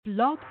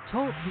Blog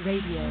Talk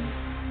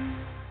Radio.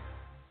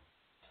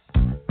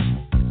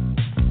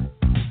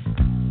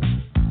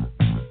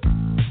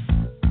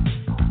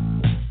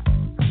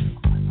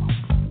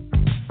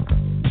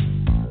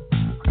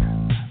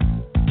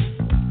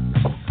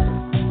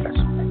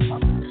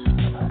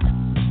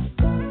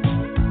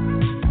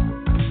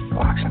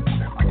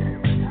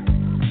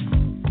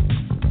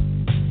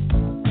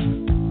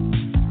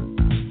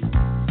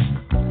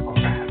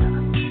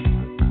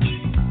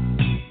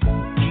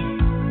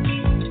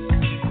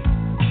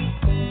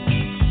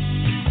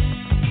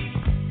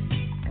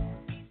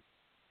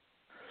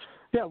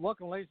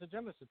 Welcome, ladies and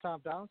gentlemen. This is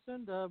Tom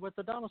Donelson with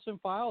the Donelson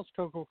Files.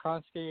 Coco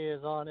Konski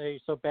is on a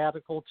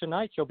sabbatical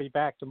tonight. She'll be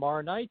back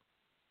tomorrow night.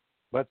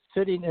 But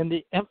sitting in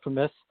the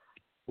infamous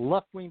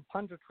left-wing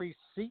punditry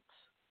seat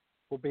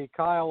will be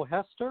Kyle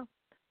Hester,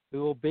 who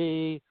will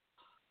be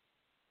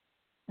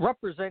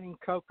representing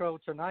Coco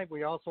tonight.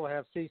 We also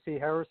have C.C.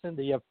 Harrison,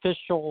 the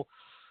official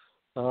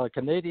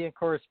Canadian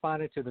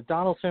correspondent to the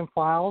Donelson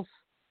Files.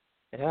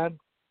 And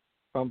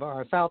from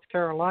our South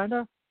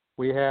Carolina,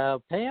 we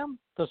have Pam,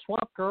 the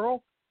Swamp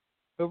Girl,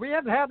 who we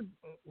hadn't had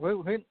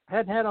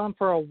on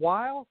for a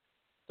while.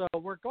 So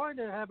we're going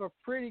to have a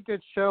pretty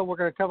good show. We're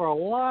going to cover a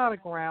lot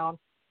of ground.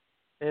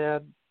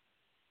 And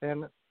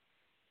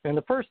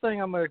the first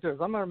thing I'm going to do is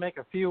I'm going to make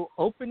a few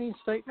opening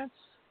statements.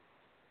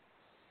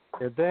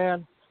 And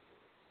then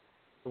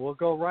we'll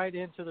go right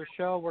into the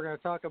show. We're going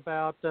to talk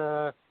about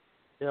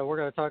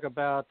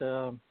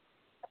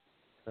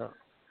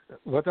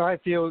what I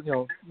feel,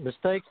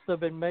 mistakes that have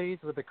been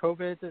made with the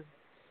COVID.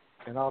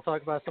 And I'll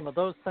talk about some of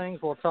those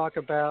things. We'll talk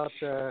about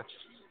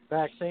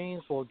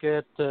vaccines. We'll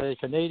get a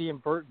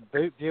Canadian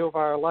view of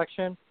our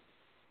election.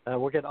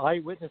 We'll get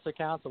eyewitness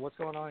accounts of what's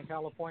going on in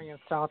California and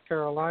South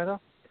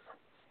Carolina.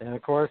 And,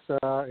 of course,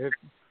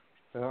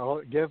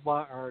 I'll give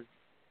our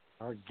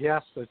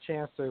guests a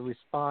chance to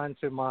respond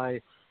to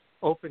my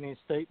opening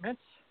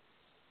statements.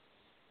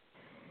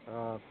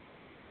 And,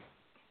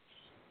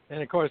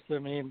 of course,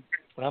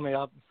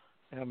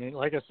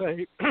 like I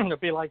say, it'll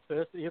be like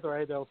this.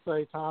 Either they'll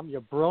say, Tom, you're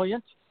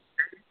brilliant,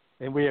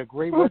 and we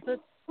agree with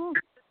it.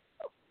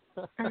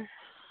 And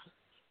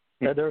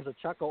there's a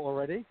chuckle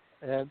already,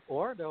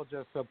 or they'll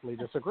just simply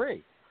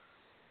disagree.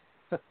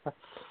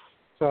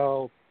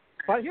 But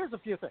here's a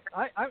few things.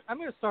 I'm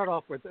going to start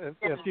off with a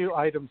few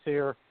items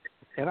here,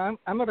 and I'm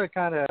going to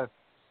kind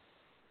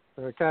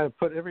of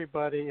put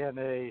everybody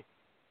in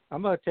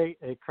I'm going to take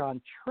a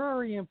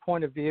contrarian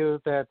point of view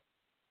that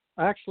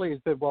actually has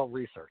been well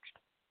researched.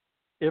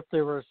 If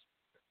there was,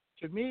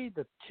 to me,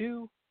 the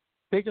two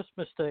biggest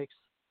mistakes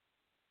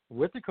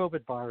with the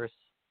COVID virus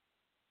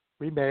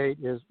we made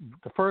is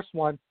the first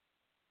one,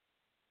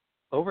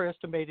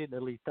 overestimating the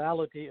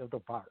lethality of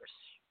the virus.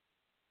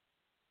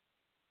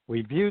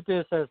 We viewed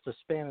this as the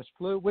Spanish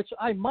flu, which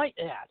I might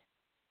add,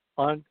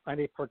 on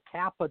a per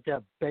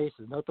capita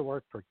basis, note the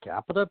word per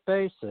capita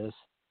basis,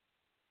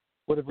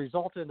 would have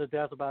resulted in the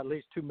death of about at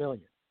least 2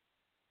 million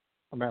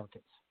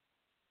Americans.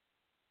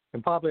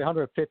 And probably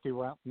 150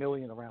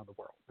 million around the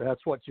world.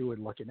 That's what you were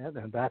looking at,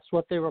 and that's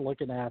what they were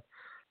looking at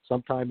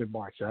sometime in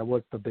March. That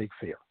was the big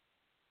fear.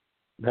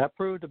 That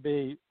proved to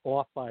be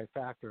off by a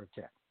factor of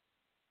 10.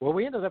 What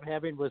we ended up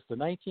having was the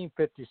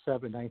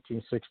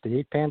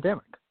 1957-1968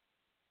 pandemic,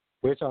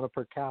 which on a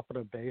per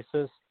capita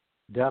basis,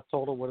 death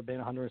total would have been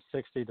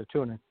 160 to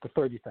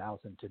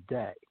 230,000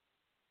 today.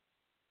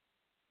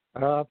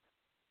 The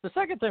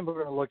second thing we're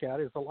going to look at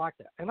is the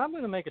lockdown. And I'm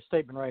going to make a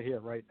statement right here,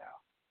 right now.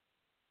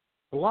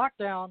 The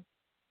lockdown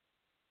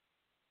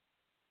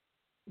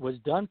was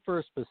done for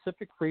a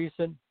specific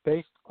reason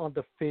based on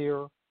the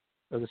fear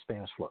of the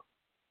Spanish flu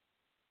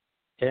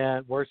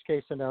and worst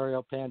case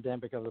scenario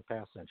pandemic of the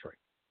past century.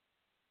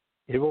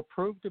 It will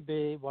prove to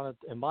be one of,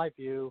 in my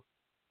view,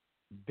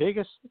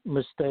 biggest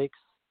mistakes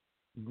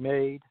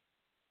made,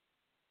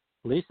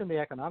 at least in the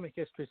economic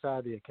history side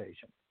of the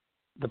occasion.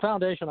 The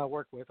foundation I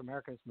work with,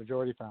 Americans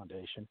Majority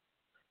Foundation,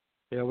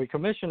 we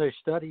commissioned a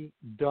study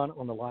done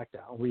on the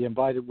lockdown. We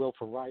invited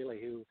Wilford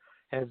Riley, who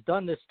has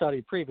done this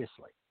study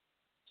previously.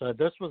 So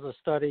this was a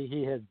study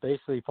he had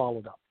basically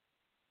followed up.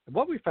 And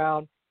what we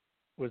found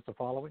was the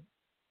following.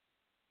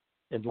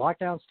 In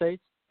lockdown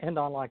states and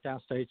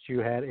non-lockdown states, you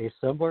had a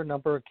similar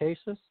number of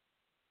cases,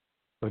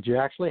 but you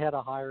actually had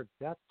a higher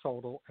death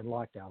total in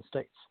lockdown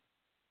states.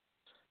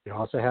 You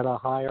also had a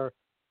higher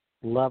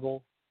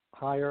level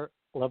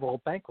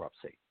of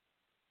bankruptcy.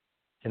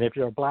 And if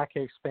you're Black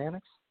and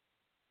Hispanics,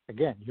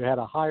 again, you had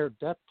a higher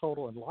death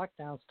total in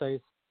lockdown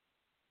states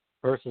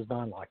versus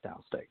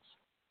non-lockdown states.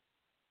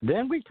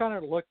 Then we kind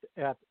of looked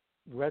at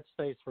red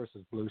states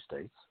versus blue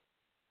states.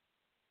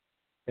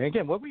 And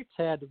again, what we've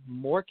had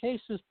more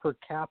cases per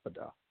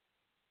capita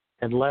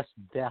and less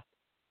death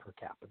per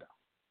capita,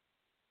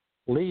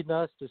 leading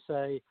us to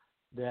say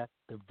that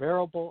the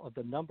variable of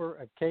the number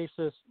of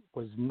cases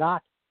was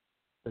not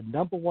the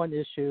number one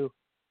issue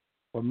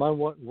or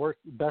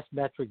best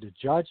metric to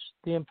judge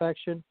the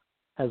infection,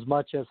 as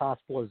much as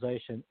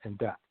hospitalization and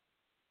death.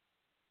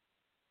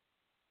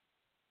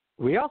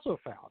 We also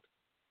found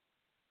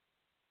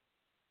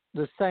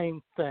the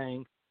same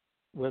thing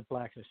with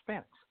blacks and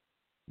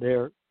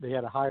Hispanics. They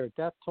had a higher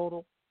death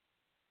total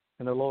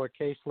and a lower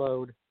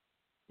caseload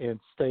in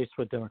states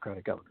with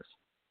Democratic governors.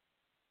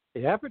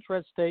 The average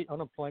red state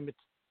unemployment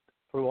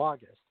through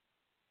August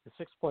is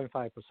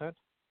 6.5%.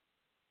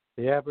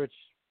 The average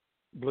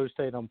blue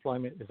state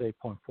unemployment is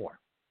 8.4%.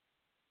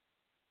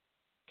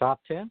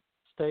 Top 10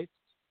 states,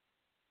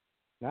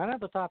 9 out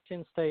of the top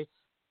 10 states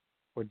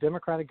were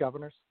Democratic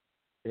governors.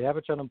 The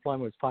average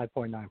unemployment was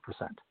 5.9%.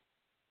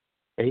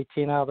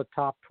 18 out of the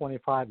top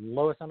 25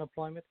 lowest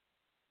unemployment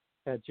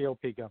had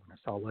GOP governors.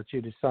 I'll let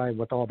you decide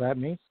what all that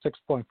means.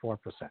 6.4%.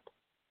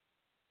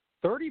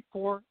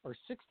 34 or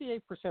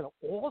 68% of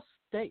all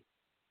states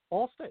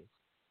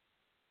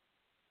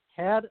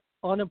had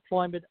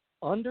unemployment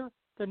under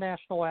the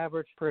national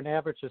average for an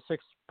average of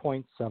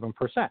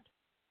 6.7%.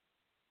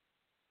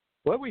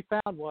 What we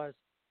found was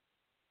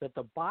that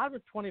the bottom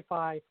of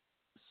 25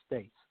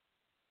 states,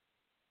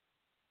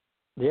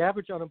 the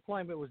average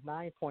unemployment was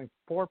 9.4%.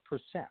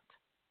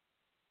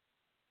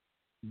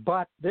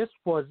 But this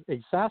was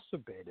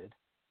exacerbated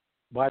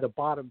by the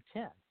bottom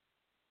 10,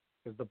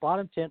 because the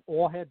bottom 10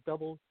 all had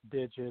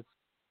double-digit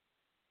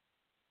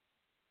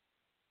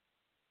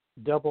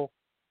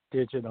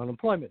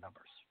unemployment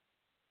numbers.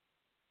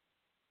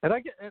 And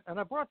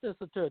I brought this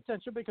to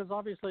attention because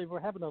obviously we're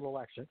having an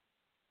election,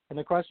 and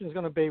the question is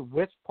going to be,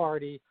 which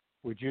party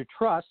would you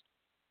trust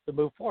to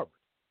move forward?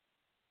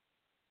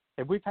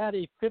 And we've had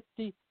a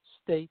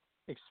 50-state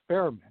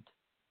experiment,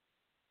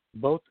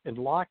 both in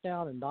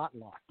lockdown and not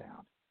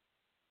lockdown,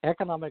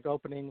 economic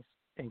openings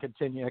and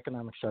continued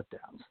economic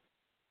shutdowns.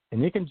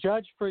 And you can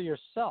judge for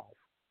yourself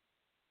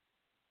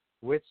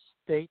which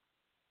state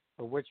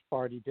or which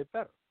party did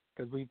better.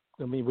 Because we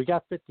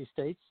got 50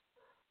 states.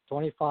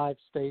 25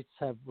 states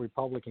have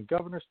Republican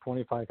governors,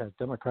 25 have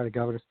Democratic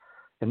governors,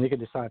 and you can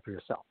decide for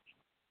yourself.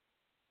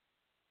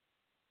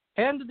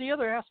 And the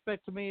other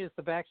aspect to me is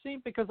the vaccine,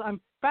 because I'm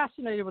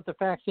fascinated with the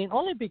vaccine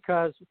only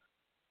because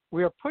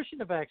we are pushing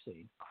the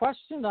vaccine.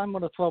 Question I'm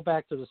going to throw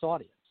back to this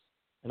audience,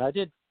 and I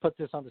did put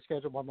this on the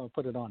schedule, but I'm going to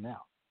put it on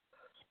now.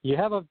 You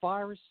have a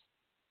virus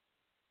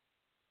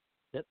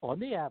that on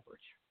the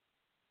average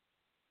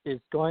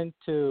is going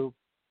to,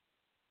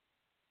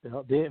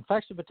 the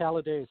infection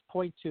fatality rate is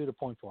 0.2 to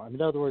 0.4.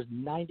 In other words,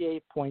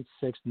 98.6,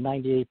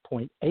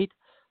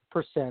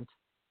 98.8%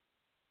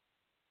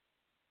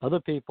 of the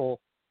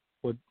people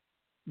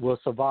will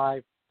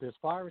survive this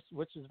virus,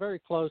 which is very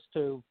close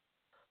to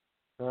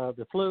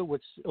the flu,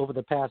 which over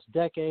the past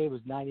decade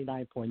was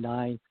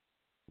 99.9,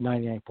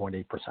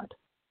 98.8%.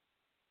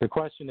 The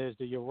question is,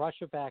 do you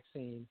rush a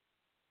vaccine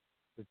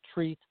to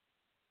treat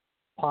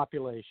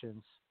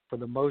populations, for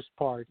the most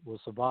part, will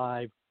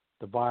survive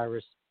the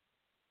virus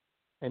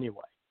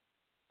anyway?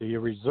 Do you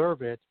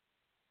reserve it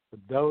for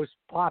those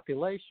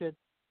populations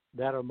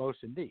that are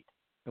most in need?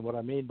 And what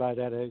I mean by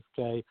that is,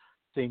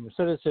 senior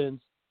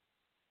citizens,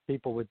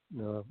 people with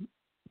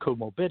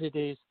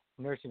comorbidities,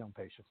 nursing home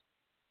patients.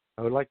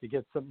 I would like to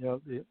get some,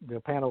 the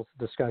panel's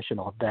discussion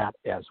on that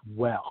as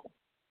well.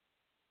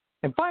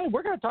 And finally,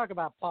 we're going to talk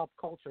about pop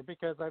culture,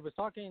 because I was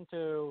talking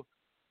to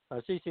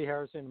C.C.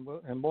 Harrison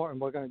and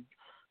we're going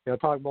to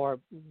talk more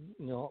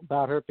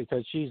about her,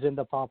 because she's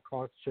into pop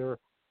culture.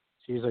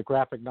 She's a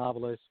graphic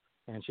novelist,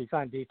 and she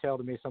kind of detailed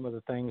to me some of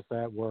the things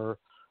that were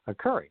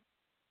occurring.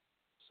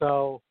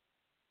 So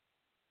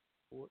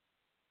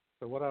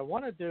what I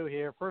want to do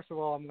here, first of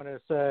all, I'm going to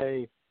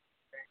say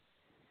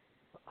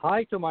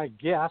hi to my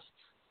guests,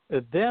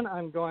 and then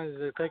I'm going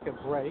to take a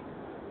break,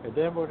 and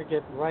then we're going to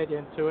get right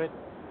into it.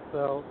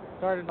 So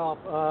starting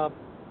off,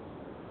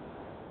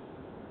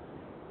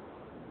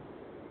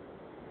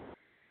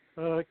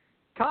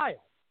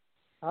 Kyle,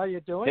 how you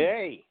doing?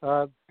 Hey.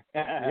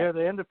 You're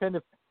the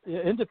independent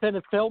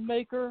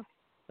filmmaker.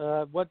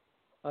 What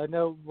I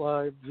know,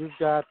 you've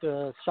got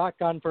a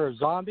shotgun for a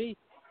zombie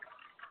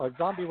with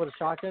a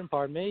shotgun.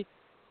 Pardon me.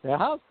 Now,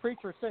 how's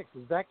Preacher 6?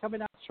 Is that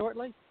coming out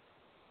shortly?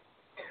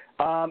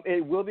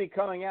 It will be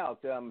coming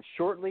out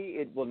shortly.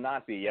 It will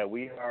not be. Yeah,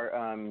 we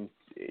are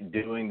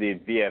doing the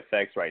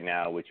VFX right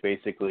now, which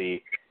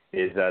basically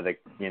is the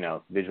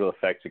visual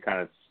effects are kind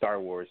of Star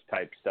Wars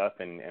type stuff,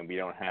 and we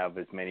don't have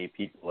as many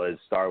people as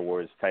Star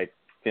Wars type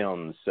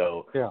films,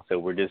 so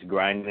we're just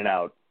grinding it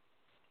out.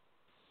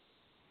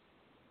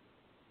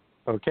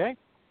 Okay.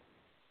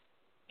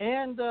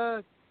 And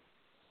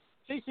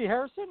C.C.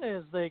 Harrison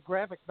is the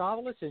graphic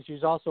novelist, and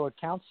she's also a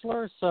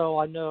counselor. So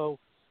I know,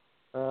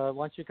 why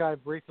don't you kind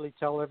of briefly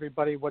tell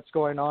everybody what's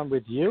going on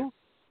with you?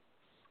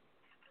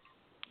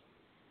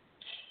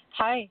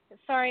 Hi.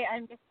 Sorry,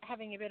 I'm just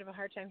having a bit of a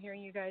hard time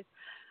hearing you guys.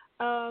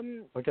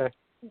 Okay.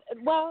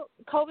 Well,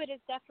 COVID has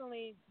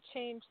definitely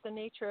changed the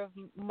nature of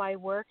my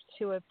work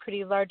to a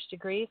pretty large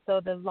degree.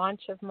 So the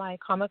launch of my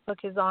comic book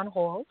is on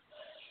hold,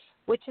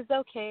 which is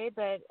okay.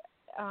 But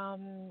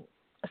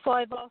so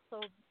I've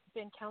also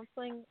been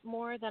counseling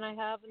more than I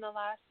have in the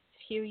last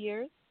few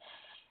years.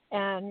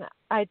 And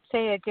I'd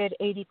say a good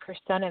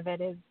 80% of it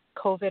is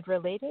COVID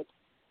related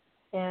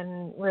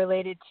and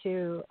related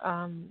to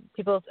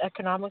people's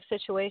economic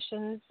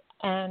situations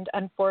and,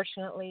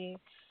 unfortunately,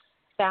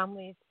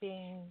 families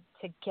being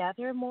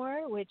together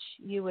more, which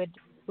you would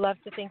love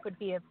to think would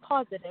be a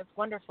positive,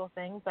 wonderful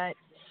thing, but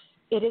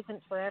it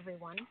isn't for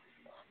everyone.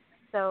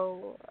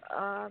 So,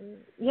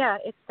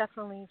 it's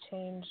definitely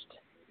changed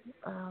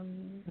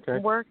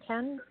work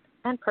and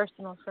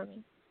personal for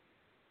me.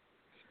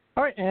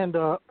 All right, and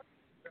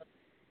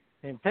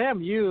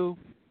Pam, you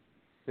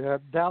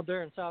down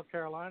there in South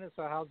Carolina,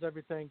 so how's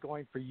everything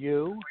going for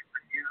you?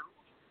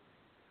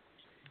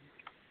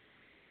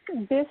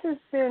 This has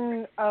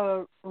been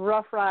a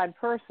rough ride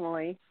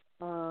personally.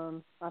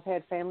 I've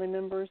had family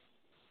members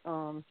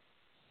and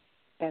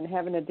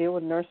having to deal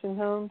with nursing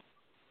homes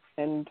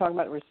and talking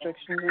about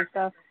restrictions and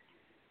stuff.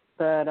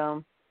 But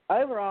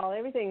overall,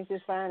 everything's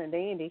just fine and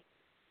dandy.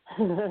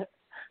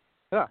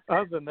 Yeah,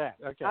 other than that,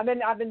 okay.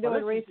 I've been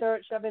doing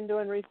research. I've been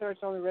doing research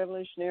on the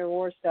Revolutionary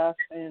War stuff,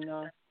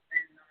 and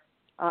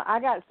I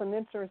got some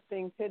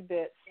interesting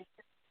tidbits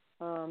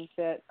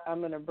that I'm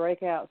going to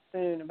break out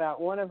soon about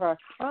one of our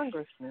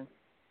congressmen.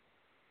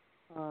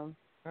 All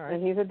right.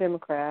 And he's a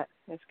Democrat.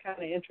 It's kind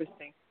of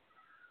interesting.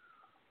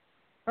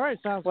 All right,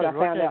 sounds what good. I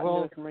found out well,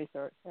 doing some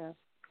research. Yeah.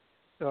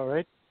 All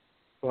right.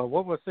 Well,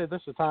 what we'll say,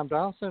 this is Tom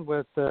Donelson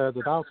with the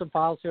Donelson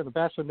Files here on the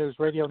Bachelor News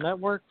Radio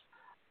Network.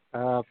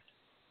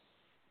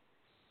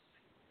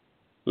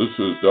 This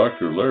is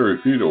Dr. Larry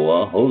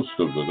Fedowa, host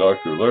of the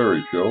Dr.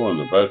 Larry Show on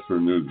the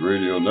Bachelor News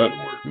Radio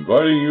Network,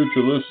 inviting you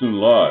to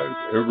listen live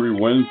every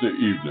Wednesday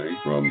evening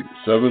from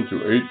 7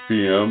 to 8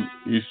 p.m.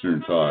 Eastern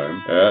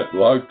Time at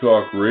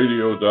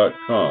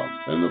blogtalkradio.com,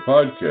 and the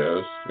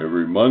podcast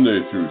every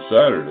Monday through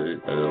Saturday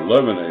at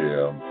 11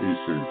 a.m.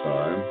 Eastern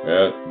Time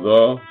at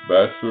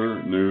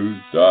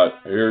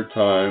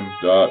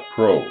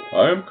thebachelornews.airtime.pro.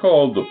 I am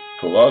called the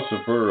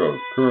philosopher of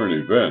current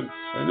events,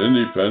 an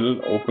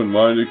independent,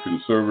 open-minded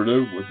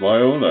conservative with my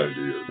own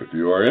ideas. If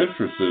you are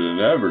interested in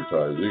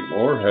advertising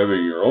or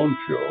having your own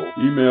show,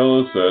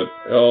 email us at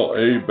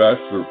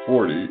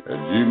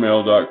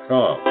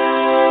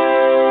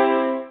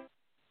labachelor40@gmail.com.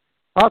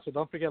 Also,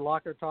 don't forget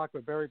Locker Talk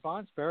with Barry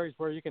Bonds. Barry's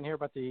where you can hear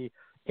about the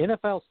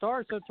NFL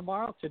stars. So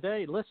tomorrow,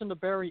 today, listen to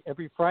Barry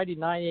every Friday,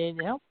 9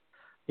 a.m.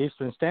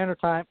 Eastern Standard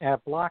Time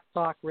at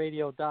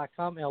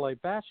blogtalkradio.com, LA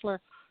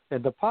Bachelor,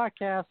 and the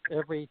podcast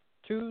every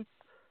 2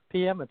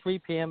 p.m. and 3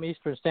 p.m.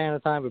 Eastern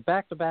Standard Time with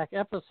back-to-back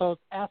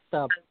episodes at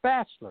the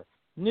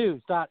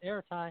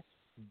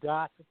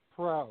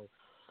bachelornews.airtime.pro.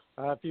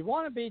 If you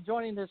want to be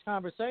joining this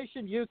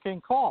conversation, you can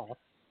call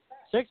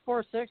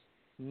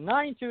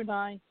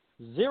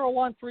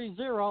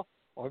 646-929-0130,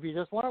 or if you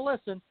just want to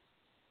listen,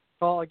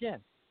 call again,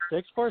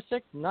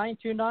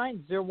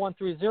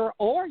 646-929-0130,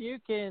 or you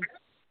can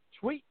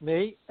tweet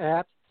me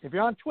at, if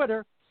you're on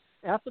Twitter,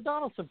 at the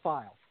Donelson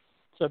Files.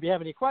 So if you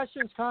have any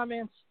questions,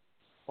 comments,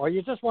 or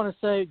you just want to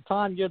say,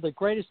 Tom, you're the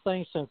greatest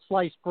thing since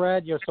sliced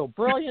bread, you're so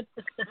brilliant,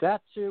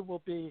 that too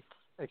will be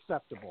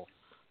acceptable.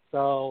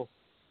 So,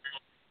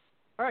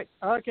 all right.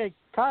 Okay,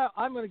 Kyle,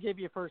 I'm going to give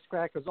you first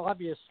crack because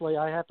obviously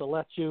I have to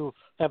let you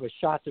have a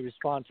shot to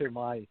respond to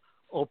my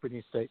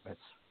opening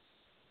statements.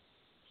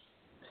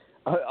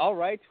 All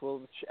right.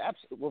 Well,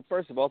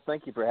 first of all,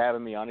 thank you for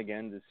having me on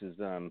again. This is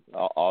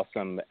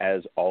awesome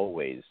as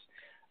always.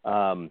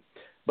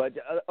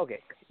 Okay,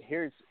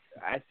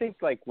 I think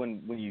like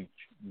when you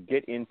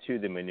get into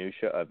the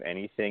minutia of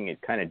anything,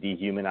 it kind of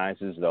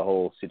dehumanizes the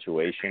whole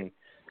situation.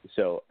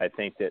 So I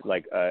think that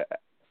like a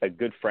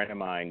good friend of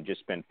mine just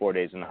spent 4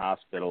 days in the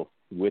hospital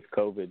with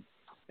COVID,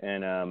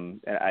 and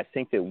I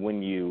think that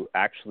when you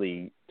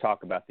actually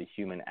talk about the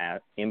human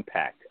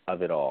impact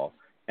of it all,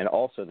 and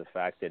also the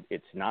fact that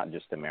it's not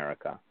just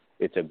America,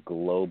 it's a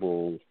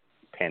global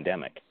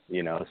pandemic,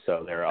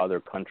 so there are other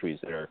countries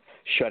that are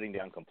shutting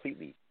down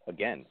completely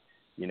again,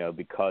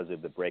 because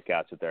of the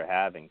breakouts that they're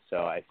having.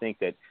 So I think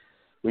that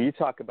when you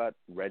talk about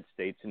red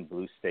states and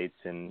blue states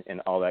and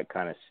all that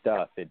kind of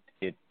stuff, it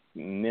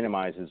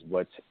minimizes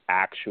what's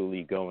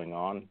actually going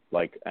on,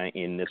 like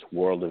in this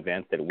world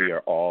event that we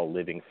are all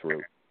living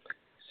through.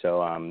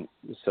 So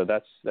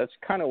that's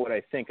kind of what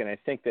I think. And I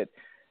think that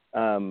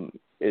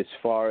as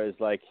far as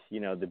like,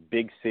 the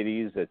big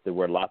cities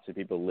where lots of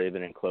people live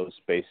in enclosed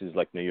spaces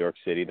like New York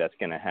City, that's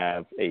going to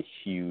have a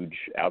huge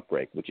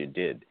outbreak, which it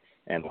did,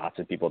 and lots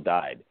of people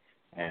died.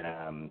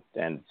 And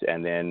then,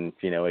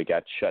 it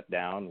got shut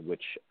down,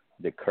 which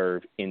the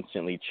curve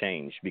instantly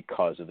changed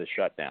because of the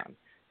shutdown.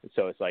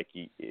 So it's like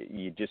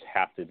you just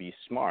have to be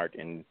smart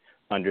and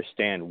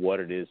understand what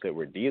it is that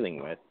we're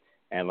dealing with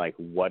and like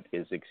what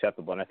is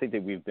acceptable. And I think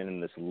that we've been in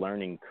this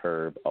learning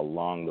curve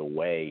along the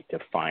way to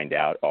find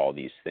out all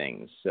these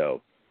things.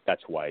 So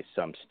that's why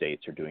some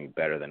states are doing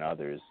better than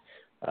others,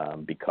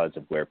 because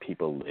of where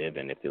people live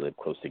and if they live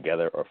close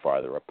together or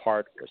farther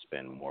apart or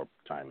spend more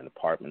time in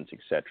apartments,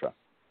 etc.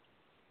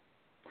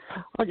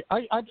 Okay,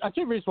 I think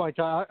the reason why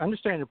I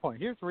understand your point.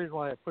 Here's the reason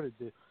why I put it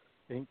the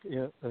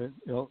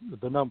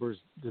numbers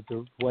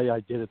the way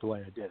I did it,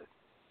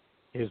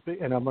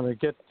 and I'm going to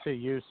get to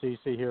you,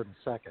 CC, here in a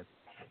second,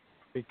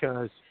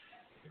 because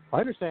I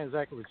understand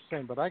exactly what you're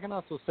saying, but I can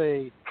also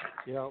say,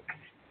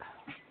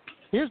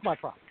 here's my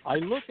problem. I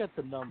look at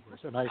the numbers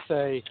and I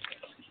say,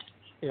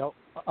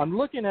 I'm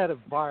looking at a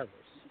virus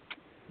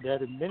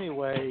that in many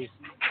ways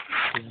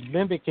is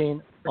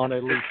mimicking, on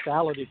a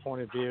lethality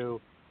point of view,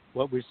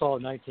 what we saw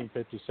in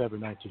 1957,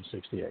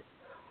 1968.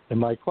 And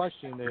my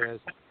question is,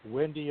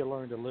 when do you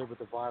learn to live with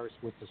the virus?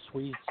 With the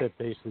Swedes that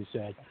basically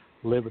said,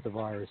 live with the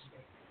virus,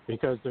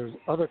 because there's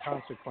other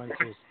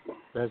consequences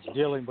that's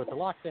dealing with the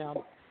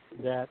lockdown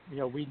that,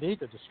 we need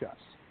to discuss.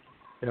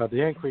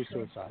 The increased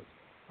suicide,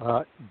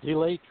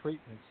 delayed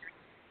treatments,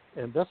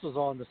 and this is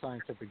all in the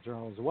scientific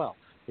journal as well.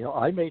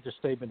 I made the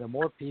statement that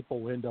more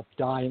people end up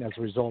dying as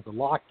a result of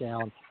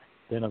lockdown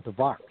than of the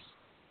virus.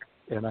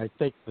 And I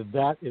think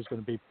that is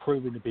going to be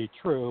proven to be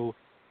true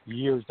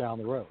years down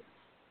the road.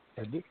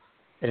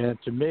 And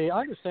to me,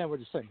 I understand what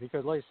you're saying,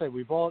 because like I say,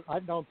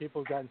 I've known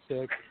people who've gotten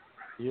sick,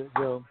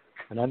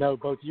 and I know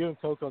both you and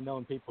Coco have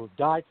known people who've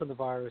died from the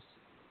virus.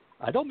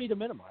 I don't mean to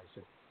minimize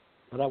it,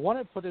 but I want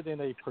to put it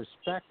in a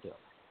perspective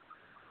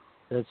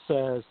that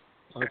says,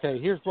 okay,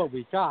 here's what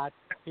we got,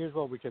 here's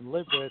what we can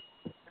live with,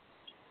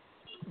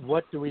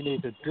 what do we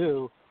need to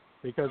do,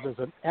 because there's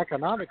an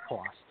economic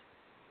cost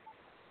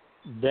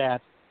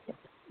that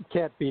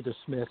can't be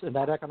dismissed, and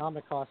that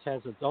economic cost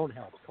has its own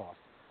health cost.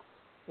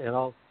 And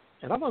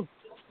I'm going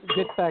to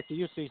get back to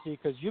you, Cece,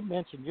 because you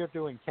mentioned you're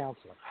doing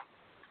counseling.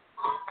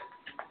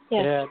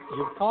 Yes. And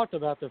you've talked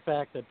about the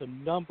fact that the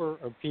number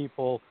of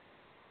people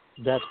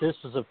that this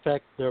has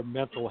affected their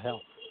mental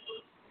health.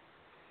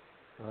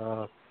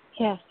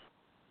 Yes.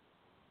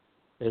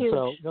 And Huge.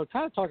 so,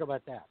 kind of talk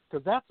about that,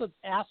 because that's an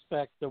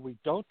aspect that we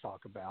don't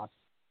talk about,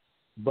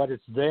 but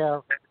it's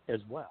there as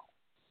well.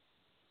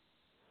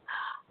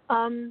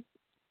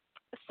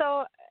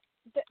 So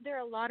there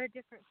are a lot of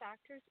different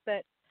factors,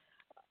 but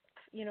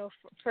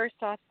first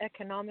off,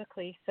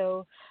 economically.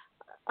 So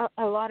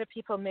a lot of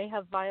people may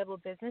have viable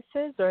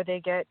businesses, or they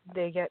get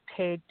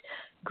paid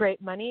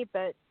great money,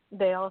 but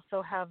they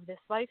also have this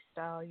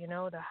lifestyle,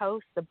 the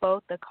house, the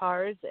boat, the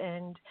cars,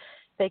 and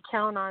they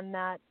count on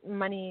that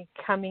money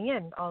coming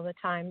in all the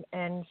time.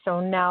 And so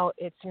now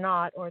it's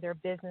not, or their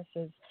business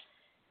is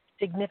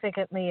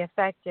significantly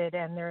affected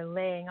and they're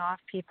laying off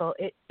people.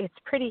 It's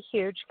pretty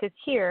huge, because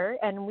here,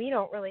 and we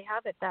don't really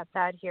have it that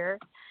bad here,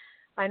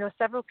 I know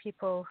several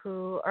people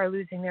who are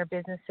losing their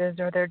businesses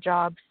or their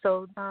jobs.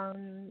 So,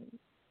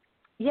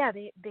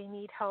 they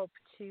need help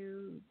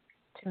to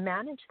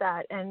manage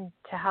that and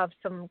to have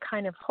some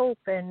kind of hope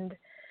and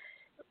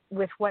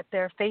with what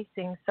they're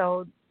facing.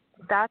 So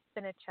that's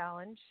been a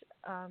challenge.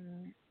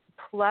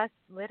 Plus,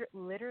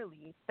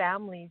 literally,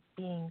 families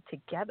being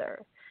together,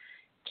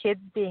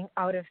 kids being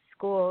out of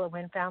school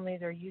when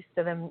families are used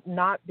to them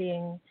not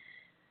being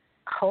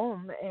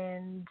home,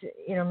 and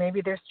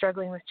maybe they're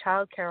struggling with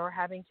childcare or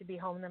having to be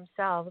home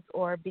themselves,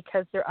 or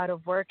because they're out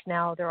of work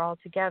now, they're all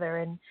together,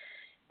 and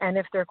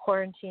if they're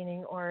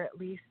quarantining or at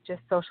least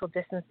just social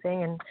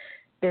distancing, and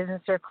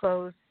businesses are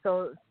closed,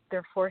 so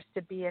they're forced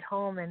to be at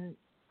home,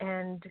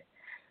 and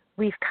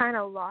we've kind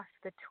of lost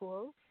the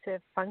tools to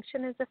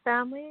function as a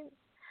family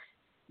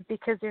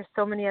because there's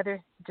so many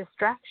other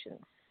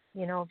distractions,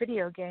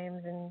 video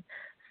games and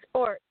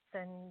sports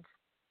and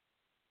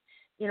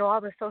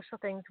all the social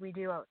things we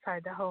do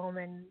outside the home,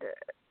 and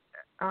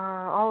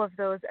all of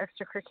those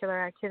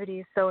extracurricular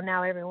activities. So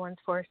now everyone's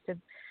forced to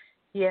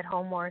be at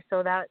home more.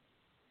 So that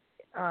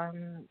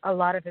a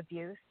lot of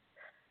abuse,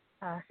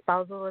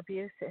 spousal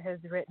abuse, it has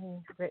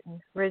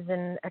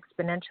risen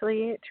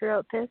exponentially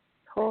throughout this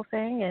whole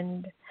thing,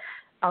 and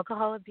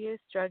alcohol abuse,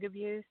 drug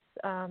abuse.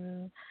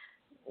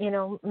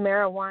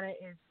 Marijuana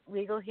is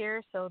legal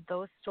here, so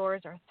those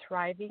stores are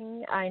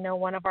thriving. I know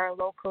one of our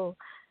local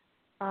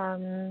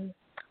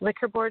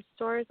liquor board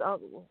stores, I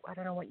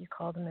don't know what you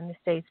call them in the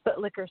States, but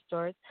liquor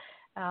stores,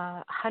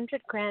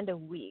 $100,000 a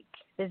week.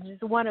 This is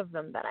one of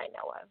them that I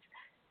know of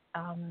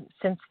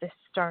since this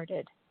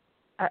started.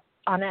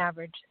 On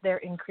average, they're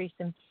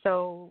increasing.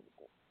 So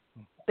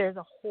there's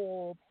a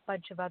whole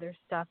bunch of other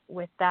stuff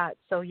with that.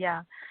 So,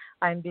 yeah,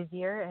 I'm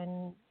busier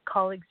and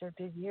colleagues are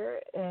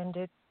busier, and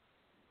it's,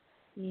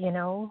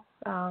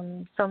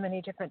 so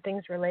many different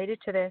things related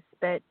to this,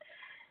 but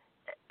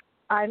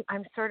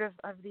I'm sort of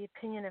the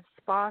opinion of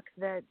Spock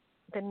that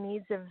the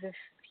needs of the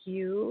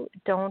few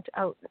don't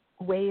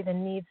outweigh the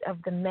needs of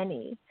the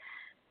many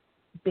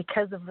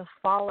because of the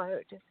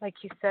fallout. Like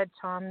you said,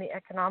 Tom, the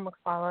economic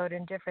fallout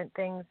and different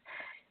things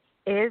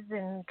is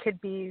and could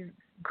be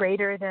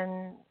greater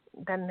than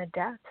the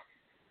deaths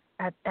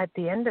at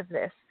the end of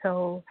this.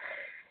 So,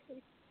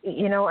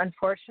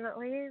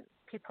 unfortunately,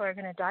 people are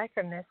going to die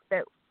from this,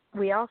 but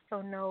we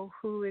also know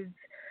who is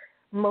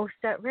most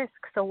at risk.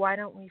 So why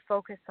don't we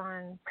focus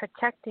on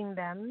protecting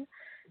them,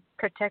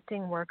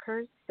 protecting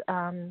workers?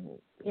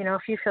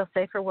 If you feel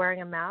safer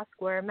wearing a mask,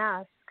 wear a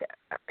mask.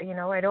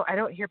 I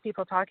don't hear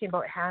people talking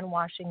about hand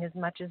washing as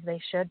much as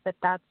they should, but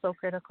that's so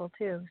critical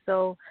too.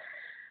 So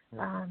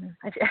I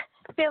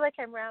feel like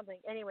I'm rambling.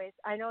 Anyways,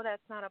 I know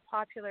that's not a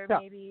popular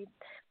maybe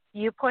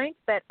viewpoint,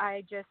 but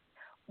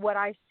what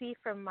I see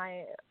from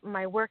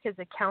my work as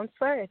a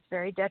counselor, it's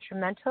very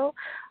detrimental.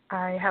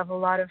 I have a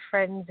lot of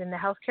friends in the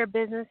healthcare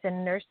business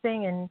and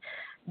nursing, and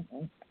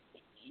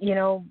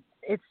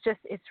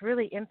it's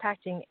really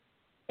impacting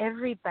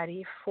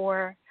everybody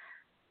for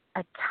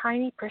a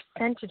tiny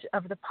percentage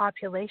of the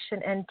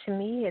population, and to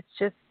me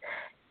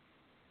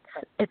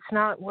it's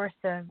not worth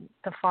the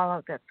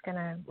fallout that's going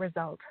to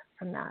result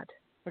from that.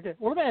 Okay,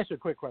 we're going to ask you a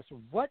quick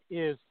question. What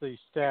is the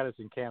status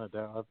in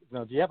Canada?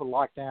 Do you have a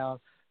lockdown?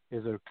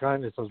 Is it a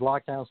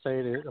lockdown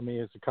state? Is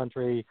the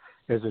country?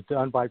 Is it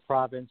done by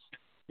province?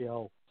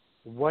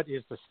 What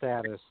is the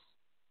status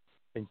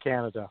in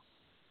Canada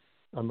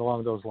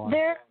along those lines?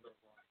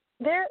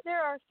 There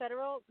are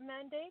federal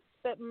mandates,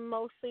 but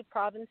mostly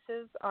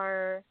provinces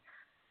are,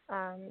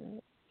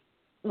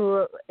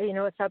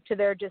 it's up to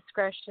their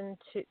discretion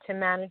to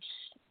manage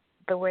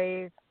the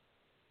way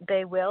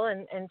they will,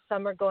 and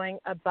some are going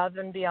above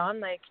and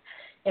beyond. Like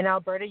in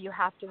Alberta, you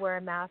have to wear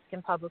a mask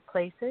in public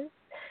places.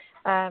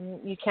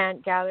 You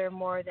can't gather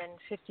more than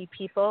 50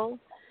 people.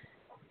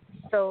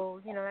 So,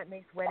 that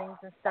makes weddings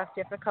and stuff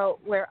difficult.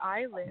 Where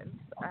I live,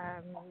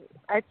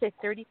 I'd say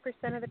 30%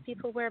 of the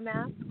people wear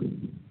masks.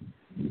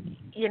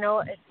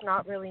 It's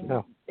not really,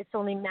 no. It's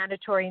only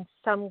mandatory in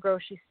some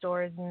grocery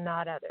stores,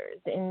 not others.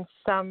 In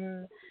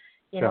some,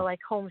 like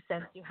Home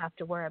Sense, you have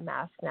to wear a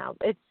mask now.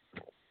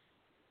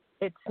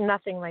 It's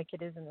nothing like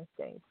it is in the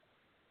States.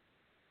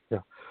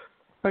 Yeah.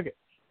 Okay,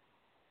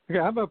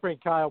 I'm going to bring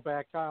Kyle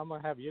back. Kyle, I'm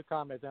going to have you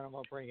comment, then I'm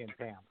going to bring in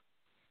Pam.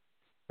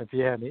 If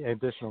you have any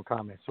additional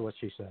comments to what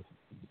she said.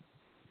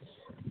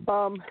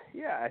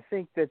 I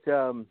think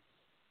that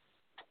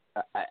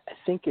I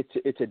think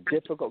it's a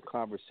difficult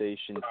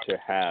conversation to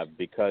have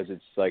because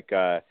it's like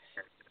I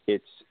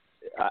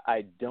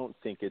don't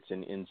think it's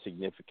an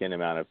insignificant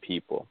amount of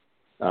people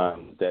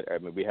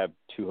we have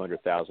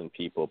 200,000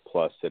 people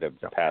plus that have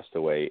passed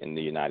away in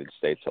the United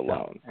States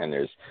alone, and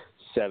there's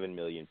 7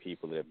 million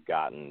people that have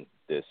gotten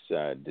this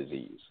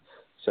disease.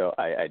 So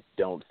I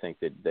don't think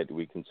that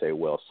we can say,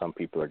 well, some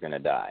people are going to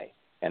die,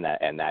 and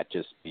that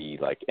just be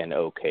like an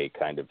okay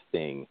kind of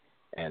thing,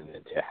 and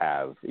to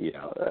have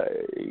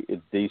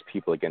these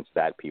people against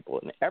that people,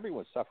 and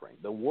everyone's suffering.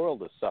 The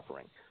world is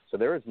suffering, so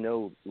there is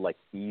no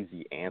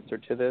easy answer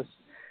to this.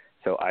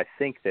 So I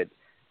think that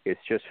it's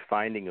just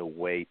finding a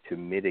way to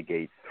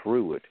mitigate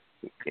through it,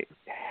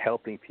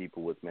 helping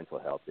people with mental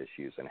health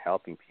issues and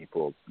helping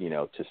people,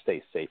 to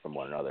stay safe from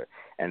one another.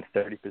 And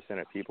 30%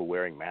 of people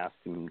wearing masks,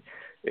 you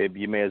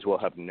may as well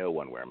have no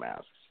one wear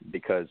masks,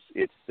 because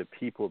it's the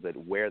people that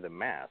wear the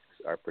masks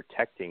are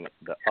protecting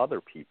the other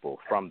people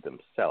from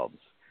themselves.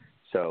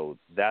 So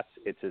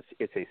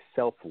it's a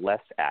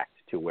selfless act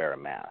to wear a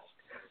mask.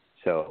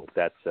 So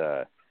that's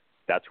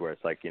where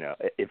it's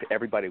if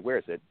everybody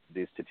wears it,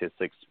 these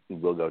statistics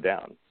will go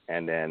down.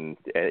 And then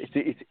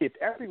if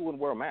everyone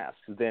wore masks,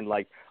 then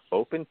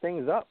open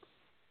things up,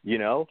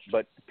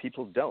 but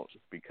people don't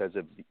because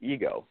of the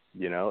ego,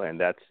 and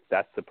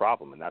that's the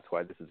problem. And that's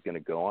why this is going to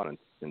go on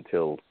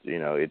until,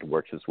 it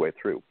works its way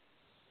through.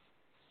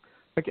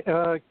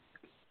 Okay.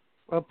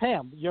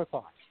 Pam, your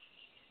thoughts?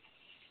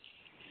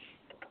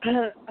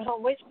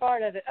 Which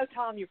part of it? Oh,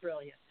 Tom, you're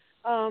brilliant.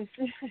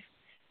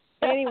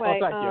 Anyway,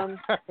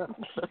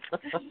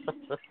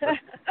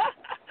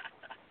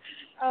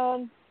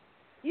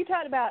 you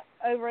talked about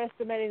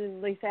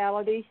overestimating the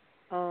lethality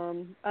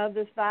of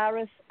this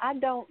virus. I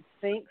don't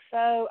think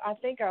so. I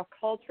think our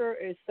culture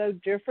is so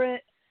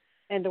different,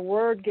 and the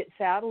word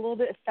gets out a little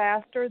bit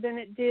faster than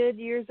it did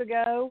years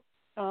ago.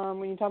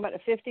 When you talk about the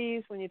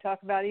 50s, when you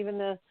talk about even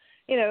the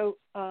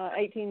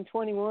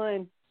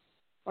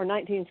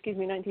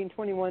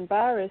 1921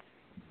 virus.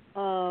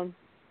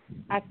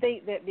 I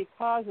think that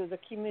because of the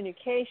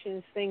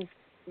communications, things,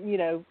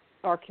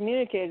 are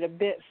communicated a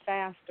bit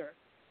faster.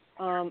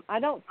 I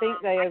don't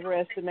think they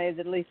overestimated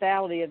the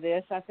lethality of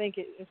this. I think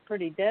it is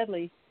pretty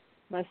deadly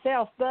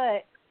myself.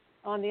 But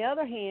on the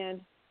other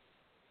hand,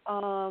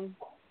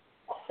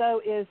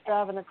 so is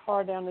driving a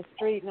car down the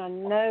street. And I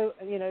know,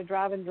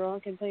 driving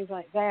drunk and things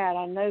like that,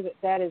 I know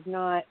that is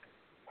not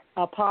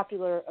a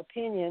popular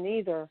opinion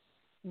either.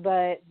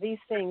 But these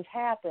things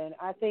happen.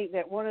 I think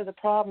that one of the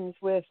problems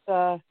with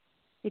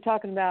you're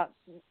talking about,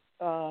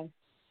 I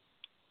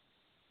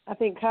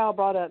think Kyle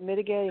brought up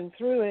mitigating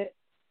through it.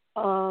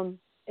 And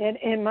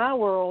in my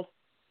world,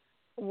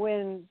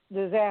 when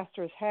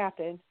disasters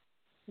happen,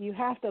 you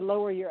have to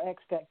lower your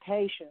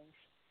expectations.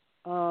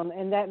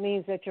 And that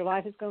means that your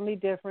life is going to be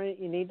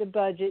different. You need to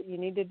budget. You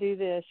need to do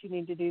this. You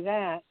need to do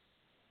that.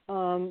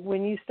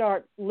 When you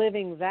start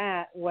living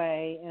that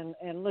way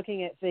and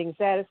looking at things,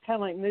 that it's kind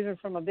of like moving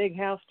from a big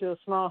house to a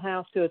small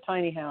house to a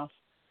tiny house.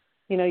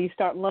 You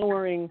start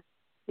lowering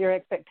your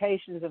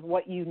expectations of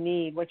what you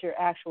need, what your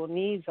actual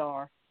needs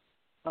are.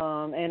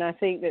 And I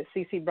think that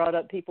Cece brought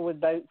up people with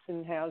boats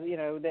and how,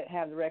 that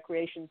have the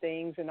recreation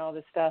things and all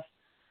this stuff.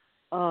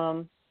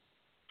 And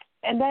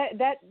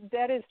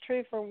that is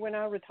true for when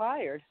I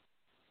retired.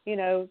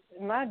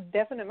 My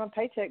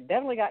paycheck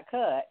definitely got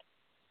cut.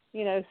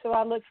 So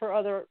I look for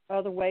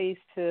other ways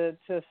to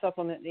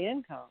supplement the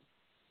income.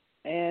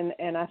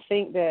 And I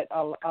think that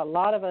a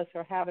lot of us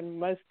are having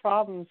most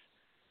problems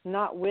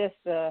not with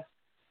the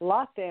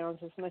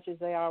lockdowns as much as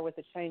they are with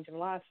the change in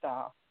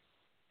lifestyle.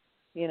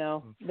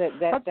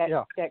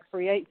 that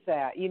creates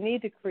that. You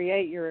need to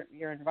create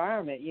your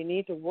environment. You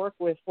need to work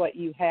with what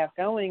you have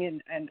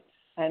going,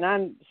 and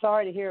I'm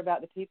sorry to hear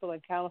about the people in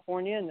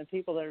California and the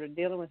people that are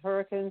dealing with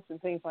hurricanes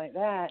and things like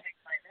that.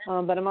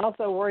 But I'm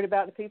also worried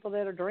about the people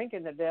that are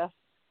drinking to death,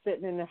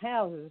 sitting in the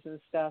houses and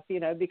stuff,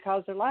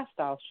 because their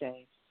lifestyle's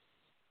changed.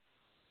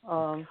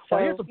 Well,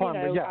 here's the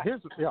problem. I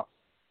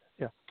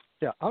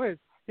mean,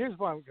 here's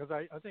why, because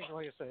I think,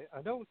 like I say,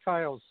 I know what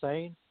Kyle's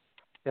saying,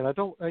 and I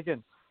don't,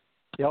 again,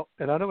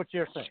 and I know what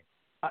you're saying.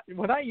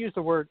 When I use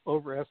the word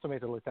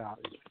overestimate the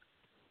lethality,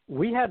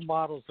 we had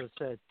models that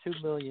said 2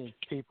 million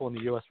people in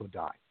the U.S. would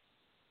die.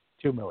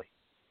 2 million.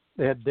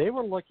 They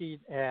were looking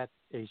at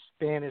a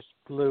Spanish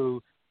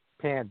flu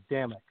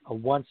pandemic, a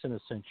once in a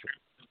century.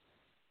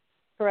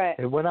 Correct.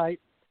 And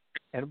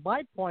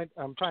my point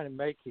I'm trying to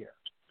make here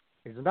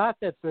is not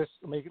that this.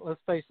 I mean,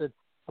 let's face it.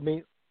 I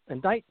mean, in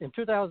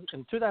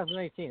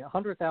 2018,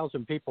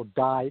 100,000 people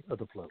died of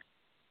the flu.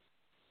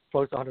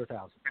 Close to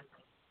 100,000.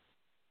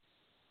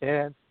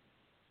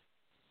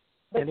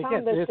 But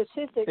Tom, the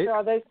statistics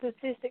are those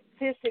statistics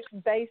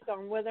based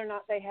on whether or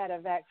not they had a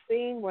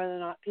vaccine, whether or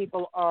not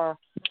people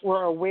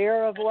were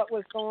aware of what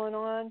was going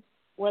on,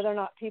 whether or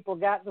not people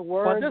got the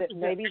word that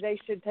maybe they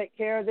should take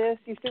care of this.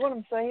 You see what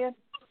I'm saying?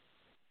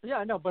 Yeah,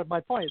 I know, but my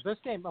point is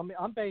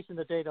I'm basing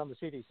the data on the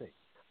CDC.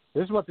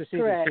 This is what the CDC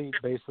Correct.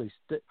 basically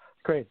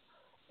created.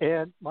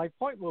 And my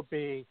point will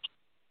be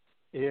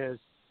is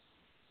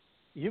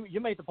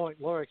you made the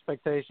point, lower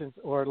expectations,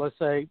 or let's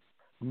say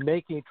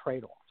making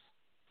trade-offs.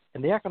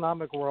 In the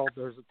economic world,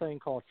 there's a thing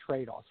called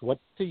trade-offs. What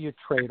do you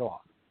trade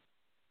off?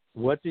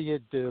 What do you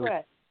do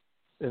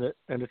in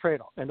a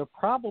trade-off? And the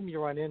problem you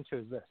run into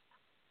is this.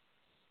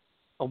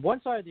 On one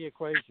side of the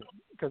equation,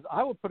 because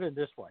I would put it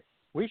this way,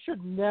 we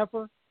should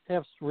never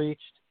have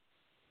reached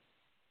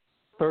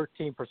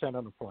 13%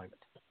 unemployment.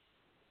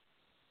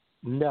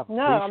 Never.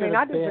 No, I mean,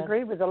 I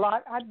disagree with the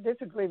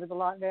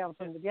lockdown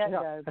from the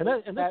get-go.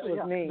 And that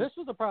was me. This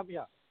is the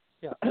problem.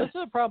 Yeah. This is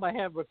the problem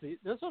I have with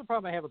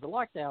the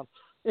lockdown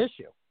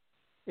issue.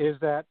 Is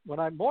that when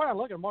I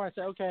look at more, I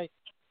say, okay,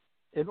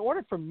 in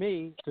order for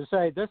me to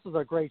say this is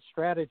a great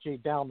strategy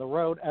down the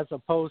road, as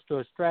opposed to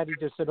a strategy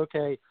that said,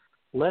 okay,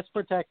 let's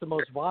protect the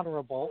most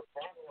vulnerable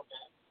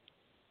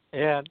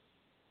and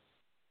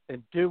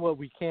do what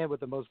we can with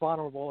the most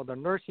vulnerable in the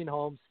nursing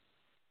homes,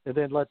 and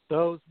then let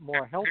those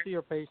more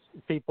healthier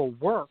people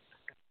work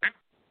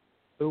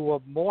who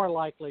will more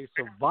likely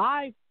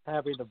survive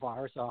having the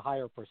virus, a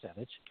higher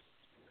percentage,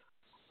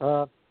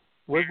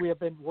 would we have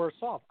been worse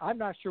off? I'm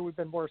not sure we've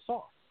been worse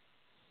off.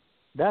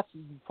 That's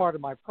part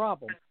of my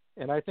problem.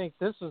 And I think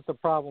this is the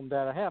problem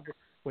that I have.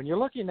 When you're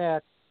looking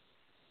at,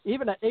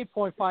 even at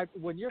 8.5,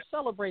 when you're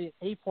celebrating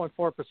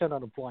 8.4%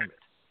 unemployment,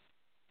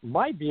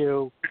 my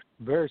view,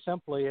 very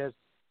simply, is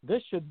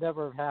this should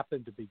never have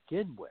happened to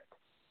begin with.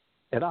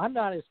 And I'm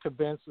not as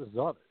convinced as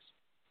others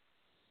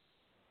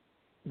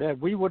that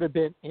we would have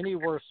been any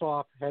worse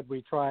off had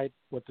we tried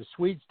what the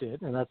Swedes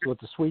did, and that's what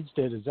the Swedes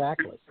did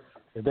exactly.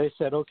 And they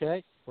said,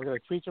 okay, we're going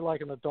to treat you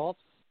like an adult.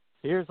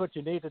 Here's what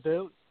you need to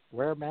do.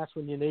 Wear a mask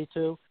when you need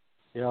to.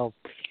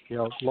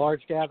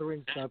 Large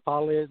gatherings,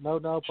 probably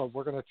no, but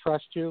we're going to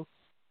trust you.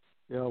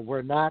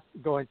 We're not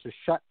going to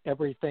shut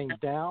everything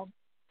down,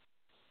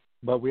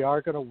 but we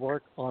are going to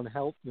work on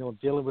help,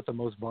 dealing with the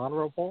most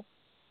vulnerable.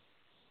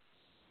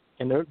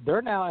 And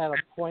they're now at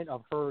a point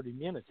of herd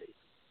immunity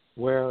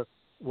where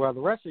the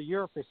rest of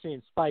Europe is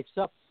seeing spikes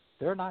up.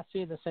 They're not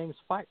seeing the same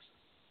spikes.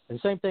 And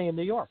same thing in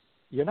New York.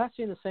 You're not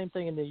seeing the same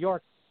thing in New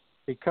York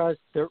because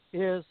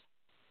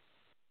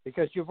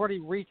you've already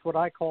reached what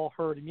I call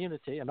herd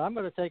immunity. And I'm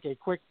going to take a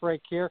quick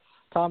break here.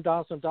 Tom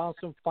Donelson,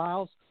 Donelson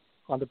Files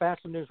on the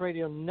Bachelor News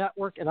Radio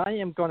Network. And I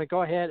am going to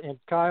go ahead and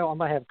I'm going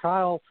to have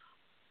Kyle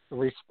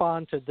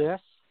respond to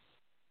this.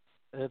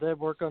 And then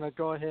we're going to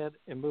go ahead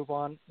and move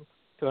on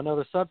to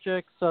another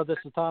subject. So this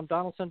is Tom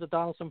Donelson, the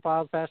Donelson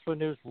Files, Bachelor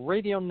News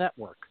Radio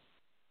Network.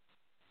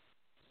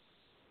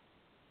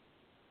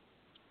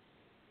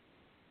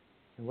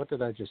 And what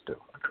did I just do?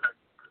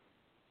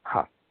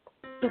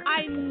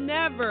 I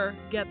never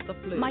get the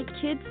flu. My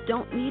kids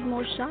don't need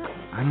more shots.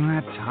 I don't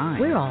have time.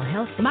 We're all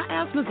healthy. My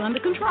asthma's under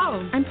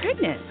control. I'm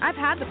pregnant. I've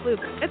had the flu.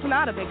 It's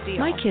not a big deal.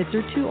 My kids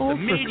are too old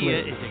for flu. The media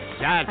is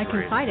exaggerating. I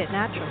can fight it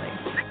naturally.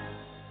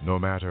 No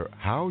matter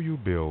how you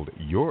build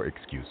your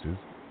excuses,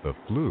 the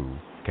flu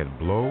can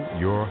blow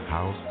your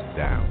house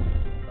down.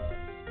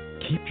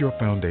 Keep your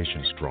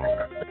foundation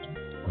strong.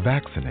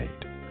 Vaccinate.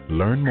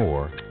 Learn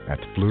more at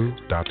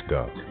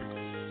flu.gov.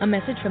 A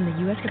message from the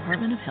U.S.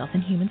 Department of Health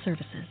and Human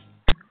Services.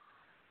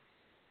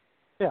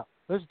 Yeah,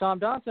 this is Tom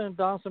Donelson,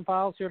 Donelson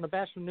Files here on the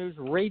Bachelor News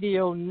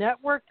Radio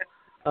Network.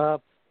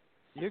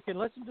 You can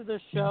listen to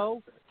this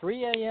show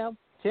 3 a.m.,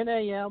 10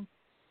 a.m.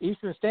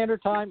 Eastern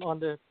Standard Time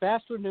on the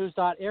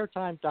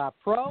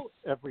bachelornews.airtime.pro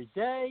every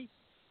day.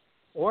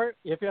 Or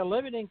if you're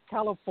living in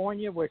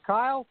California with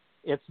Kyle,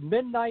 it's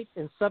midnight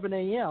and 7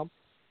 a.m.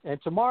 And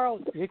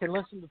tomorrow you can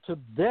listen to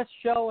this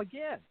show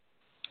again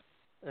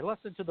and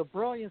listen to the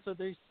brilliance of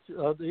these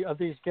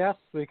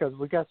guests, because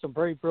we got some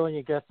very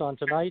brilliant guests on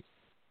tonight.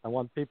 I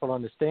want people to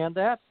understand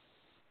that.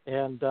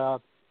 And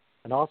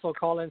also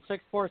call in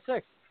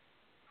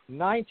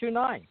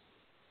 646-929-0130.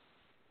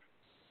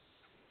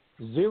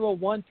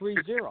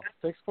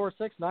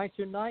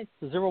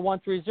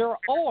 646-929-0130.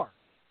 Or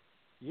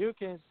you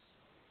can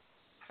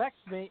text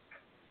me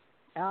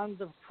on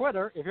the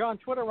Twitter. If you're on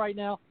Twitter right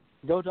now,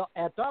 go to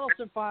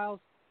 @Donelson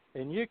Files,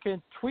 and you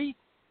can tweet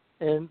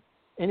and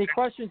any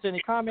questions, any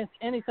comments,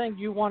 anything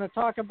you want to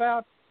talk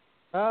about.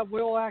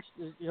 We'll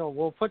actually,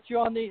 we'll put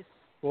your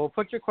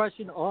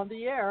question on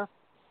the air.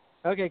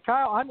 Okay,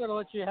 Kyle, I'm going to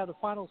let you have the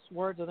final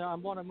words, and then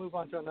I'm going to move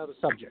on to another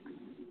subject.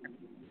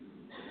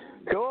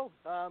 Cool.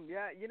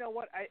 Yeah, you know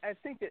what? I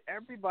think that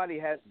everybody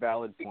has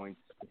valid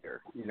points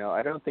here.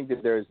 I don't think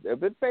that there's –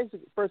 but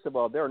basically, first of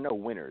all, there are no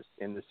winners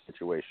in this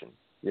situation.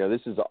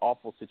 This is an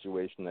awful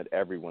situation that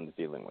everyone's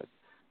dealing with.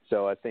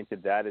 So I think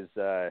that is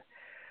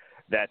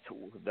that's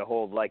the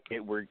whole,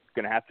 we're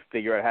going to have to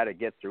figure out how to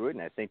get through it.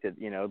 And I think that,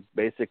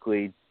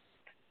 basically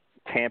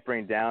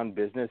tampering down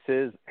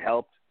businesses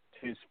helped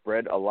to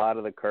spread a lot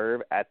of the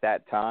curve at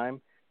that time,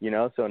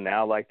 so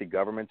now the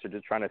governments are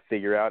just trying to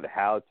figure out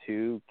how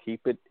to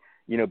keep it,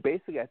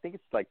 basically I think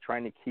it's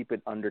trying to keep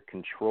it under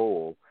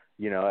control,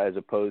 as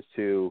opposed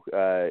to,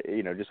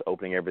 just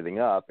opening everything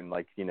up and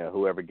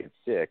whoever gets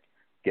sick,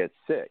 and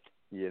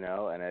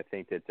I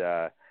think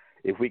that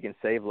if we can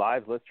save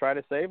lives, let's try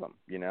to save them,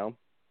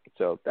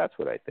 so that's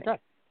what I think. Okay.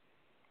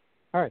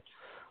 All right.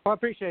 Well, I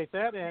appreciate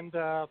that. And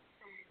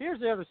here's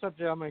the other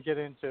subject I'm going to get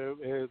into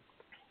is,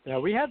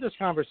 we had this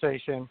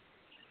conversation,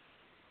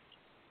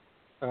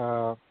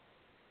 before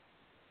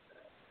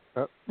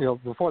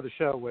the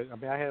show.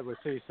 I had it with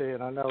CC,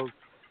 and I know,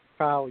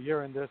 Kyle,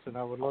 you're in this, and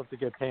I would love to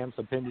get Pam's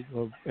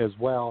opinion as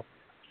well,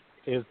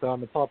 is on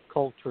the pop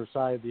culture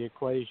side of the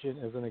equation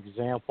as an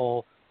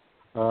example.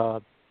 I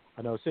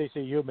know,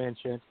 CC, you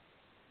mentioned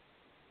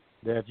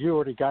that you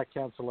already got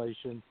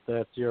cancellation,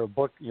 that your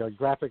book, your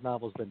graphic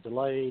novel's been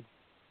delayed,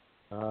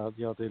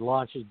 the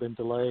launch has been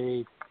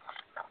delayed.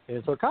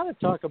 And so kind of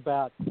talk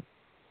about,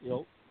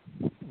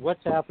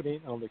 what's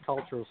happening on the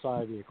cultural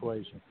side of the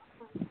equation.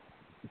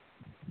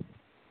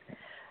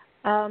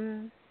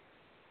 Certainly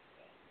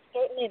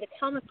the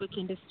comic book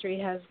industry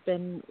has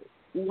been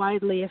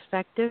widely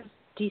affected.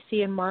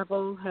 DC and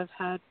Marvel have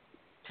had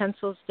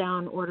pencils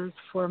down orders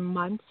for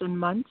months and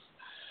months,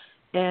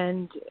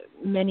 and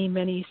many,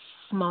 many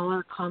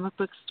smaller comic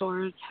book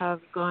stores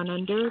have gone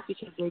under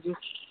because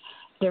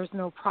there's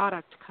no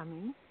product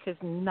coming because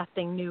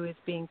nothing new is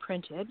being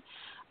printed.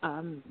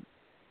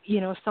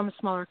 Some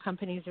smaller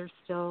companies are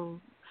still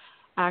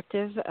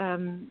active.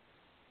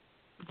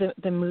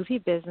 The movie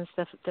business,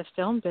 the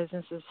film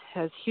business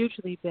has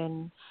hugely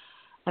been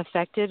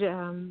affected.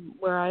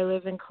 Where I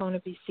live in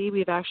Kelowna, BC,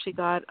 we've actually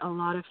got a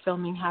lot of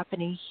filming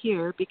happening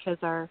here because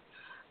our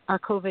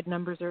COVID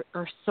numbers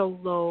are so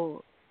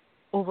low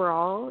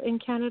overall in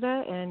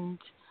Canada and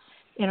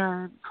in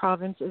our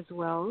province as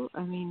well.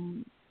 I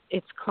mean,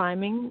 it's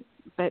climbing,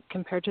 but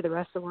compared to the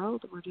rest of the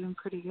world, we're doing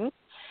pretty good.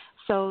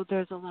 So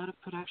there's a lot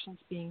of productions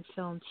being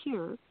filmed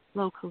here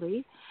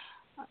locally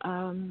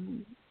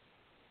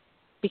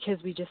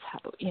because we just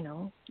have,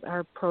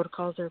 our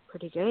protocols are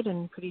pretty good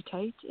and pretty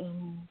tight,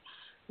 and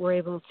we're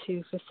able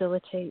to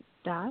facilitate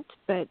that.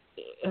 But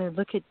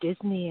look at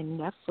Disney and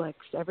Netflix.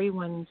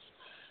 Everyone's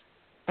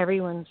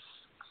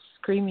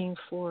screaming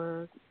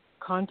for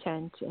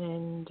content,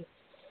 and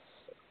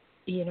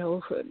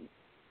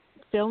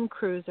film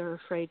crews are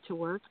afraid to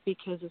work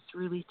because it's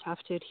really tough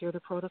to adhere to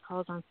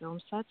protocols on film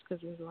sets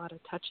because there's a lot of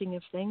touching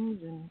of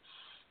things and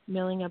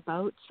milling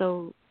about.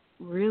 So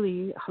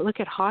really,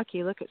 look at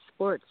hockey, look at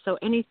sports. So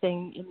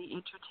anything in the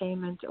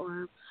entertainment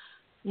or,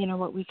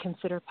 what we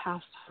consider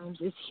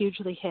pastimes is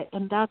hugely hit.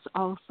 And that's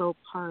also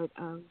part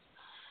of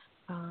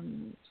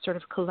sort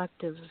of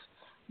collective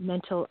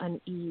mental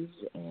unease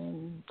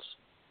and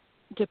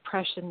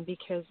depression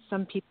because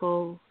some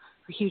people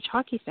are huge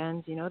hockey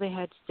fans. They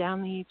had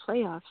Stanley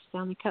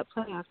Cup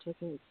playoff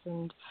tickets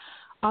and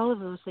all of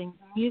those things,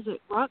 music,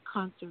 rock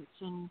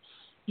concerts, and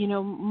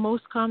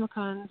most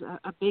Comic-Cons,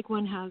 a big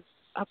one has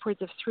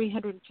upwards of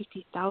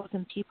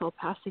 350,000 people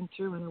passing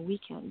through in a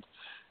weekend.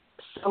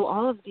 So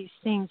all of these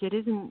things, it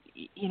isn't,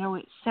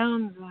 it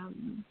sounds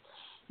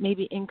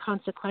maybe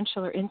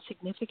inconsequential or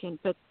insignificant,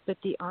 but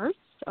the arts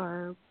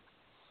are,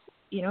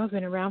 have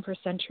been around for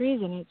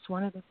centuries, and it's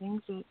one of the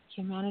things that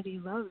humanity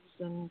loves,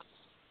 and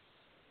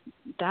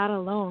that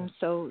alone.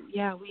 So,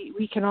 yeah,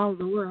 we can all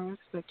lower our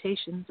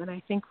expectations, and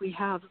I think we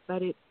have,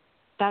 but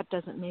that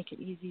doesn't make it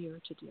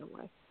easier to deal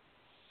with.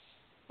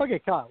 Okay,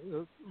 Kyle,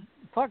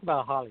 talk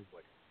about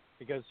Hollywood.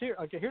 Because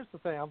here's the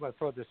thing. I'm going to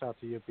throw this out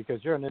to you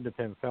because you're an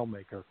independent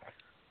filmmaker,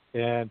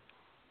 and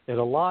a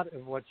lot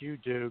of what you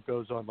do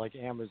goes on like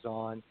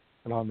Amazon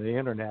and on the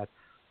internet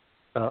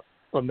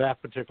on that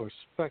particular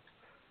spec.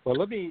 Well,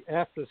 let me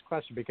ask this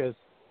question because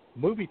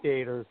movie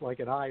theaters,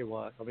 like in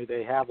Iowa,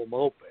 they have them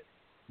open,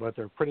 but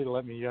they're pretty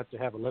limited. You have to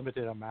have a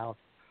limited amount.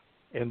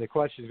 And the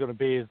question is going to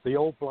be: is the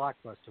old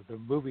Blockbuster, the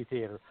movie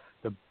theater,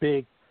 the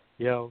big,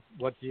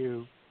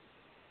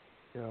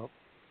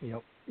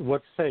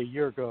 let's say a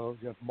year ago,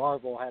 if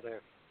Marvel had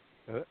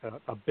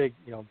a big,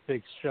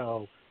 big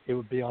show, it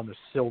would be on the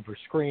silver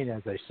screen,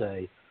 as they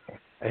say.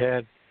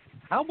 And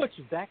how much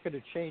is that going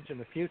to change in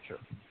the future?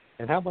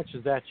 And how much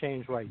does that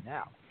change right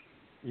now?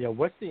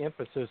 What's the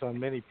emphasis on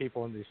many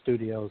people in these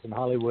studios in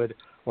Hollywood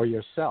or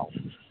yourself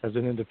as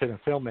an independent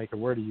filmmaker?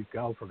 Where do you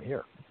go from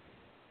here?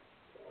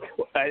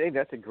 Well, I think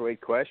that's a great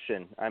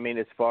question. I mean,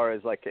 as far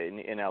as like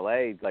in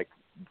LA, like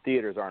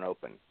theaters aren't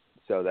open.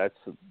 So that's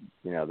a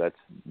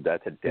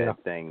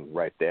dead thing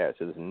right there.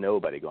 So there's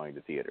nobody going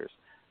to theaters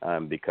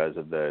because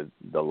of the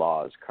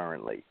laws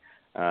currently.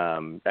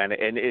 And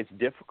it's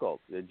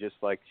difficult. Just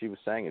like she was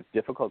saying, it's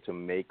difficult to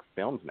make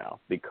films now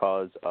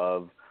because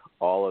of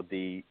all of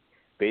the,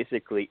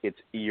 basically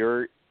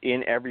you're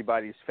in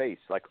everybody's face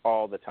like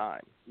all the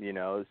time,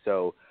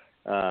 so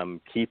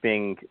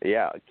keeping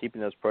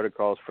those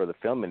protocols for the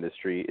film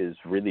industry is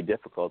really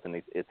difficult,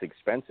 and it's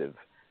expensive.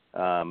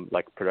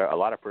 Like a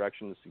lot of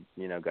productions,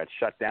 got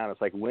shut down.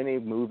 It's like when a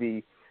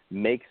movie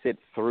makes it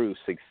through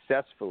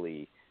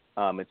successfully,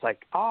 it's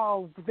like,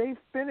 oh, they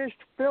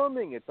finished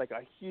filming. It's like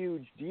a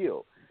huge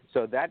deal.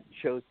 So that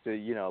shows to,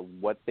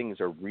 what things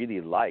are really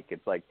like.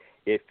 It's like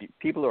if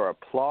people are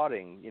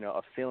applauding,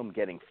 a film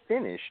getting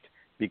finished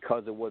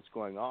because of what's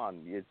going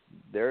on,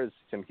 there's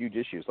some huge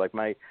issues. Like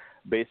I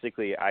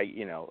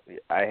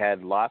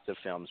had lots of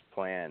films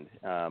planned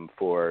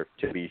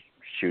to be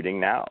shooting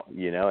now,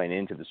 and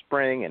into the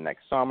spring and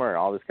next summer and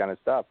all this kind of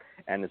stuff.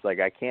 And it's like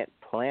I can't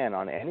plan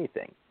on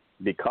anything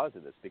because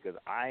of this, because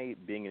I,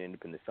 being an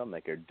independent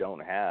filmmaker,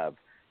 don't have,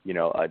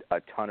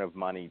 a ton of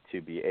money to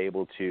be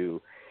able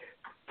to,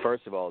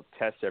 first of all,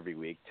 test every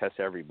week, test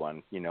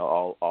everyone,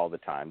 all the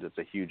time. It's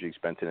a huge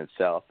expense in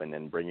itself. And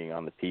then bringing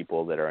on the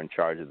people that are in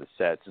charge of the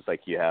sets, it's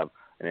like you have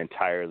an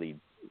entirely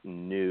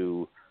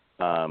new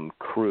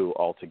crew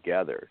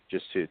altogether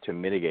just to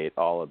mitigate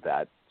all of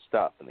that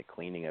stuff and the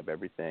cleaning of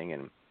everything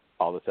and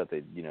all the stuff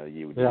that,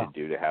 you would need to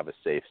do to have a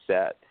safe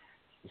set.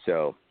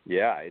 So,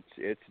 yeah,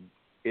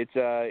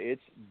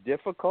 it's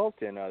difficult,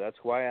 and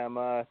that's why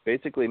I'm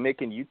basically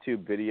making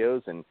YouTube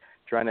videos and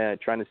trying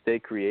to stay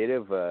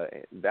creative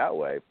that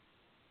way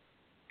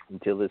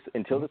until this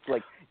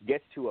like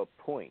gets to a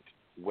point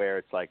where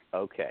it's like,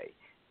 okay,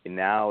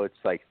 now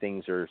it's like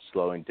things are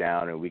slowing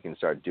down and we can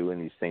start doing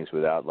these things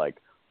without like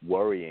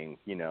worrying,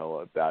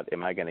 about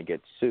am I going to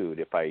get sued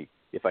if I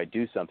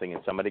do something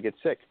and somebody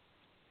gets sick,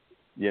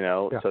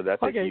 So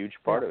that's a huge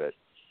part of it.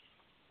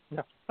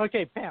 Yeah.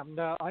 Okay, Pam.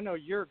 Now I know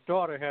your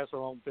daughter has her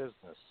own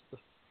business.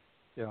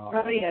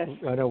 Oh yes.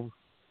 I know.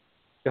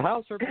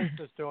 How's her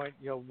business doing?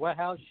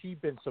 How's she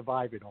been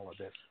surviving all of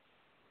this?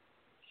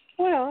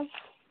 Well,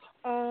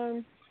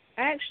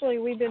 actually,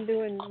 we've been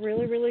doing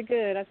really, really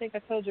good. I think I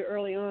told you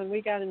early on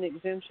we got an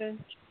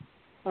exemption.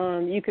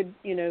 You could,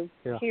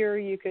 here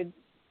you could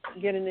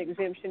get an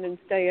exemption and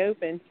stay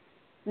open.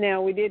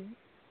 Now we did,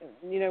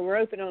 we're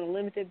open on a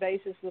limited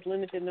basis with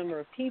limited number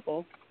of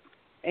people,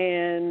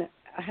 and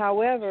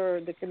however,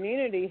 the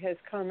community has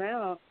come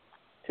out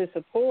to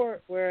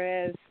support.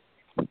 Whereas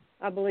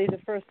I believe the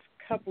first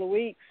couple of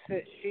weeks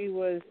that she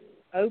was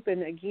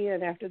open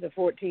again after the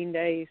 14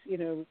 days,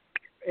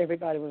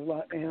 everybody was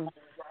locked down.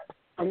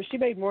 She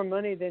made more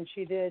money than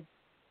she did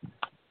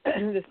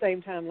the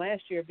same time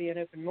last year, being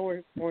open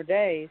more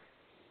days.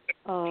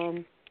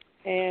 And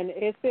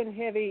it's been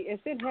heavy.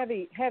 It's been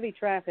heavy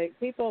traffic.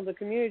 People in the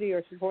community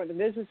are supporting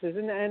the businesses,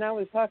 and I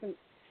was talking,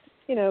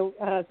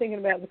 thinking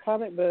about the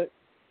comic book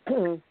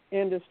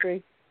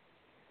industry.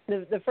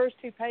 The first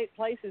two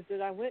places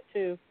that I went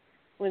to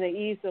when they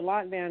eased the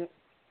lockdown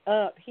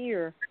up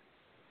here,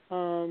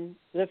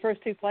 the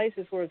first two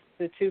places were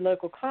the two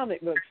local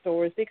comic book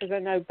stores, because I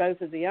know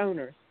both of the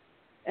owners,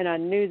 and I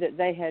knew that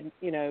they had,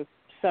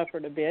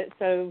 suffered a bit.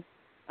 So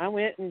I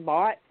went and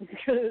bought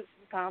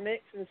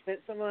comics and spent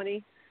some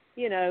money,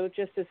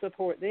 just to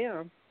support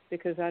them,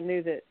 because I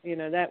knew that,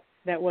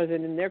 that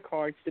wasn't in their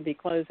cards to be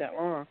closed that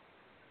long.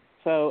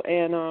 So,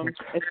 and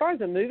as far as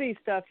the movie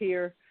stuff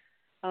here,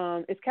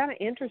 it's kind of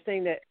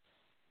interesting that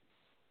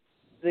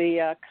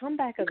the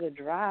comeback of the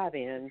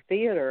drive-in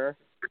theater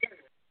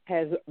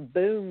has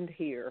boomed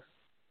here.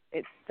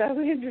 It's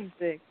so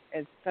interesting.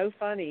 It's so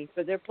funny.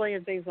 But they're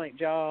playing things like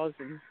Jaws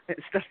and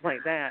stuff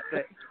like that.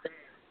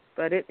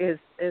 But it is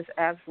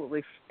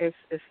absolutely it's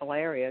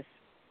hilarious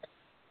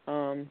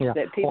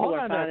that people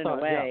are finding a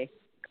way.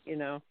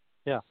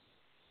 Yeah.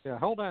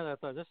 Hold on.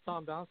 This is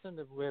Tom Donelson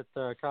with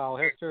Kyle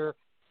Hester,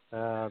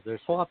 the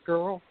Swamp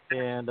Girl,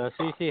 and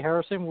CeCe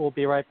Harrison. We'll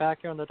be right back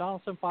here on the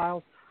Donelson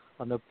Files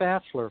on the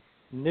Bachelor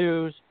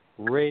News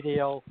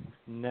Radio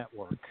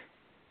Network.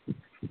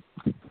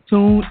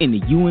 Tune in to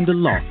You and the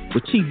Law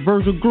with Chief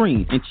Virgil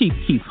Green and Chief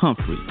Keith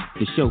Humphrey.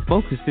 The show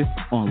focuses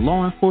on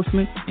law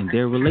enforcement and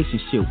their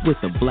relationship with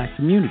the black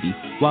community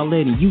while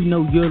letting you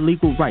know your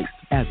legal rights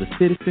as a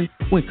citizen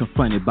when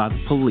confronted by the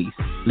police.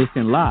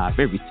 Listen live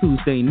every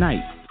Tuesday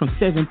night from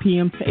 7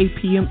 p.m. to 8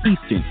 p.m.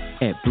 Eastern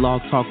at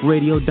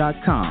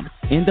blogtalkradio.com,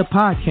 and the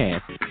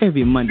podcast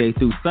every Monday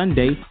through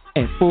Sunday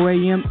at 4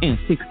 a.m. and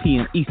 6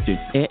 p.m. Eastern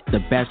at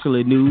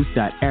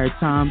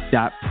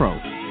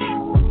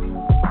thebachelornews.airtime.pro.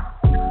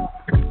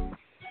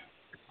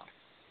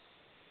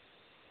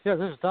 Yeah,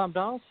 this is Tom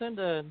Donelson,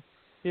 and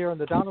here on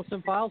the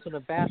Donelson Files on the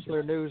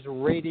Bachelor News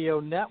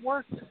Radio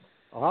Network.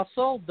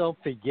 Also, don't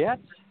forget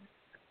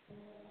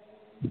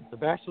the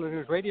Bachelor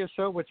News Radio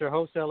Show with your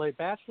host, L.A.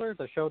 Bachelor.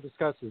 The show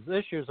discusses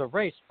issues of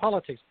race,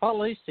 politics,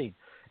 policing,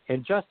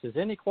 injustice,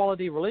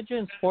 inequality,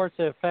 religion, sports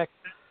that affect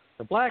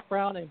the black,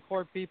 brown, and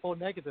poor people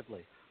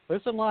negatively.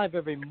 Listen live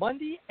every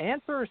Monday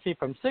and Thursday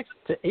from 6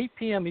 to 8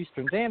 p.m.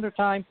 Eastern Standard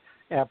Time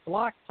at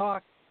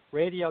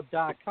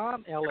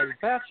blogtalkradio.com, L.A.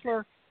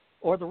 Bachelor,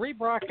 or the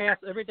rebroadcast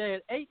every day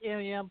at 8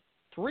 a.m.,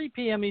 3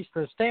 p.m.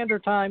 Eastern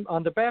Standard Time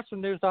on the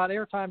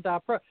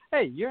bachelornews.airtime.pro.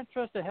 Hey, you're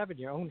interested in having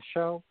your own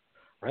show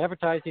or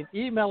advertising?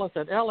 Email us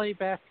at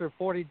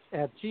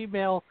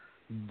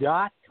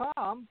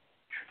labachelor40@gmail.com.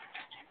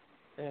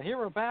 And here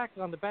we're back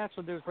on the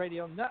Bachelor News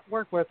Radio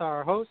Network with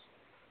our host.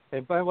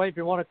 And by the way, if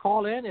you want to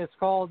call in,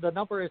 the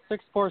number is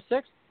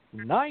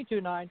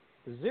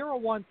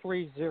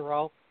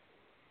 646-929-0130.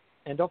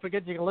 And don't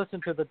forget, you can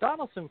listen to the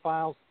Donelson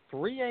Files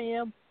 3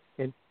 a.m.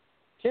 and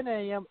 10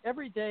 a.m.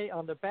 every day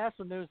on the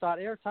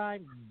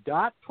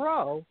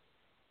bachelornews.airtime.pro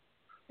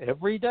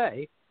every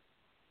day.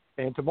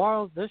 And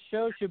tomorrow, this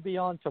show should be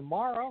on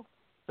tomorrow,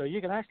 so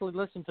you can actually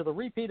listen to the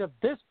repeat of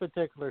this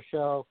particular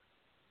show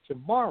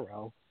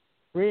tomorrow,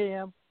 3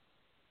 a.m.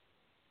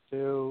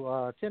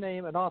 to 10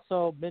 a.m., and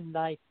also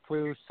midnight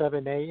through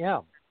 7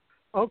 a.m.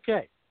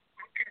 Okay.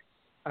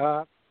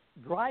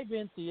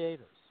 Drive-in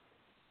theaters.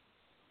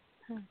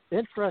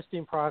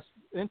 Interesting point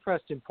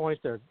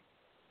there,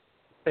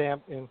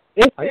 Sam. And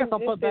I guess I'll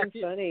put back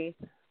to funny.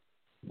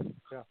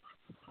 Yeah.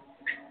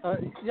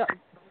 Yeah.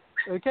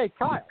 Okay,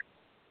 Kyle.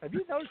 Have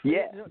you noticed?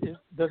 Yeah.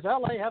 Does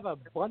LA have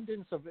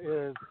abundance of?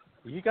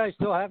 You guys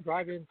still have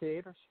drive-in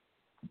theaters?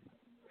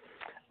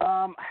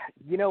 I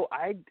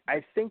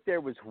think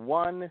there was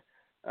one.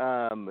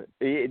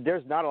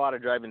 There's not a lot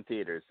of drive-in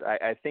theaters.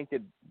 I think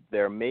that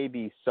there may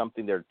be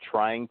something they're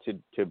trying to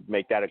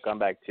make that a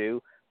comeback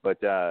too, but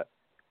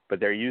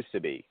there used to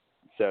be.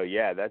 So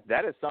yeah,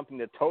 that is something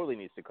that totally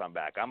needs to come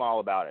back. I'm all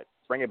about it.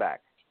 Bring it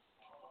back.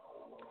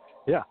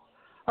 Yeah.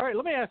 All right.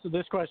 Let me ask you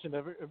this question.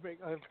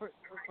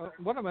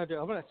 What I'm going to do?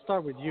 I'm going to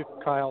start with you,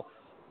 Kyle.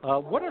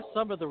 What are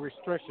some of the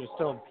restrictions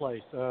still in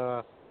place?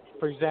 For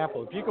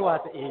example, if you go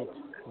out to eat,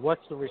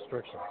 what's the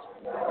restrictions?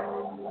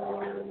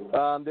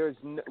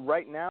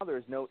 Right now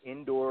there's no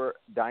indoor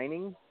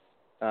dining.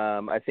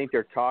 I think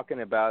they're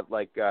talking about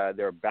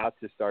they're about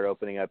to start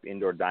opening up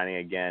indoor dining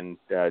again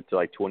to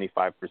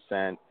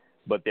 25%,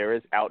 but there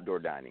is outdoor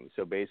dining.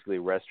 So basically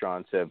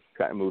restaurants have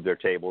kind of moved their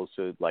tables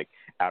to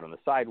out on the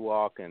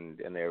sidewalk, and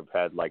they've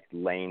had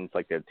lanes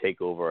they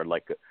take over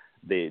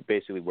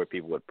basically where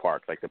people would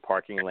park, the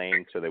parking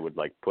lane. So they would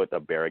put a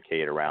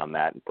barricade around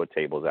that and put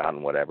tables out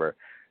and whatever.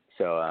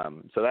 So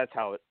that's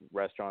how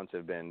restaurants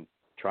have been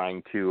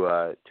trying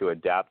to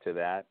adapt to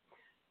that.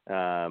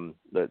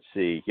 Let's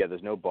see. Yeah,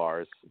 there's no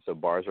bars, so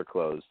bars are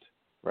closed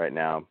right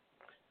now,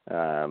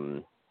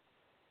 and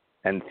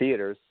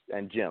theaters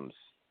and gyms.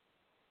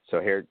 So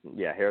hair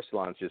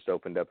salons just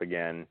opened up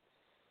again.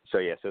 So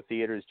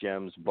theaters,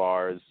 gyms,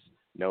 bars,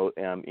 no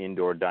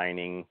indoor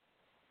dining,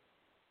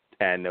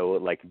 and no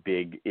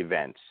big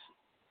events.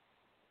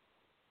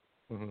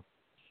 Mm-hmm.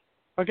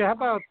 Okay, how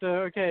about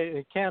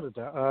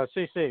Canada?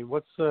 CC,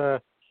 what's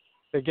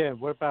again?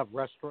 What about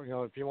restaurant?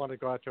 If you want to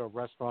go out to a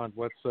restaurant,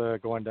 what's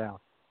going down?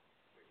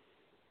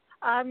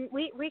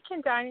 We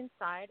can dine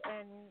inside,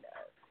 and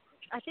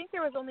I think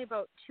there was only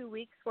about 2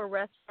 weeks where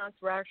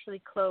restaurants were actually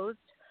closed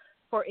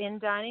for in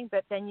dining,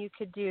 but then you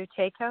could do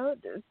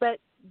takeout. But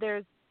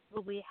there's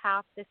probably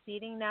half the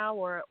seating now,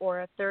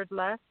 or a third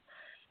less.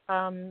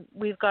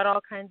 We've got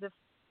all kinds of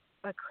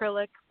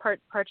acrylic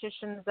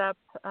partitions up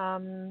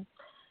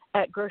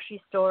at grocery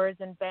stores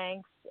and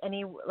banks,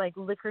 any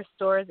liquor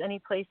stores, any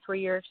place where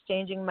you're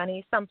exchanging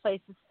money. Some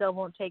places still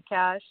won't take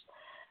cash.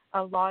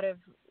 A lot of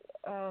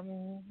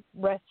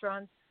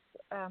restaurants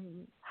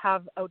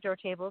have outdoor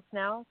tables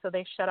now, so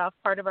they shut off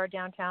part of our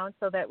downtown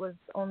so that was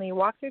only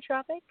walk-through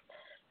traffic,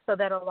 so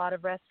that a lot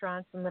of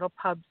restaurants and little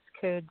pubs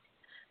could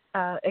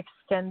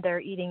extend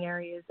their eating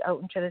areas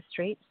out into the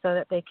street so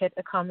that they could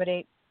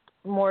accommodate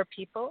more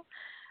people.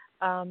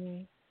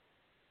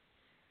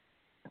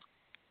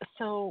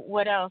 So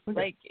what else?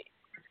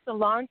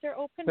 Salons are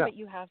open, but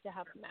you have to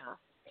have a mask.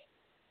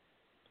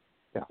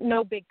 Yeah.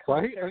 No big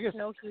concerts,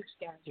 no huge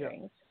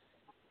gatherings.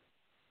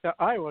 Yeah,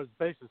 Iowa's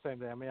basically the same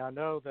thing. I mean, I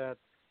know that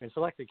in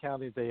selected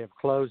counties they have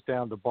closed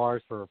down the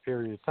bars for a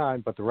period of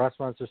time, but the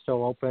restaurants are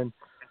still open,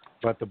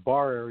 but the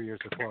bar areas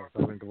are closed. I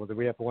mean,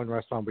 we have one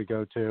restaurant we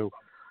go to,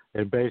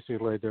 and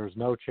basically there's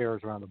no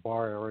chairs around the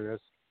bar areas.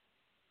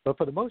 But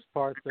for the most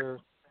part, it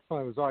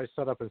was always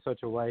set up in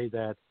such a way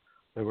that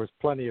there was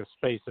plenty of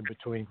space in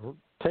between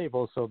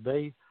tables, so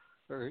they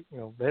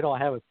don't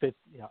have a fit.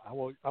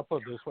 I'll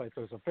put it this way: if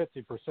there's a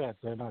 50%,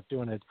 they're not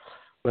doing it,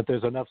 but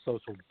there's enough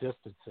social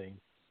distancing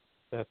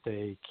that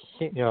they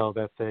can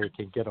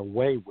get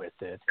away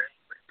with it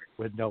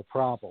with no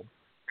problem.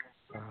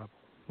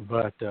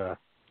 But a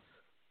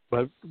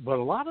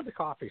lot of the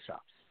coffee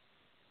shops,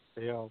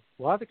 are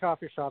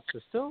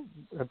still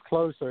have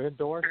closed their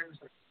indoors,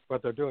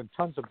 but they're doing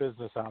tons of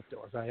business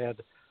outdoors. I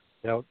had,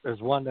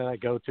 there's one that I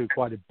go to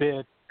quite a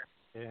bit,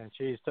 and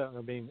she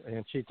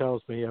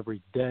tells me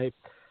every day.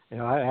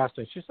 I asked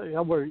her. She said,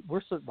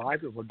 we're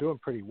surviving. We're doing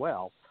pretty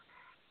well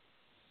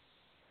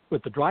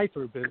with the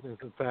drive-through business.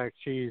 In fact,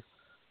 she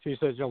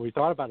says, we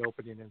thought about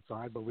opening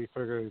inside, but we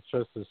figured it's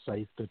just as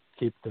safe to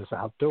keep this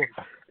outdoor,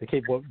 to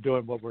keep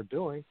doing what we're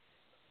doing,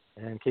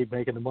 and keep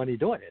making the money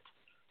doing it.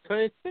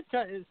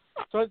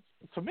 So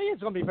to me,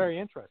 it's going to be very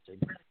interesting.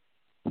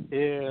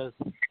 Is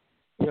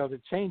the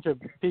change of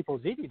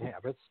people's eating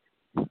habits,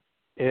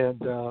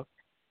 and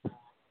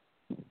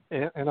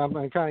I'm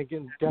going to kind of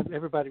get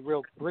everybody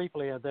real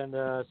briefly, and then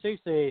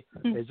Cece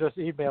has just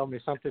emailed me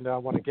something that I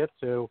want to get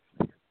to.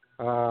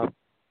 But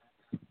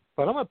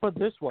I'm going to put it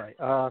this way.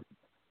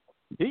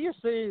 Do you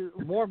see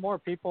more and more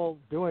people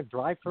doing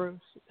drive-thrus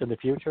in the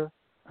future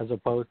as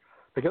opposed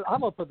 – because I'm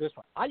going to put it this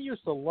way. I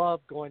used to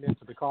love going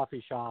into the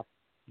coffee shop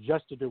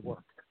just to do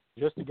work,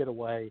 just to get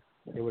away.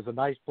 It was a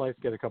nice place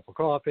to get a cup of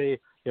coffee,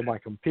 get my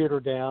computer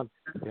down.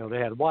 They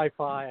had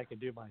Wi-Fi. I could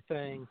do my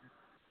thing.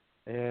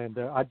 And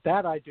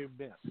that I do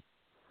miss.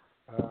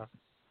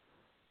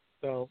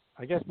 So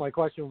I guess my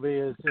question would be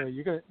is,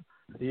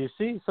 do you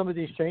see some of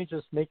these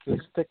changes make you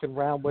sticking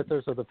around with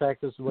us, or the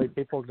fact this is the way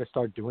people are going to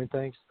start doing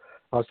things?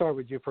 I'll start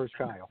with you first,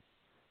 Kyle.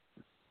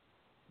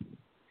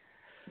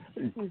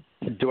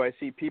 Do I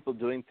see people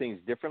doing things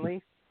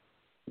differently?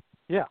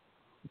 Yeah.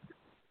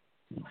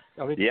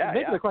 Maybe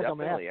the question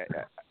definitely. I'm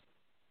asking.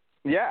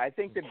 I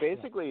think that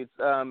basically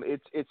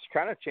it's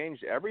kind of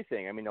changed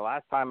everything. I mean, the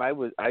last time I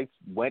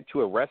went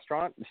to a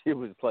restaurant, it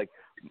was like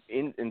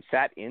and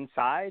sat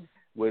inside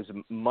was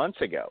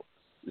months ago.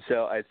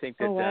 So I think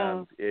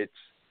that it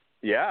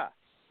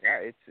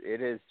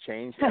has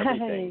changed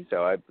everything.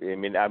 So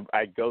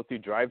I go through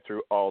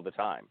drive-through all the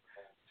time.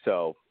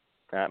 So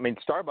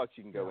Starbucks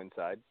you can go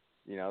inside.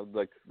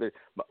 Like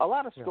a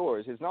lot of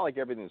stores, it's not like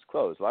everything's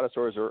closed. A lot of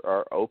stores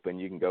are open.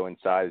 You can go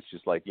inside. It's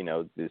just like,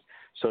 this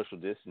social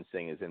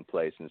distancing is in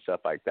place and stuff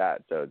like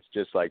that. So it's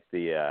just like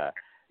the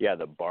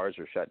bars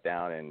are shut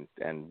down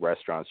and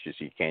restaurants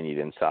you can't eat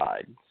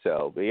inside.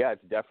 So, but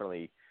it's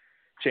definitely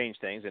changed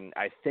things. And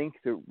I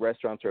think the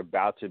restaurants are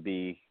about to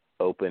be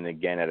open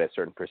again at a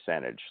certain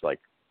percentage, like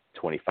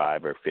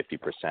 25 or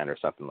 50% or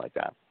something like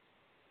that.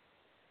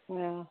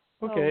 Yeah.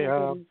 Okay.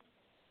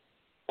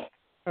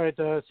 All right,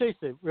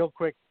 Stacey, real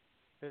quick,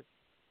 do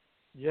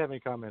you have any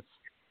comments?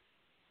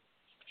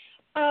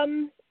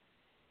 I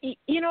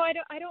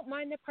don't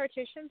mind the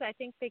partitions. I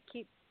think they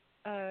keep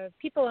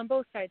people on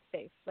both sides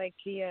safe, like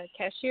the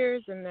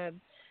cashiers and the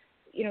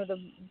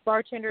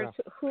bartenders,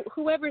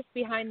 whoever's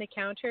behind the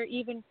counter.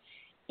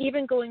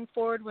 Even going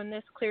forward, when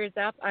this clears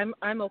up,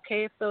 I'm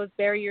okay if those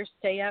barriers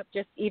stay up,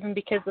 just even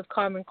because of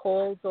common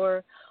colds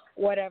or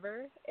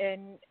whatever.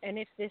 And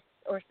if this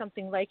or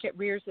something like it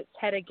rears its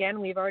head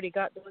again, we've already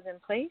got those in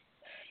place.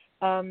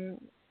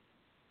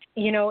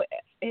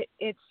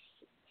 It's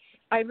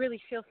I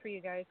really feel for you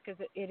guys because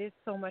it is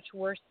so much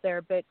worse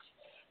there. But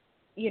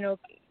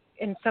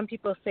and some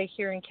people say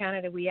here in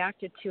Canada we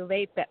acted too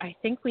late, but I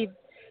think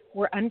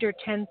we're under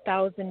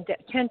 10,000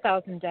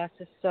 deaths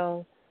is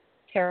so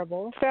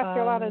terrible. South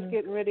Carolina's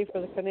getting ready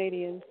for the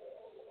Canadians.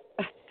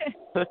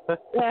 Come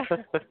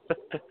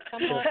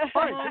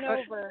on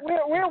over.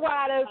 We're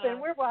wide open.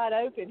 We're wide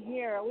open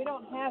here. We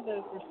don't have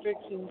those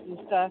restrictions and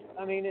stuff.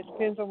 I mean, it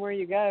depends on where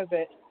you go,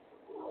 but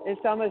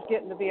it's almost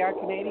getting to be our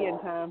Canadian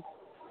time.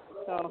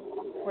 So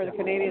where the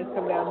Canadians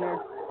come down here.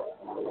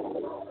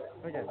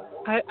 Okay.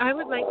 I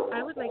would like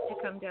to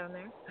come down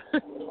there.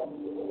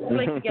 I'd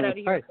like to get out of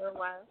here for a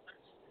while.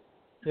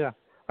 Yeah.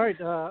 All right.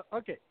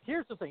 Okay.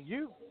 Here's the thing.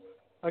 You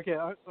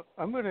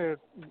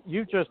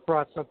just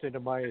brought something to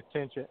my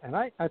attention, and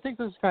I think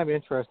this is kind of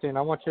interesting.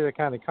 I want you to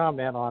kind of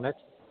comment on it.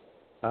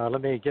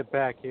 Let me get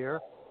back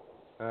here.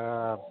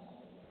 All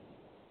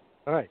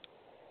right.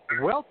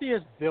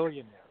 Wealthiest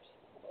billionaires.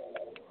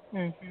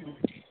 Mm-hmm.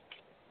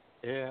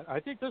 Yeah, I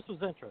think this was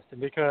interesting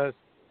because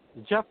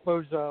Jeff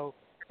Bezos,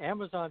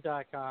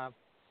 Amazon.com,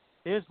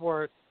 is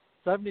worth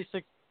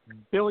 $76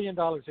 billion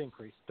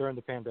increase during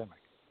the pandemic.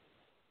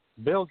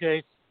 Bill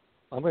Gates,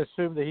 I'm going to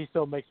assume that he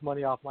still makes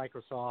money off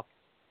Microsoft,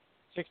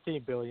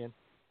 $16 billion.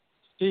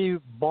 Steve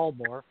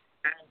Ballmer,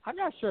 I'm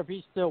not sure if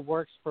he still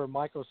works for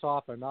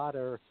Microsoft or not,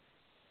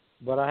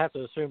 but I have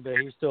to assume that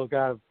he's still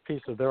got a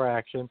piece of their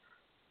action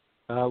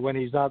when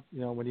he's not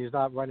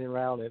running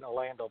around in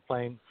Orlando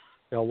playing,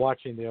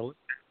 watching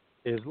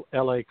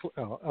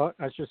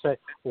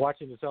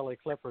watching his LA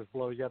Clippers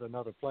blow yet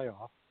another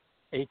playoff,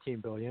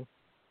 $18 billion.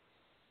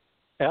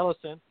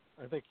 Ellison,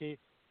 I think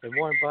and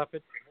Warren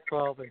Buffett,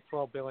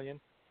 $12 billion.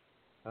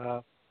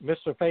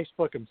 Mr.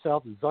 Facebook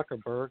himself,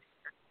 Zuckerberg,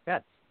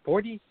 got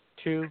 $42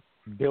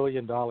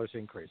 billion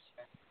increase.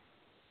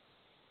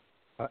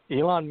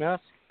 Elon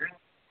Musk,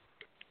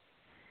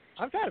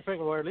 I'm trying to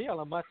figure where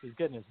Elon Musk is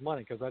getting his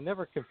money because I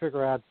never can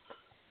figure out,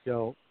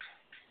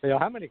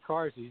 how many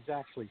cars he's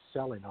actually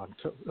selling on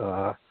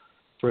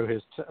through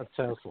his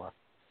Tesla.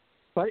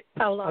 But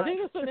I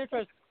think it's an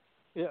interesting.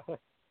 Yeah.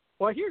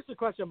 Well, here's the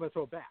question I'm going to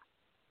throw back,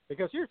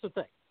 because here's the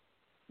thing.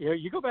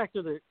 you go back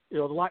to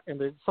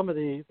some of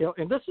the,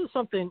 and this is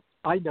something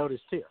I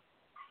noticed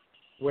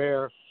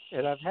here,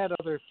 and I've had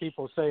other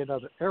people say in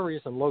other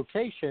areas and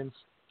locations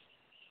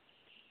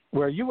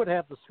where you would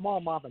have the small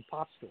mom and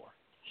pop store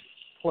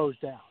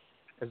closed down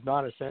as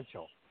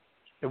non-essential,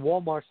 and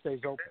Walmart stays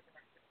open,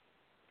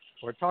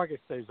 or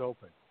Target stays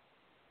open,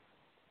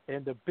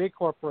 and the big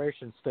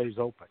corporation stays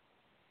open.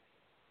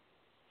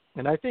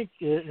 And I think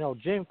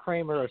Jim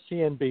Cramer of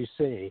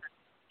CNBC,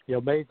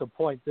 made the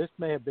point this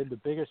may have been the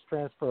biggest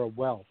transfer of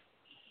wealth,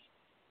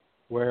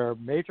 where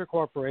major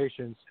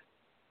corporations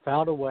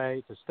found a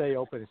way to stay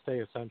open and stay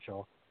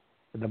essential,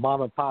 and the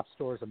mom and pop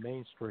stores on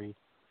Main Street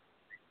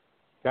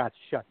got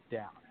shut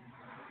down.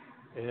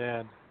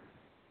 And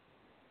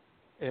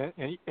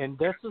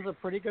this is a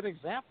pretty good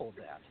example of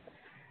that.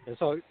 And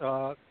so,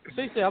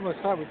 Cece, I'm going to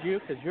start with you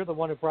because you're the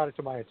one who brought it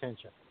to my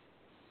attention.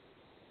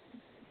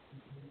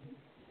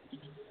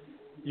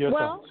 Your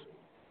thoughts.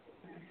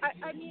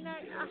 I mean,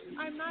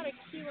 I'm not a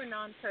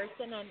QAnon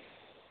person, and,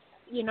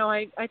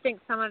 I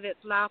think some of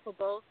it's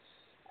laughable.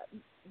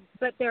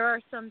 But there are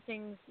some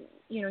things,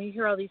 you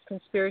hear all these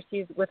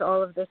conspiracies with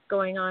all of this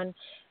going on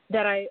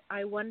that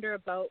I wonder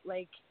about,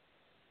 like,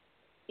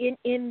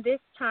 in this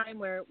time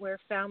where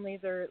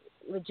families are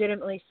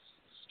legitimately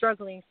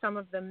struggling, some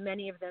of them,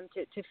 many of them,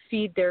 to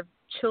feed their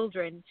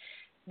children.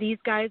 These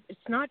guys, it's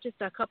not just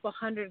a couple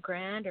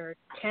 $100,000 or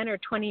 10 or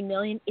 20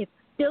 million. It's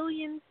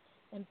billions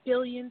and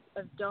billions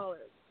of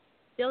dollars.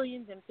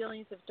 Billions and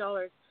billions of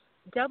dollars.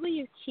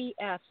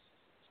 WTF.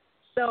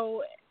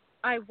 So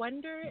I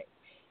wonder,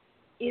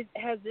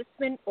 has this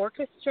been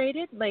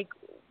orchestrated? Like,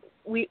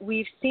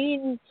 we've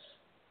seen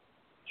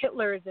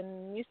Hitlers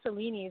and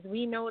Mussolinis.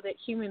 We know that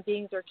human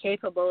beings are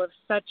capable of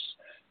such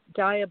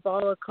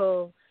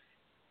diabolical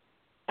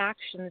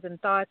actions and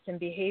thoughts and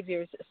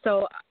behaviors.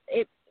 So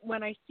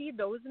when I see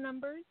those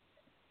numbers,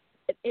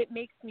 it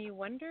makes me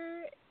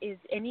wonder, is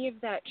any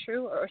of that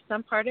true, or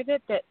some part of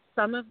it, that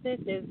some of this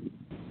is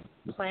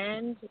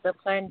planned, the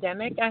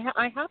pandemic?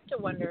 I have to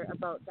wonder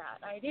about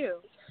that. I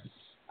do.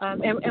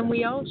 And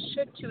we all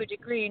should, to a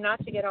degree,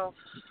 not to get all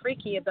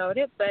freaky about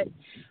it, but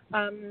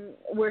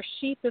we're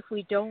sheep if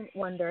we don't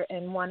wonder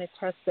and want to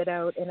test it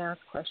out and ask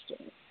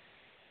questions.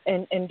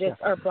 And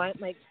just are blind,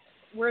 like,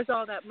 where's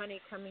all that money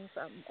coming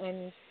from?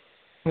 And,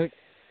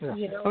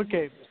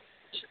 Okay.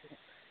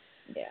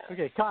 Yeah.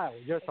 Okay, Kyle,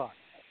 your thoughts.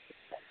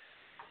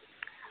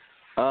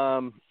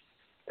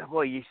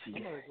 Boy, you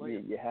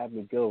have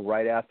me go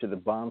right after the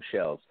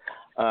bombshells.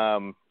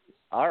 All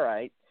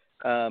right.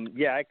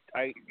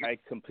 I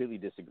completely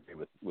disagree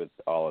with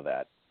all of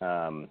that.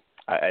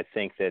 I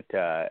think that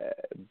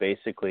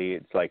basically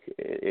it's like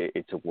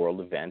it's a world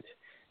event,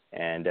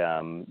 and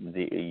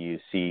you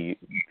see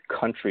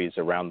countries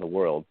around the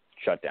world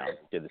shut down,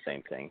 did the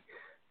same thing.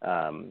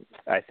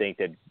 I think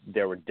that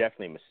there were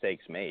definitely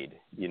mistakes made,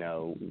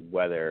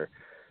 whether,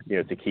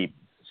 to keep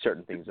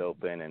certain things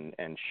open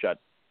and shut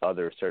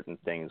other certain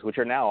things, which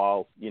are now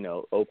all,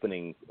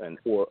 opening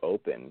or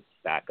open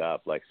back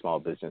up, like small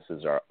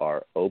businesses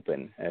are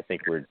open. And I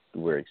think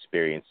we're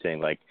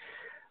experiencing, like,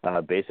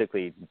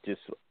 basically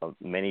just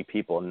many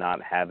people not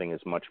having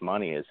as much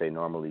money as they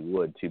normally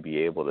would to be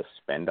able to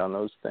spend on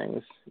those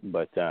things.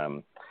 But,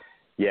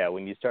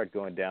 when you start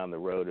going down the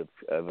road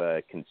of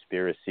a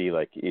conspiracy,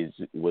 like,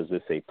 was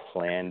this a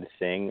planned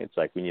thing? It's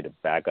like we need to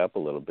back up a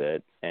little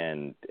bit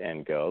and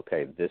go,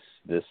 okay, this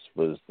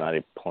was not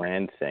a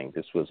planned thing.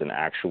 This was an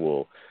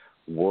actual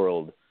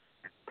world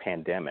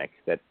pandemic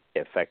that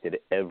affected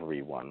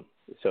everyone.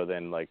 So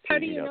then, like, how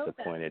do you know to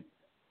that? point it,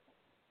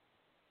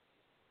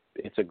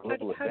 it's a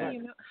global event.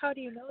 How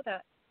do you know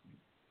that?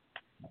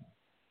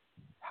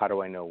 How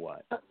do I know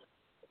what?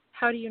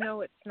 How do you know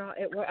it's not?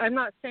 I'm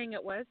not saying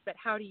it was, but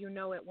how do you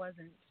know it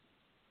wasn't?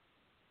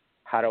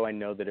 How do I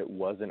know that it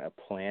wasn't a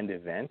planned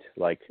event,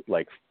 like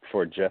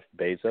for Jeff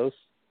Bezos?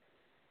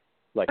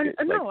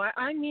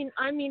 I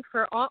mean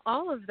for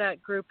all of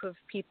that group of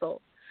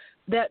people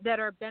that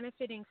are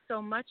benefiting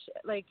so much.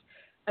 Like,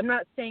 I'm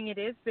not saying it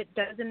is, but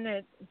doesn't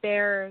it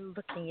bear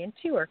looking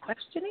into or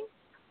questioning?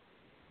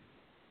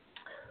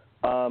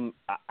 I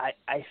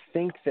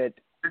think that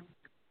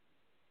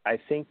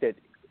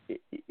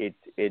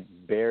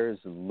it bears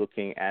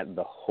looking at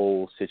the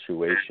whole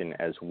situation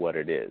as what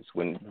it is.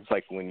 When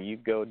you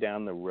go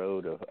down the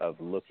road of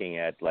looking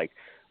at, like,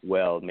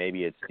 well,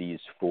 maybe it's these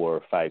 4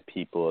 or 5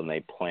 people and they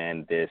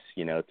planned this,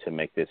 to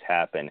make this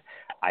happen.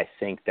 I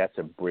think that's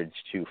a bridge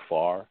too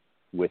far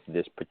with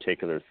this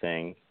particular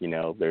thing.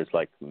 There's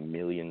like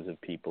millions of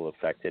people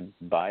affected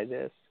by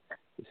this.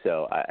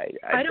 So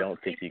I don't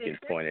think you can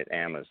point at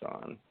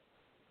Amazon.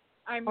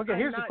 I'm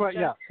here's not the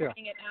question. Just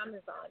pointing at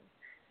Amazon.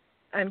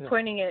 I'm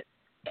pointing at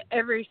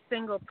every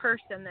single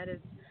person that is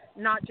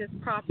not just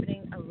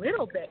profiting a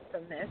little bit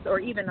from this, or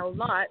even a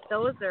lot.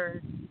 Those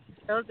are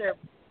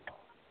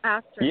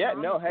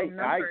astronomical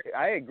numbers.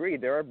 I agree.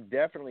 There are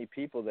definitely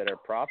people that are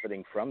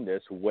profiting from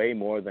this way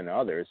more than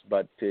others.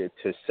 But to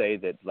say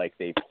that, like,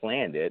 they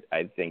planned it,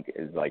 I think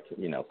is like,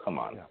 come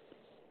on.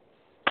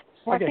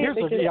 Well, I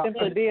think they just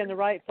simply be in the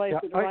right place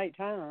at the right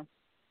time.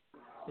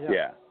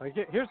 Yeah.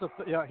 Here's the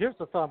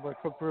thought. I'm going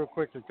to real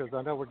quickly because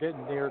I know we're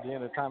getting near the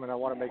end of time, and I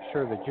want to make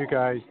sure that you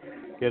guys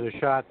get a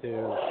shot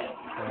to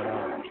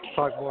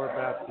talk more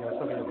about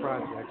some of your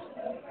projects.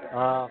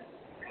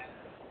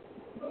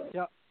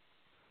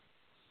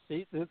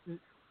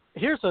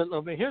 Here's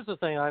the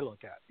thing I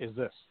look at is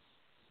this.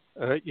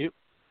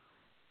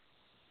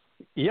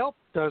 Yelp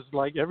does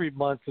like every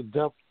month.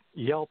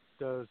 Yelp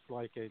does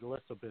like a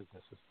list of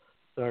businesses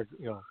that are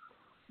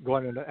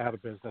going out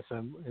of business,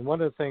 and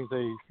one of the things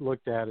they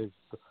looked at is,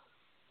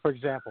 for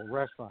example,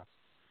 restaurants.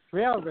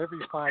 3 out of every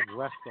 5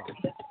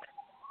 restaurants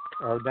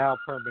are now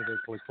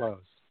permanently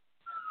closed.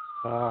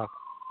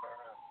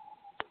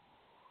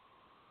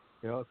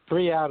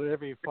 3 out of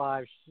every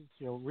 5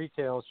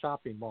 retail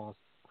shopping malls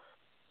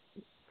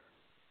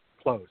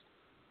closed,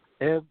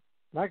 and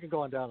I could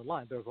go on down the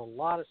line. There's a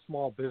lot of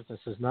small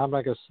businesses. Now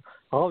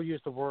I'll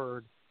use the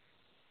word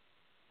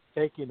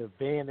taking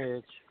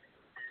advantage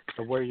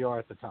of where you are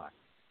at the time.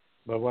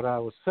 But what I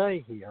will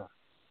say here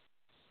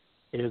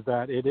is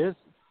that it is,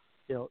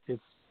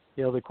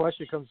 the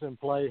question comes in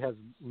play: has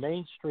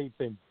Main Street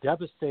been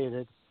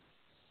devastated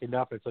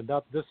enough? This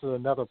is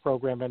another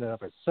program in and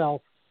of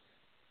itself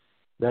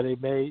that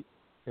it may,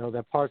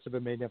 that parts of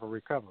it may never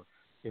recover.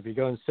 If you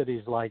go in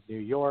cities like New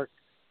York,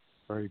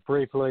 very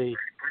briefly,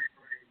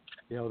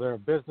 there are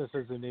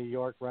businesses in New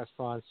York,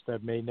 restaurants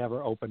that may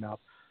never open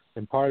up,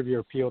 and part of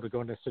your appeal to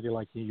go into a city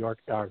like New York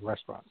are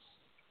restaurants,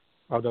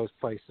 are those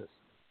places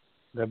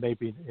that may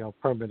be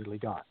permanently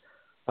gone.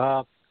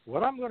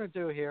 What I'm going to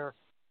do here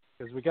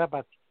is we got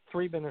about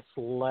 3 minutes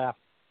left,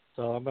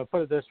 so I'm going to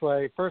put it this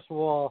way. First of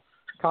all,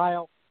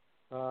 Kyle,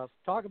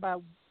 talk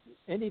about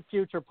any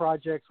future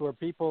projects where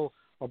people,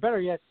 or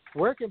better yet,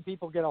 where can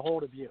people get a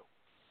hold of you?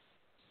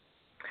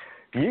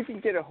 You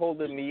can get a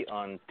hold of me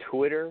on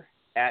Twitter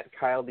at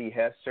Kyle D.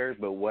 Hester,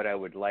 but what I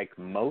would like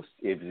most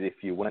is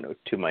if you went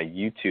to my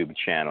YouTube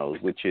channel,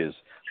 which is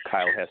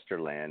Kyle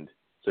Hesterland.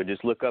 So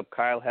just look up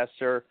Kyle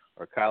Hester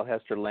or Kyle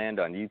Hesterland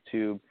on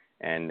YouTube,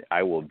 and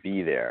I will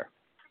be there.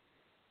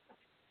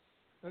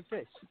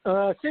 Okay.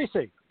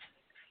 Cece.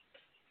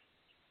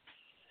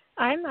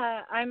 I'm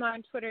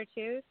on Twitter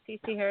too,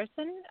 Cece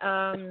Harrison.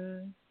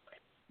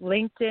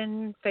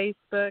 LinkedIn,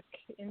 Facebook,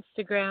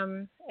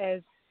 Instagram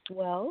as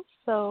well.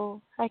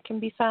 So I can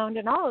be found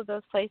in all of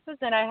those places,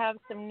 and I have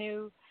some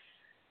new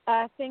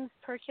things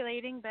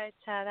percolating, but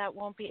that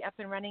won't be up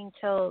and running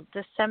till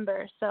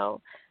December.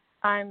 So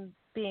I'm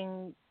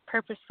being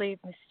purposely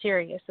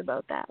mysterious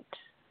about that.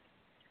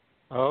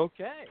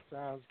 Okay,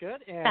 sounds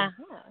good. And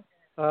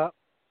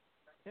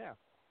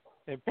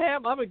and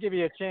Pam, I'm gonna give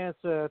you a chance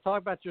to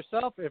talk about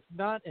yourself. If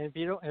not, and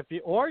if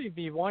you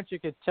want, you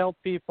could tell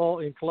people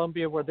in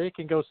Columbia where they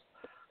can go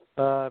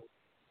to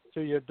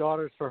your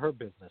daughters for her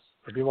business.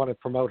 If you want to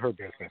promote her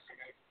business.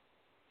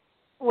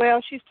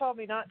 Well, she's told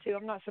me not to.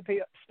 I'm not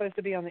supposed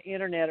to be on the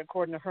internet,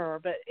 according to her.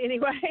 But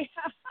anyway,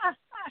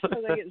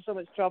 because I get in so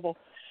much trouble.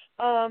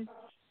 I'm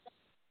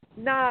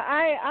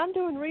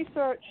doing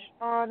research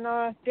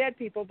on dead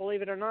people,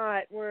 believe it or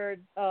not, where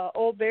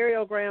old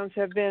burial grounds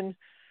have been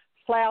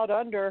plowed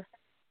under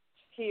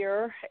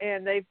here,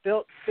 and they've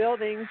built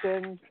buildings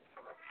and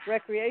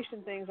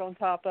recreation things on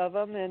top of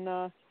them. And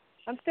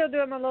I'm still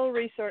doing my little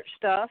research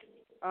stuff,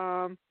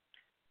 and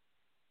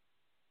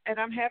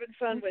I'm having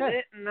fun with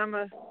it. And I'm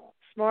a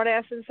smart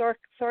ass and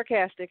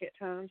sarcastic at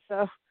times.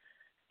 So,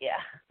 yeah.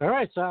 All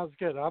right, sounds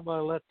good. I'm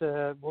gonna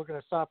we're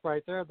gonna stop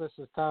right there. This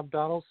is Tom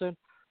Donelson.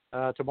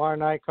 Tomorrow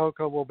night,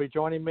 Coco will be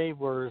joining me.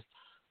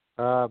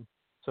 So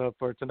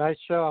for tonight's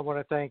show, I want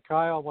to thank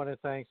Kyle. I want to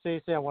thank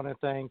Cece. I want to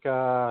thank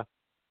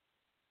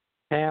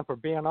Pam for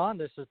being on.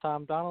 This is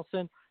Tom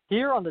Donelson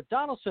here on the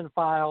Donelson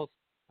Files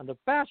on the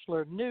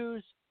Bachelor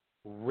News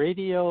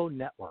Radio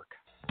Network.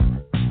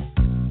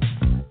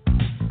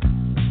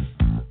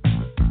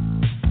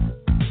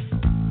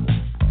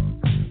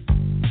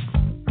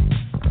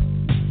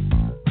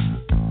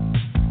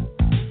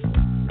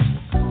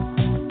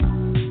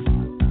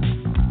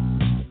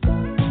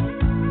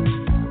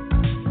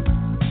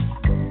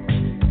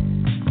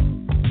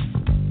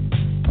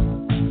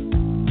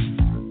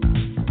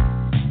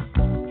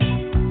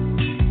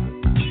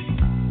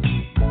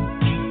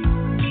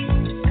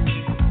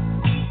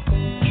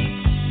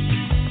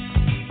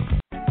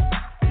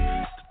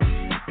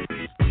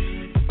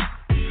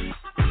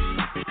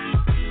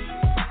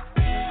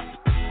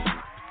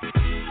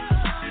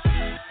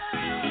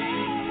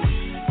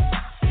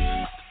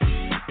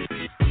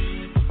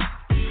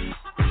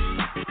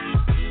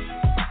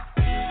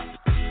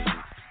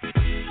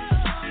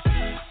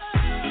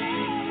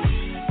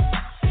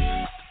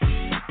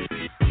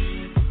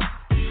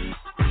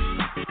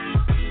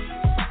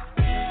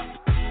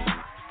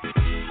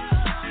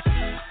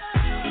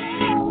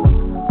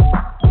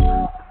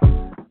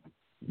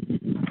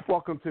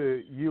 Welcome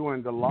to You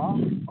and the Law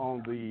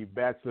on the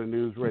Bachelor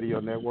News Radio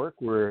Network.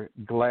 We're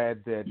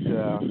glad that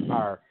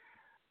our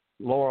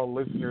loyal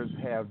listeners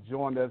have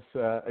joined us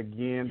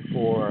again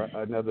for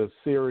another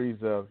series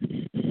of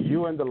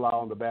You and the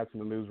Law on the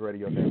Bachelor News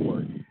Radio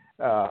Network.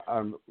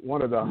 I'm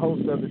one of the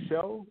hosts of the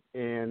show,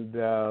 and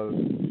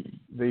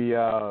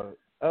the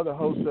other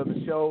host of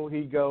the show,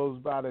 he goes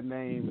by the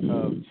name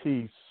of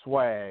Chief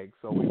Swag.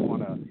 So we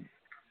want to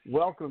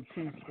welcome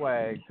Chief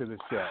Swag to the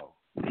show.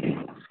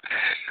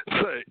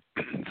 Say,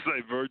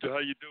 Virgil, how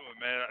you doing,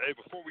 man? Hey,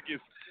 before we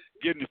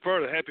get any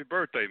further, happy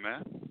birthday,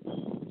 man.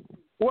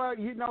 Well,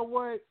 you know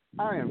what?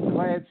 I am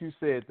glad you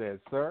said that,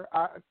 sir.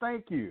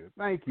 Thank you,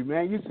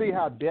 man. You see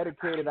how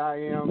dedicated I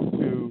am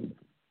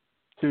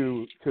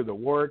to the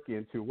work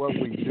and to what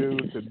we do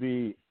to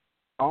be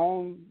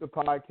on the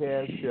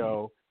podcast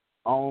show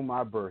on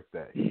my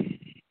birthday.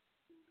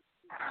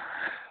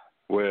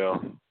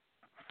 Well,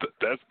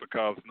 that's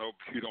because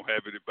you don't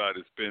have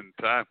anybody to spend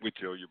time with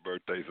you on your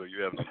birthday, so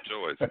you have no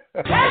choice.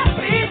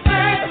 Happy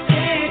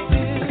birthday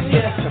to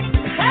you.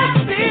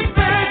 Happy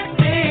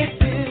birthday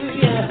to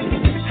you.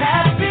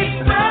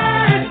 Happy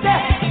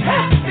birthday.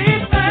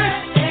 Happy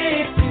birthday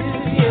to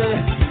you.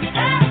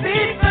 Happy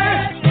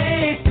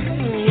birthday to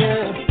you.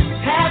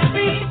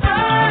 Happy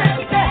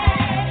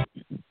birthday.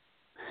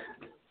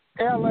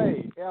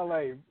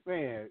 LA,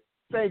 man.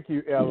 Thank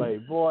you, LA.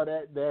 Boy,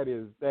 that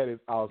is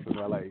awesome,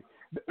 LA.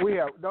 We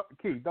have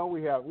Keith, don't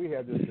we have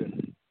just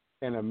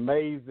an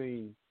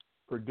amazing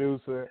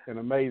producer, an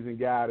amazing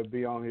guy to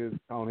be on his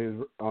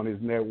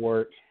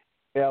network,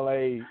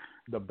 LA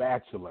The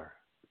Bachelor.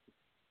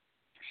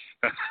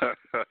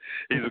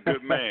 He's a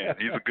good man.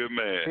 He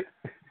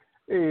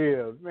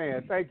is,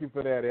 man. Thank you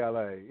for that,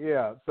 LA.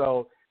 Yeah.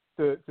 So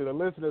to the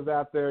listeners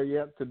out there,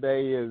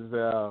 today is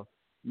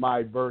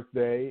my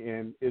birthday,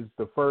 and it's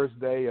the first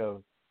day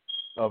of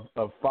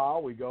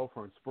fall. We go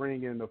from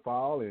spring into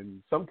fall,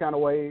 and some kind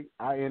of way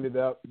I ended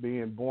up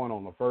being born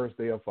on the first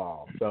day of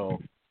fall. So,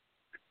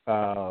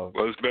 well,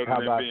 it's better how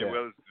than about being. that?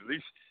 Well,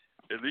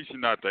 at least you're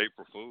not the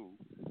April Fool.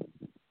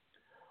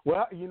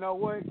 Well, you know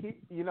what,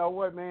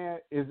 man?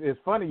 It's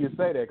funny you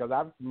say that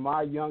because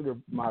my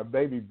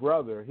baby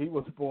brother, he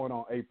was born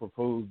on April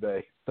Fool's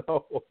Day.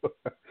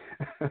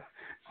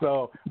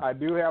 So I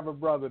do have a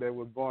brother that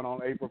was born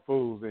on April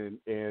Fool's,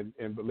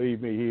 and believe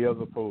me, he is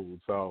a fool.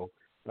 So.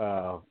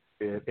 But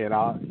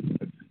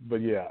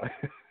yeah,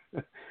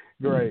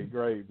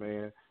 great,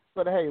 man.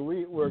 But hey,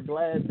 we're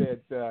glad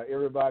that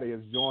everybody has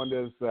joined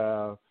us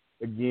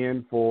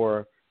again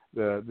for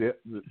the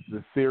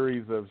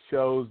series of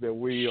shows that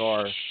we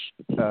are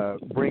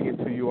bringing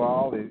to you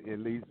all, at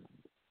least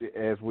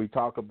as we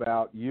talk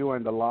about you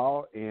and the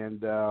law.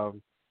 And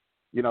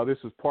this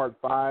is part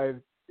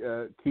 5,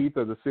 Keith,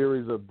 of the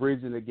series of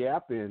Bridging the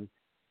Gap. And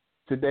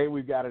today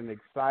we've got an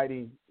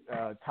exciting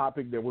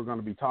topic that we're going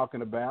to be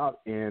talking about,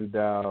 and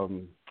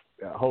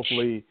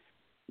hopefully,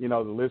 the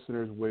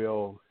listeners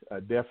will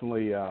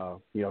definitely,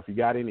 if you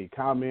got any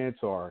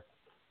comments or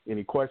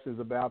any questions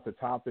about the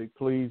topic,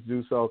 please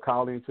do so.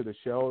 Call into the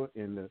show,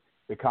 and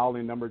the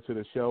call-in number to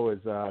the show is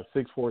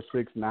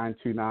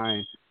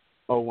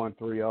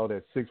 646-929-0130.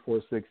 That's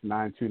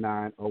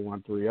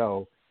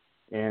 646-929-0130.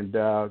 And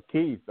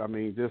Keith, I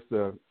mean, just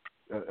a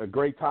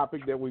great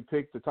topic that we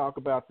picked to talk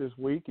about this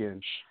week,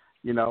 and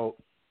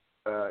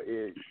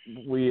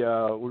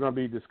we're going to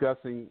be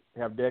discussing,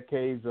 have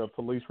decades of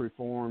police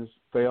reforms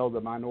failed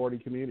the minority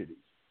communities.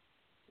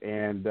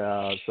 And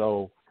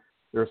so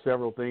there are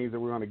several things that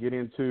we're going to get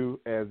into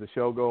as the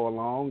show go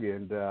along.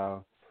 And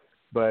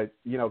but,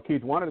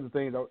 Keith, one of the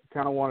things I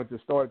kind of wanted to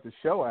start the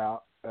show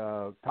out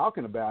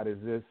talking about is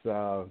this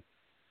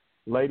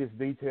latest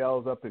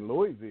details up in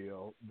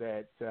Louisville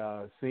that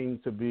seem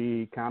to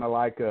be kind of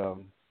like a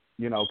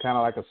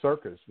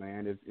circus,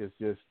 man. It's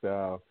just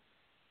the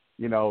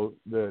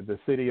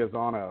city is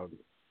on a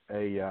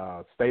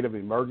state of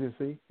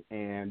emergency,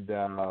 and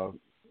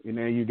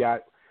you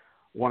got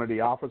one of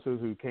the officers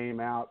who came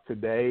out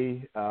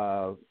today,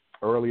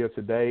 earlier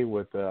today,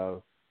 with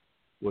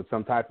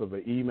some type of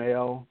an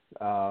email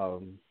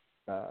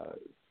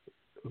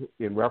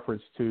in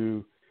reference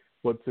to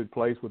what took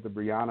place with the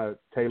Breonna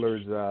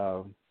Taylor's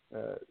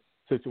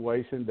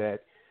situation.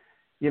 That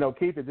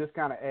Keith, it just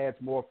kind of adds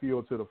more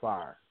fuel to the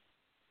fire.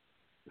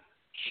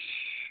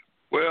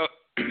 Well,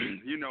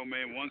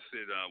 man, once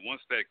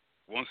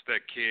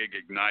that keg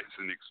ignites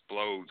and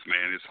explodes,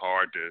 man, it's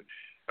hard to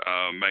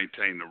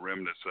maintain the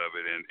remnants of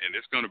it, and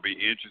it's going to be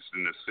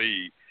interesting to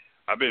see.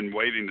 I've been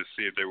waiting to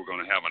see if they were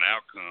going to have an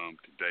outcome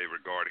today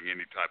regarding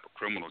any type of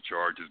criminal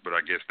charges, but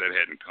I guess that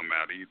hadn't come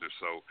out either.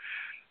 So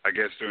I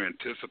guess they're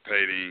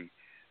anticipating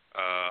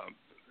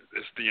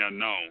it's the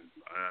unknown.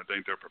 I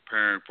think they're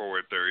preparing for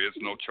if there is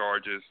no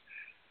charges.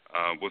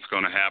 What's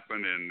going to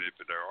happen, and if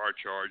there are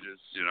charges,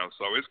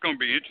 so it's going to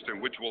be interesting,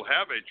 which will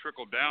have a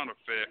trickle-down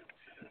effect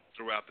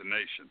throughout the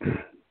nation.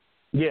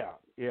 Yeah,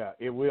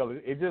 it will.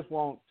 It just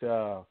won't,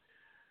 have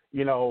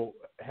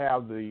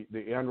the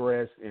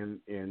unrest in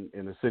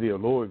the city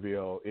of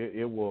Louisville.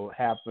 It will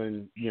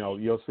happen.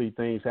 You'll see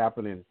things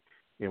happening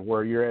in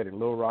where you're at in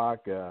Little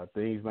Rock.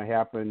 Things may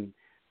happen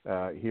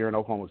here in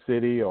Oklahoma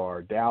City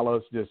or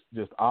Dallas,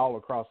 just all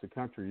across the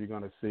country. You're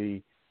going to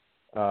see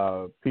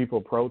people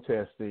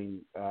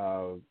protesting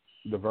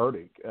the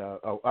verdict.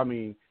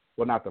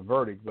 well, not the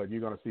verdict, but you're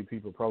going to see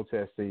people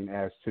protesting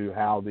as to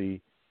how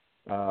the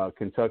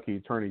Kentucky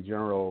Attorney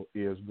General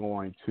is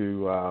going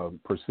to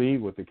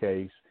proceed with the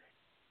case.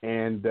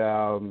 And,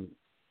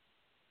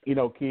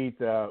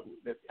 Keith,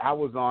 I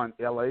was on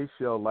LA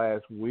show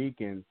last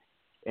week, and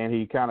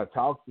he kind of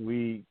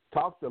we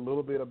talked a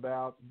little bit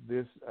about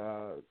this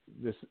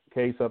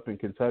case up in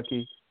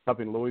Kentucky,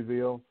 up in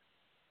Louisville.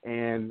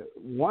 And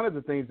one of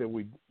the things that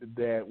we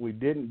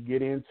didn't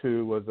get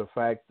into was the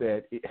fact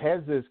that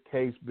has this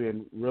case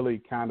been really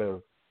kind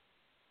of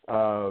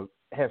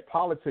has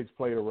politics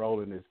played a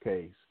role in this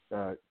case,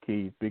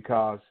 Keith?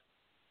 Because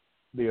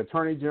the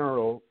Attorney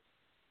General,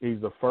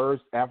 he's the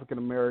first African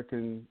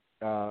American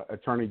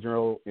Attorney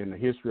General in the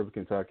history of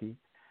Kentucky.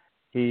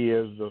 He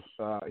is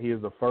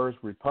the first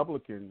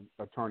Republican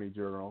Attorney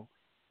General,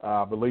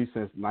 I believe,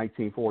 since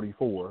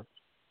 1944.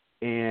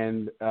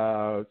 And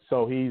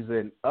so he's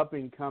an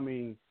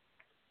up-and-coming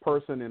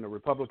person in the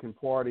Republican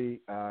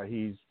Party.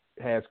 He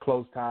has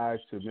close ties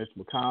to Mitch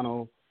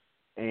McConnell.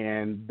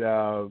 And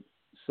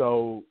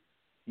so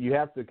you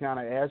have to kind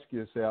of ask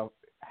yourself,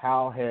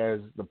 how has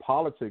the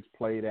politics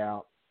played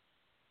out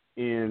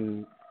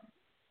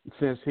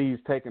since he's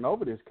taken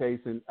over this case?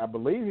 And I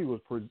believe he was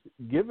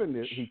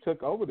he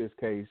took over this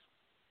case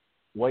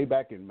way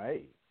back in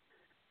May.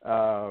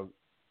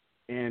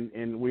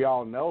 And we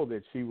all know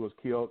that she was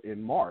killed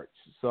in March.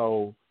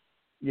 So,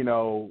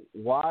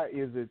 why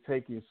is it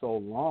taking so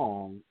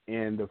long?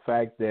 And the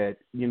fact that,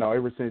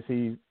 ever since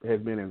he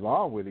has been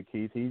involved with it,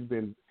 Keith, he's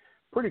been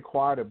pretty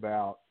quiet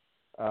about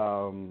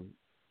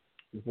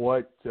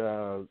what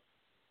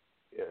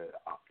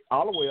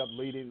all the way up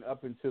leading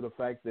up into the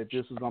fact that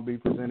this is going to be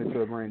presented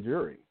to a grand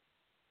jury.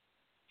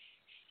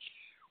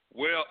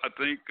 Well, I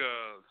think,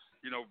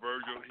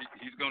 Virgil,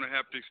 he's going to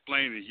have to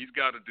explain it. He's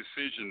got a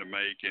decision to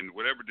make, and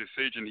whatever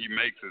decision he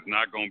makes is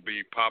not going to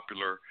be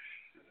popular,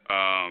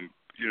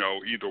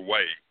 either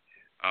way.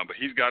 But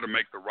he's got to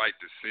make the right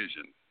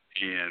decision.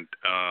 And,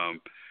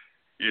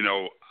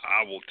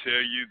 I will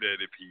tell you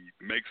that if he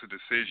makes a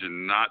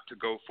decision not to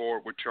go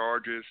forward with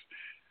charges,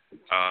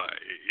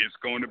 it's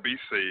going to be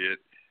said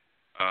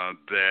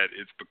that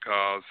it's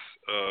because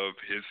of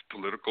his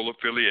political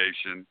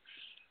affiliation.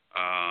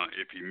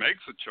 If he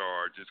makes a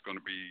charge, it's going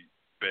to be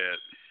bad,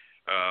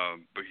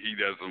 but he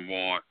doesn't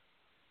want.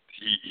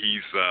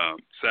 He's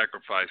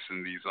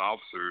sacrificing these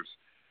officers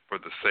for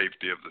the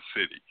safety of the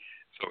city.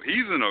 So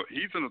he's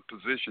in a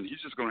position.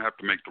 He's just going to have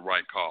to make the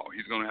right call.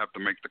 He's going to have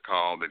to make the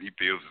call that he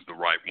feels is the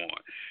right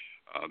one.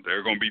 There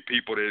are going to be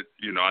people that,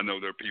 I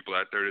know there are people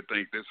out there that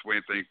think this way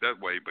and think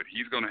that way, but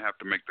he's going to have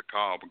to make the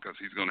call because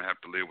he's going to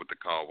have to live with the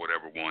call,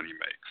 whatever one he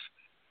makes.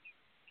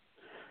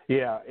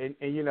 Yeah, and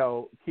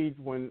Keith,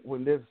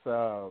 when this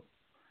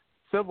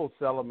civil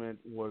settlement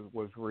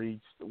was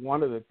reached,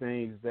 one of the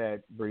things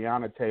that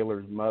Breonna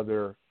Taylor's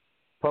mother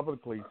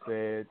publicly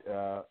said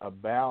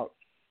about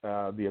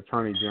the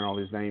Attorney General,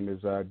 his name is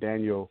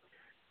Daniel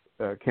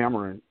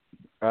Cameron,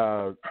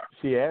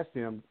 she asked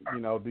him,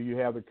 do you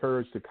have the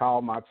courage to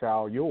call my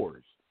child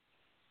yours?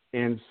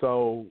 And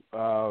so,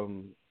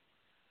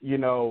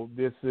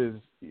 this is,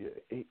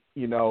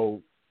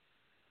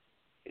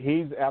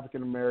 he's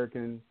African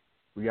American,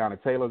 Breonna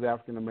Taylor's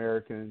African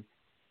American,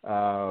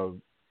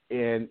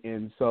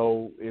 and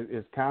so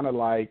it's kind of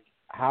like,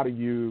 how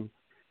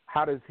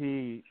does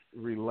he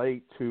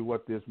relate to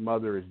what this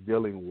mother is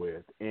dealing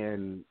with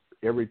and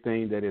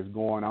everything that is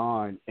going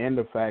on, and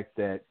the fact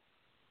that,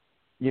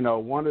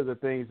 one of the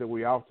things that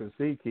we often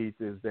see, Keith,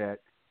 is that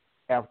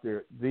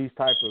after these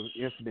type of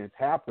incidents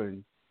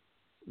happen,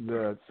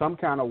 some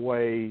kind of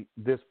way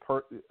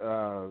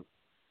they're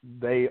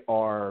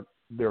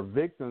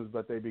victims,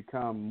 but they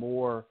become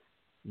more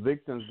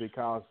victims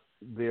because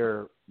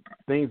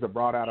things are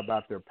brought out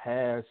about their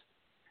past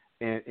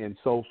and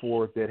so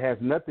forth that has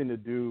nothing to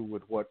do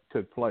with what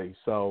took place.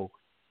 So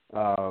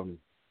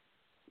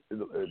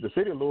the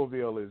city of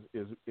Louisville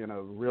is in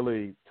a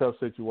really tough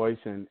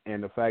situation,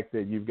 and the fact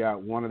that you've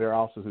got one of their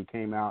officers who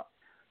came out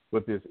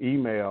with this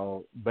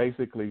email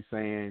basically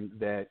saying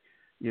that,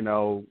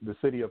 the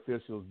city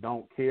officials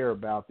don't care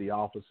about the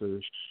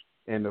officers,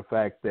 and the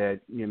fact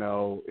that,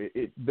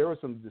 there were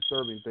some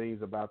disturbing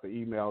things about the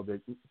email that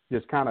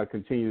just kind of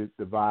continue to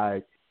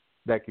divide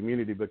that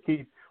community. But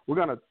Keith, we're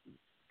going to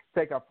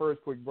take our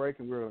first quick break,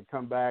 and we're going to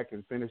come back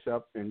and finish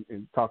up and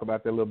talk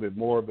about that a little bit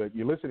more. But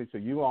you're listening to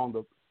You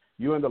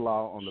and the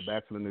Law on the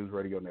Bachelor News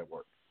Radio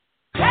Network.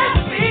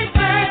 Happy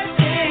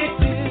birthday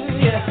to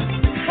you.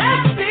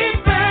 Happy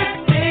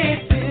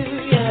birthday to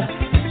you.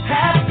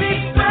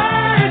 Happy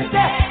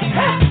birthday.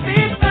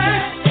 Happy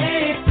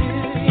birthday to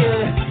you.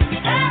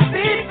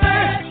 Happy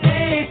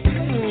birthday to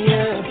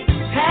you.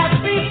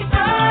 Happy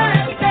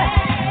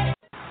birthday.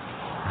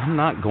 I'm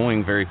not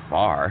going very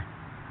far.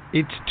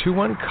 It's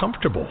too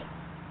uncomfortable.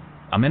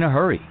 I'm in a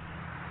hurry.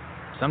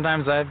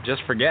 Sometimes I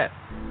just forget.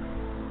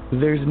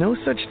 There's no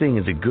such thing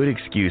as a good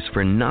excuse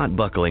for not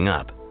buckling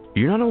up.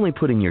 You're not only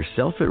putting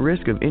yourself at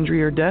risk of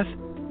injury or death,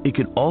 it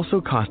could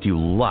also cost you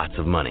lots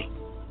of money.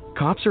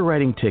 Cops are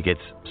writing tickets,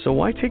 so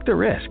why take the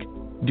risk?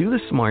 Do the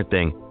smart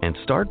thing and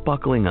start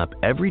buckling up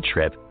every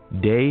trip,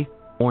 day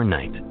or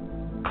night.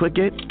 Click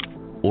it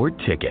or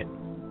ticket.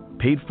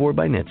 Paid for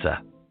by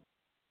NHTSA.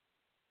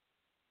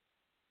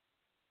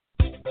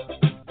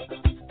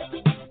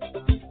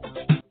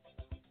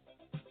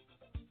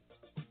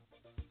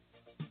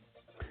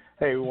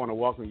 Hey, we want to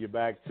welcome you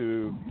back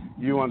to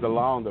You on the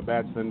Law on the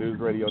Bachelor News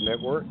Radio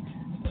Network.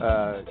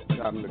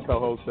 I'm the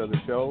co-host of the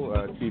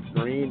show, Chief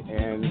Green,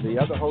 and the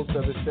other host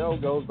of the show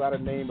goes by the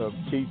name of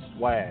Chief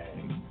Swag.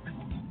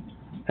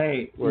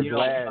 Hey, we're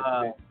glad.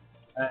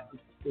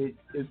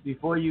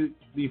 Before you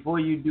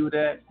do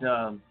that,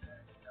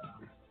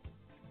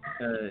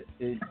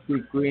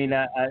 Chief Green,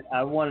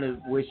 I want to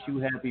wish you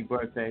happy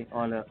birthday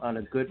on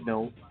a good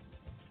note.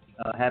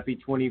 Happy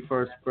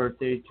 21st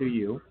birthday to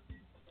you.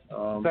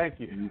 Thank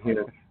you.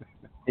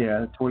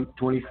 Yeah,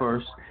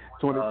 21st.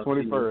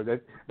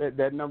 21st.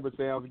 That number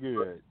sounds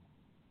good.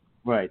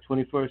 Right,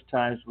 21st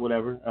times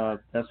whatever.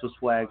 That's what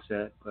Swag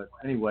said. But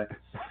anyway,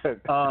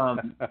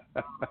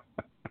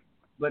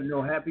 but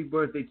no, happy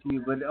birthday to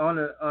you. But on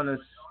a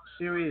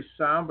serious,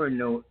 somber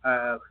note,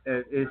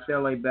 it's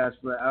LA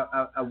Bachelor.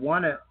 I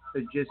want to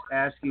just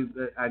ask you.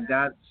 I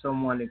got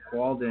someone that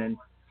called in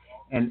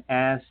and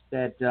asked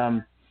that.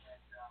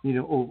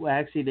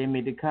 Actually, they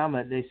made the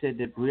comment. They said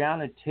that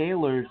Breonna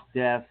Taylor's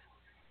death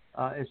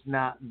is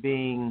not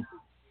being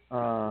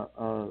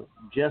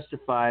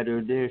justified,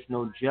 or there's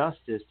no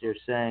justice. They're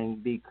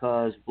saying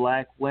because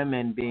black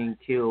women being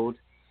killed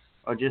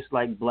are just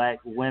like black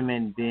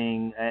women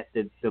being at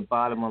the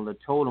bottom of the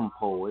totem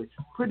pole. It's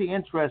pretty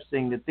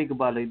interesting to think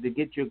about it, to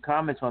get your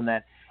comments on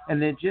that.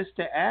 And then just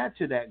to add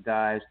to that,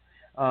 guys,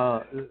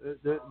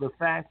 the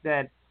fact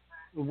that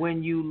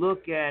when you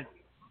look at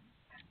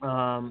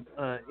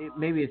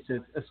maybe it's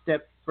a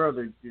step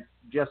further.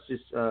 Justice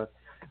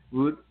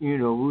Ruth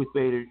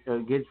Bader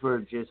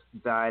Ginsburg just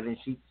died, and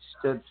she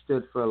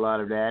stood for a lot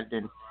of that.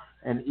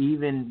 And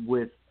even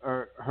with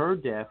her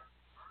death,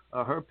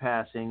 her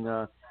passing,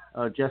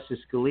 Justice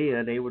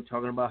Scalia, they were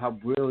talking about how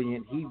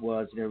brilliant he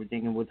was and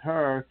everything. And with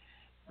her,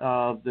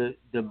 the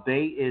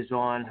debate is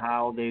on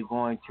how they're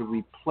going to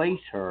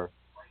replace her,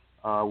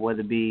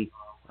 whether it be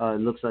it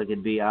looks like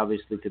it'd be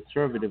obviously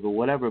conservative or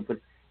whatever, but.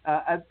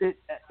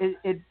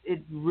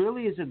 It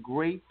really is a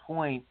great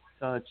point,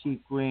 Chief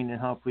Green and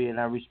Humphrey, and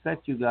I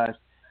respect you guys,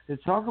 to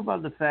talk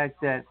about the fact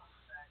that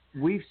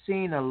we've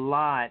seen a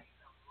lot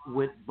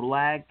with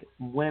black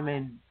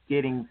women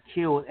getting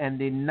killed, and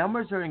the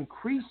numbers are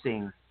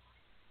increasing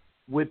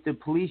with the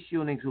police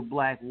shootings with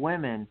black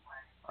women.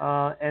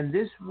 And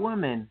this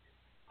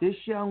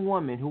young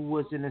woman who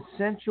was an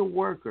essential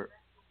worker,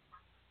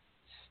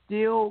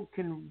 still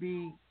can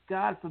be,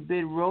 God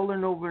forbid,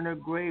 rolling over in her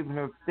grave, and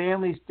her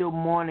family still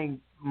mourning,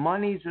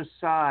 monies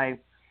aside,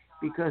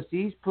 because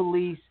these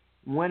police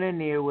went in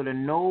there with a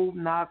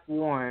no-knock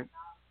warrant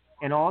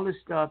and all this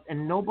stuff,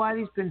 and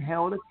nobody's been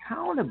held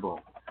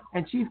accountable.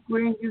 And Chief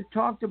Green, you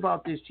talked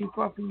about this. Chief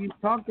Humphrey, you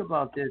talked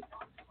about this.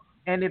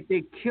 And if they're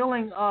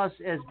killing us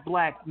as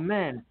black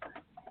men,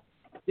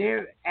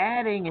 they're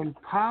adding and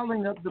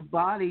piling up the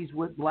bodies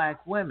with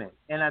black women.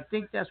 And I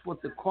think that's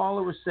what the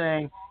caller was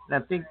saying,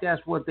 and I think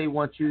that's what they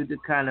want you to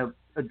kind of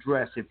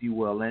address, if you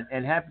will.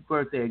 And happy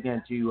birthday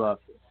again to you,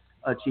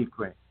 Chief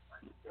Green.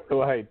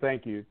 Well, hey,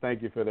 thank you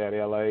for that,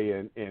 LA,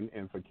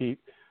 and for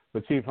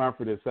Chief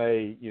Humphrey to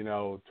say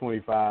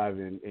 25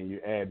 and you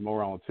add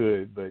more on to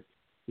it, but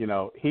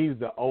he's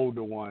the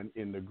older one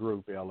in the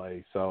group,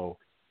 LA. So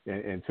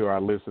and to our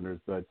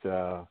listeners, but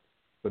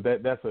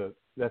that's an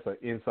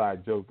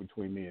inside joke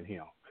between me and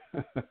him.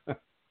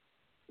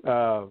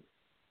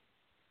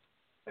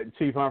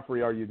 Chief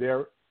Humphrey, are you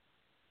there?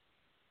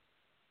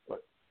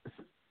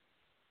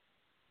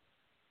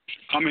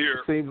 I'm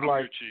here. Seems I'm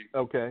like here, Chief.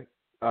 Okay.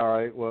 All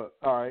right. Well,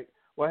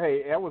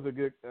 hey, that was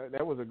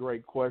a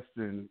great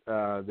question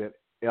that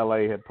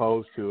LA had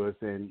posed to us,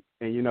 and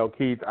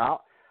Keith,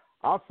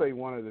 I'll say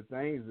one of the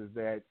things is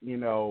that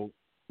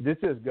this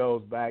just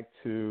goes back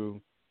to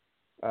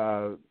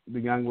the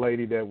young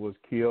lady that was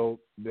killed,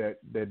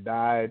 that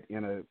died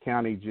in a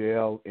county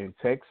jail in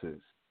Texas,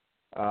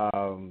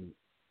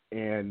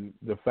 and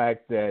the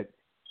fact that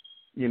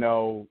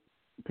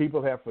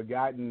people have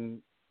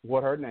forgotten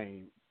what her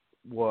name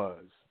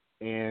was,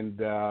 and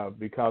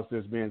because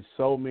there's been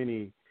so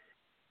many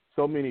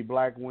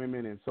black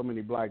women and so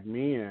many black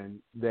men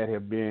that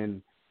have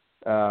been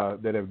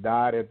that have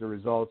died as the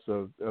results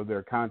of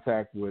their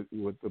contact with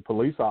the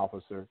police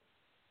officer,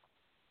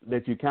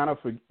 that you kind of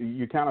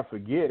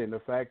forget, and the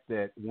fact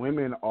that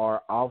women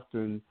are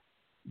often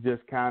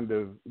just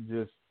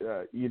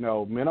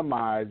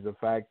minimize the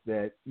fact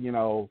that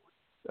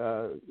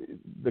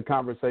the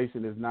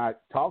conversation is not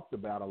talked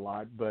about a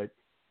lot, but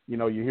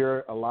you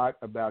hear a lot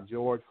about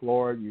George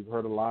Floyd. You've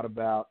heard a lot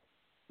about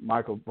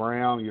Michael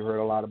Brown. You heard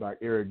a lot about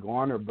Eric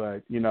Garner.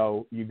 But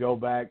you go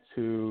back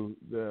to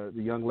the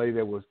young lady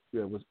that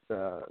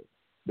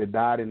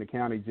died in the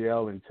county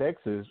jail in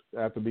Texas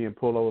after being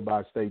pulled over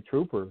by a state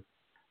trooper.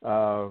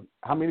 How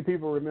many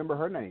people remember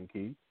her name,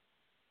 Keith?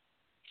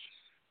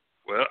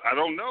 Well, I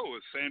don't know.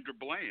 It's Sandra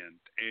Bland,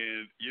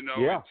 and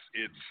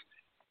it's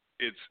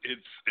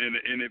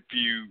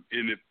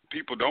and if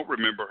people don't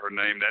remember her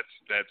name,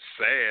 that's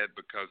sad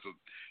because of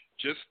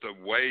just the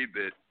way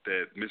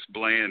that Miss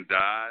Bland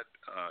died,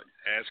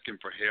 asking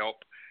for help,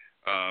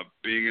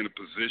 being in a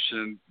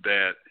position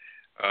that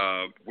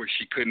where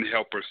she couldn't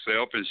help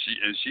herself, and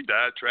she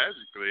died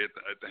tragically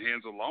at the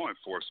hands of law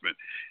enforcement.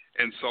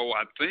 And so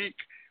I think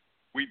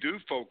we do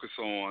focus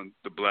on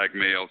the black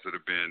males that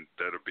are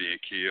being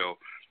killed,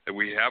 and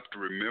we have to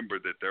remember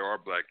that there are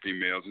black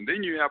females. And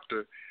then you have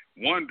to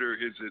wonder,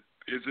 is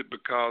it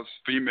because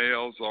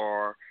females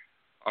are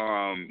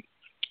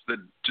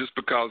just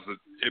because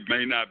it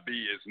may not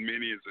be as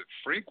many as it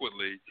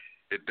frequently,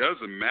 it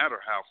doesn't matter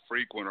how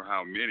frequent or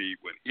how many.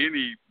 When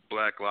any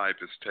black life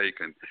is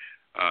taken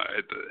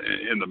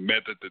in the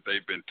method that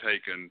they've been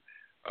taken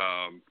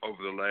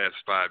over the last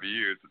 5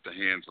 years at the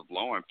hands of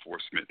law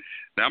enforcement.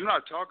 Now, I'm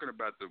not talking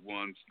about the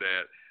ones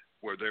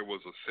where there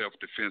was a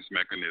self-defense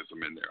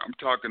mechanism in there. I'm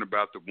talking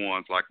about the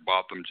ones like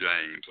Botham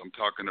James. I'm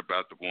talking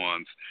about the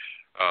ones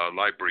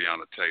like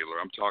Breonna Taylor.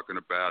 I'm talking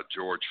about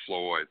George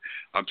Floyd.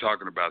 I'm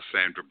talking about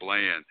Sandra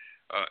Bland.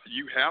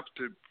 You have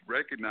to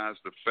recognize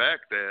the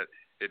fact that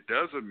it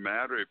doesn't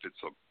matter if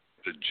it's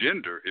the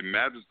gender. It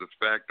matters the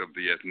fact of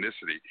the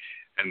ethnicity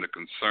and the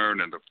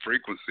concern and the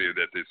frequency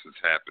that this is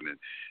happening.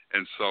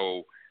 And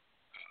so,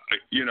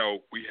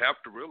 we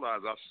have to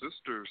realize our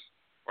sisters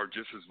are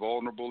just as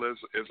vulnerable as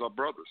our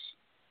brothers.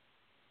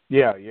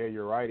 Yeah,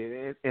 you're right.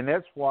 And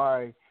that's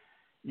why,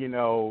 you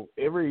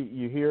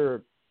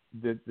hear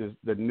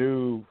the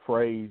new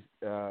phrase,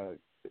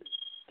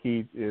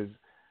 Keith, is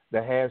the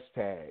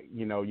hashtag.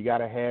 You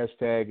got a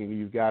hashtag and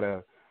you've got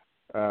a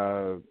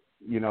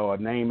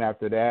name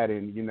after that.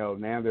 And,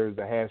 now there's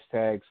a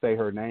hashtag Say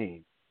Her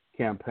Name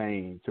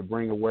campaign to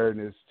bring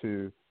awareness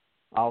to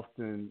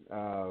often,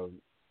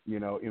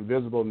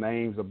 invisible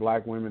names of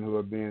black women who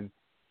have been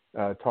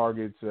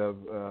targets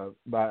on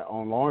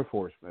law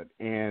enforcement.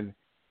 And,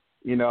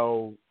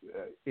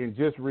 in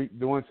just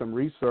doing some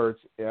research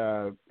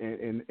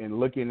and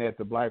looking at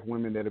the black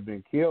women that have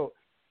been killed,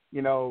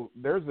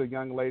 there's a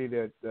young lady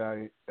that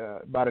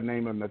by the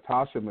name of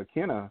Natasha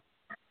McKenna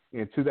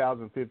in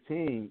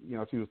 2015.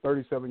 She was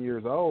 37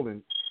 years old,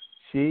 and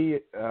she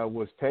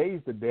was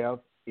tased to death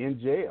in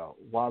jail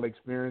while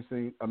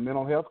experiencing a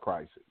mental health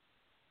crisis.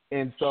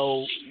 And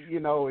so,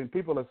 and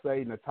people will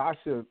say,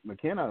 Natasha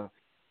McKenna,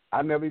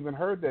 I never even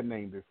heard that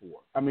name before.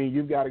 I mean,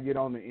 you've got to get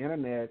on the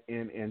internet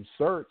and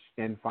search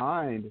and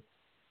find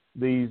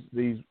these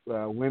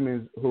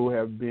women who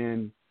have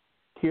been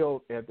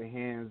killed at the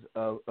hands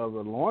of a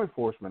law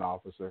enforcement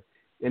officer.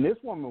 And this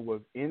woman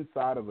was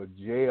inside of a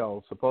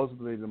jail,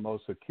 supposedly the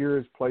most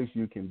securest place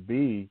you can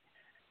be,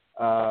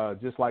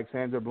 just like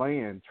Sandra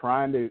Bland,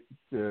 trying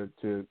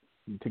to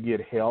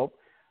get help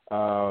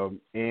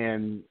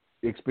and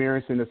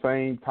experiencing the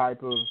same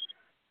type of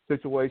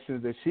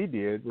situations that she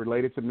did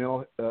related to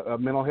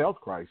mental health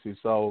crisis.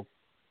 So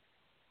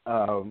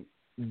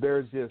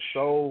there's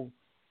so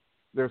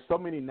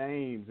many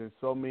names and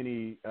so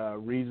many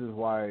reasons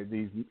why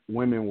these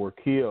women were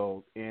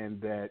killed,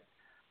 and that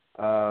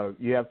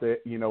you have to,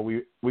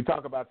 we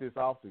talk about this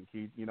often,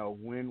 Keith.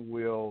 When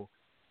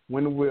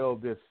will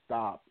this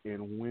stop,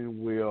 and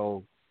when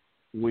will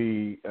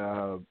we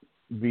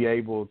be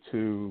able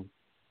to?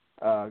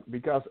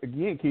 Because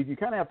again, Keith, you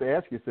kind of have to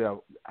ask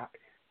yourself,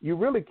 you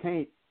really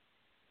can't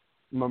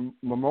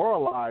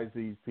memorialize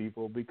these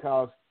people,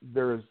 because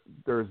there's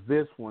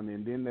this one,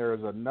 and then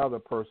there's another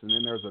person,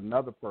 and there's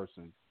another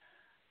person.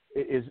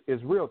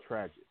 It's real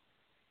tragic.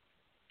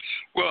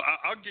 Well,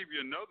 I'll give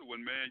you another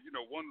one, man.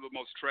 One of the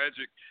most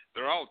tragic,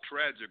 they're all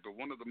tragic, but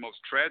one of the most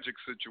tragic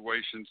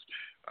situations,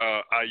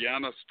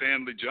 Ayanna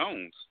Stanley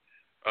Jones,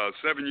 a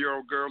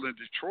 7-year-old girl in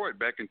Detroit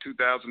back in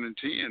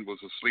 2010, was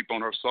asleep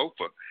on her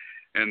sofa,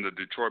 and the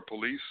Detroit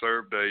police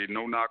served a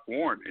no-knock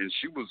warrant, and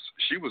she was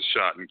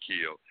shot and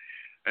killed.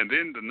 And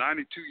then the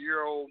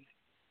 92-year-old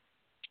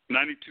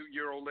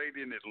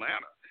lady in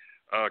Atlanta,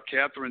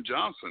 Katherine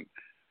Johnson,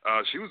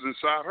 she was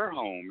inside her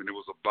home, and it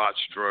was a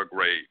botched drug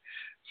raid.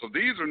 So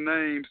these are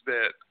names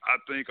that I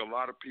think a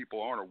lot of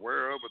people aren't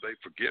aware of, or they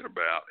forget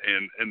about.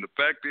 And the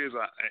fact is,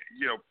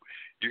 you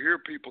hear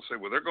people say,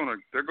 well, they're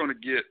gonna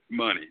get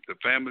money. The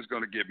family's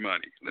gonna get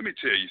money. Let me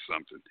tell you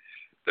something.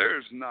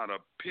 There's not a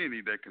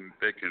penny that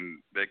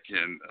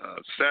can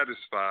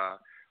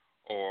satisfy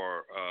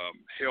or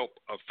help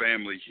a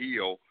family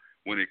heal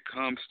when it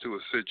comes to a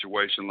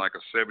situation like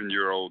a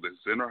 7-year-old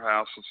that's in her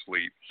house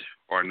asleep,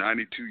 or a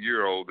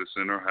 92-year-old that's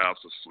in her house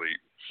asleep.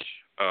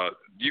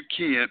 You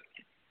can't.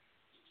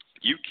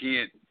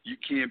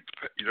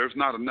 There's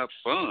not enough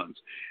funds.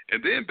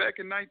 And then back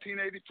in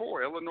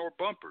 1984, Eleanor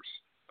Bumpers,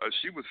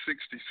 she was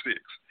 66.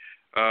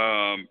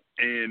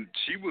 And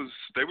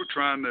they were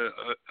trying to,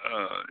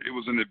 it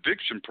was an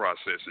eviction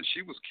process, and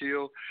she was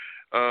killed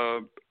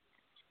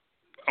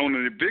on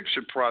an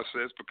eviction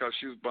process because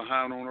she was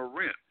behind on her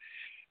rent.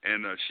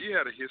 And she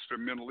had a history of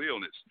mental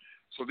illness.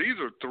 So these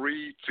are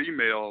 3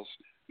 females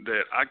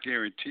that I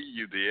guarantee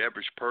you the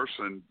average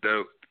person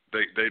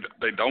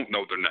they don't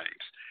know their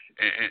names.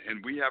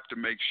 And we have to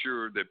make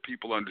sure that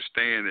people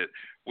understand that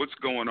what's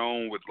going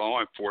on with law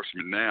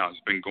enforcement now has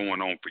been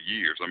going on for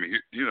years. I mean,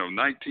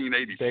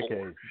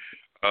 1984.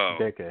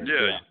 Decades.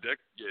 Yeah.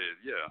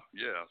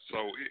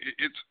 So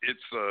it's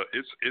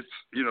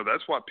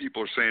that's why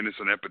people are saying it's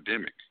an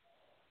epidemic.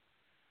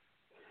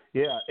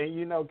 Yeah,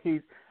 and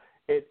Keith,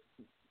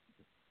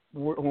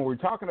 when we're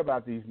talking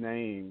about these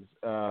names,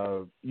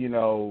 there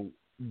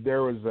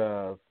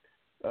was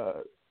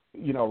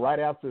right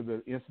after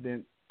the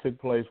incident took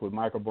place with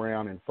Michael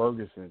Brown in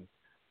Ferguson,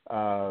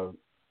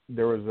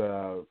 there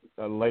was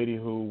a lady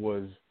who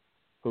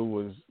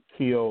was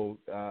killed,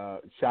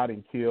 shot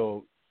and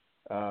killed,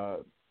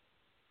 having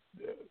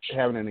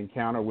an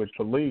encounter with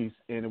police,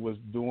 and it was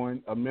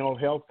during a mental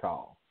health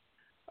call.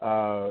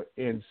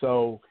 And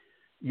so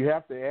you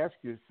have to ask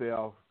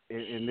yourself,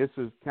 and this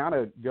is kind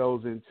of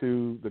goes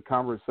into the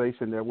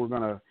conversation that we're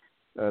going to,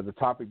 the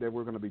topic that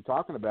we're going to be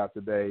talking about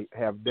today,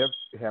 have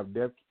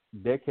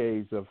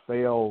decades of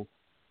failed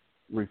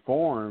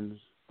reforms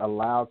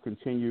allow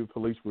continued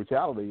police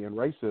brutality and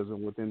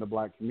racism within the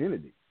black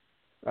community.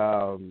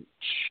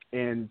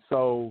 And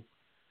so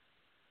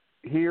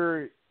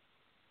here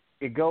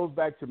it goes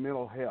back to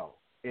mental health.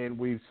 And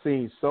we've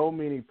seen so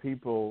many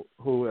people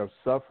who have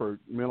suffered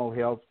mental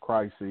health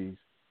crises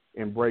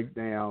and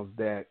breakdowns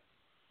that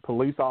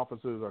police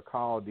officers are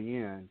called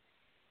in,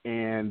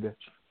 and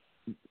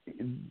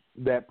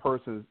that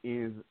person's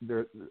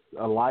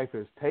a life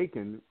is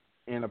taken,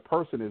 and a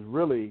person is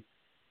really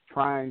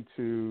trying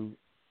to,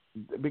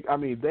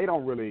 they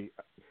don't really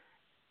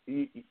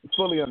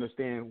fully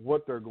understand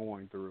what they're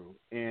going through.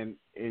 And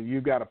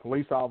you've got a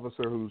police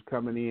officer who's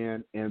coming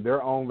in, and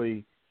their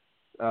only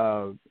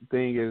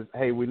thing is,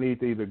 hey, we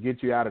need to either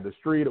get you out of the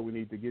street, or we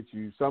need to get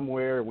you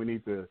somewhere, and we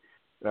need to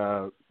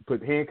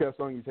put handcuffs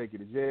on you, take you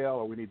to jail,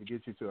 or we need to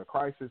get you to a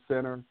crisis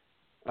center.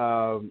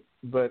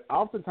 But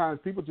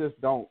oftentimes people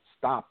just don't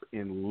stop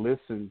and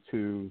listen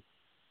to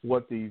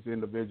what these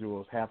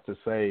individuals have to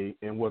say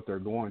and what they're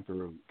going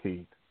through,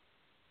 Keith.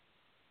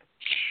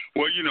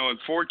 Well,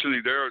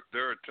 unfortunately, there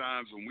are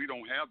times when we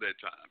don't have that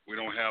time. We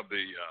don't have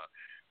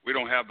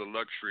the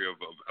luxury of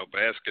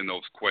asking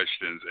those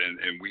questions,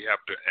 and we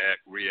have to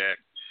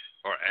react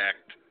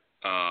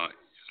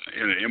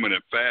in an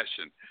imminent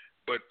fashion.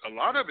 But a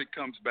lot of it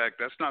comes back.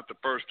 That's not the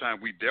first time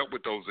we dealt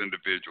with those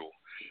individuals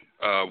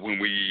when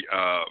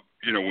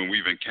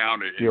we've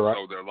encountered. And right.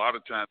 So there are a lot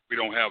of times we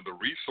don't have the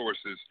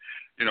resources.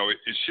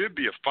 It should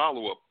be a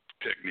follow-up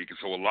technique. And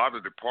so a lot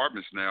of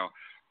departments now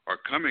are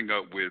coming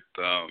up with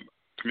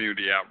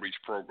community outreach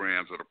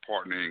programs that are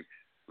partnering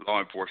law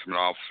enforcement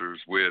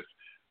officers with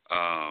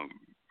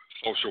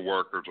social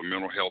workers or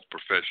mental health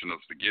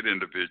professionals to get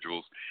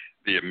individuals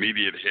the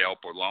immediate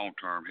help or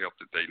long-term help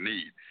that they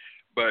need.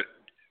 But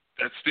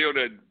that still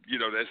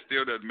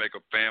doesn't make a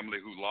family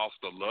who lost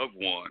a loved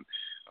one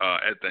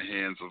at the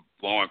hands of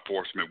law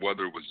enforcement,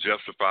 whether it was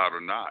justified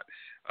or not.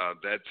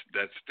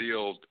 That's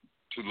still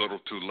too little,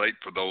 too late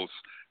for those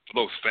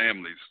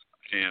families.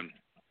 And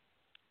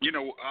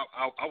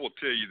I will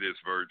tell you this,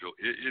 Virgil.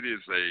 It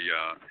is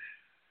I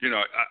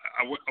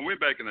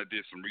went back and I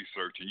did some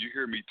research, and you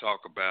hear me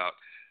talk about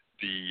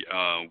the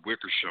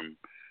Wickersham.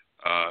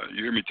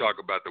 You hear me talk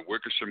about the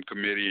Wickersham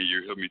Committee, and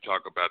you hear me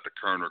talk about the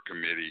Kerner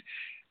Committee.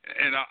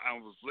 And I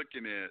was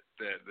looking at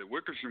that. The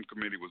Wickersham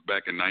Committee was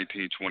back in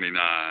 1929,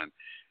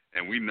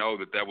 and we know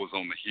that was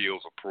on the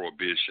heels of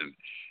Prohibition.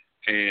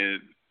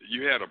 And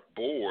you had a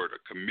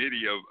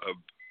committee of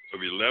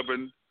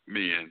 11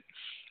 men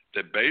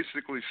that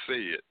basically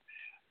said,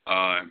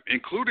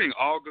 including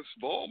August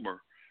Vollmer,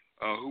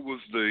 who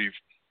was the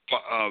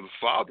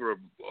father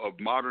of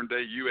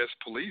modern-day U.S.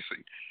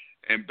 policing,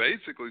 and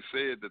basically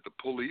said that the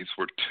police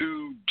were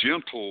too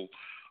gentle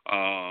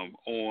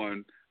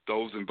on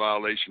those in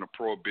violation of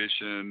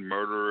Prohibition,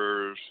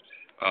 murderers,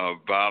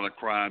 violent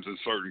crimes, and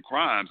certain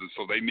crimes, and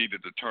so they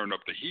needed to turn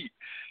up the heat.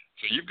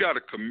 So you've got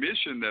a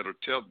commission that's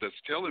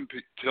telling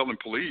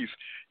police,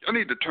 y'all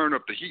need to turn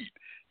up the heat.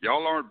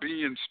 Y'all aren't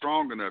being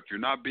strong enough. You're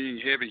not being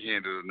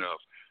heavy-handed enough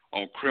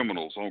on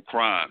criminals, on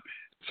crime.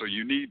 So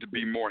you need to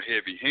be more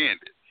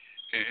heavy-handed.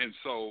 And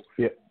so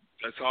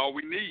that's all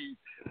we need.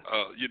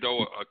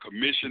 A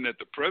commission that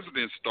the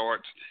president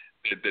starts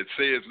that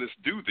says, let's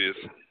do this.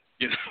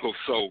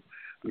 So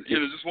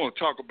just want to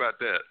talk about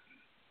that.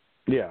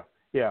 Yeah.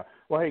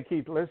 Well, hey,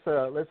 Keith, let's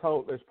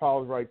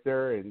pause right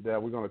there, and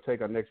we're going to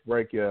take our next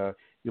break. You're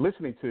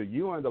listening to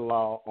You and the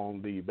Law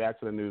on the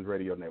Bachelor News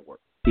Radio Network.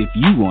 If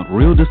you want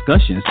real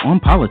discussions on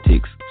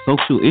politics,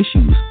 social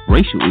issues,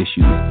 racial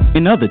issues,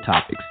 and other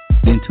topics,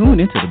 then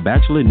tune into the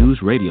Bachelor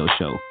News Radio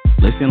Show.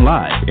 Listen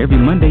live every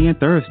Monday and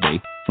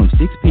Thursday from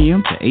 6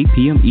 p.m. to 8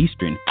 p.m.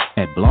 Eastern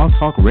at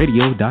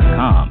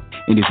blogtalkradio.com.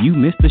 And if you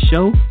missed the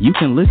show, you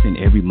can listen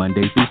every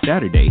Monday through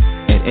Saturday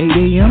at 8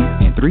 a.m.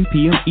 and 3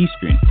 p.m.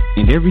 Eastern,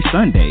 and every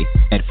Sunday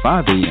at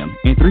 5 a.m.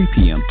 and 3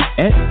 p.m.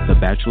 at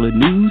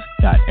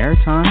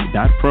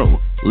thebachelornews.airtime.pro.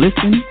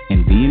 Listen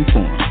and be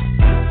informed.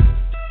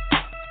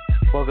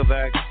 Welcome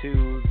back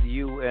to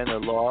You and the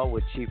Law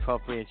with Chief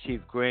Humphrey and Chief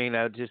Green.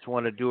 I just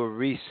want to do a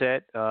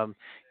reset.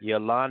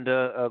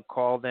 Yolanda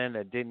called in.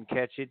 I didn't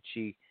catch it.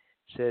 She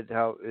said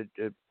how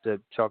it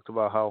talked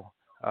about how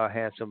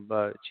handsome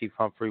Chief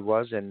Humphrey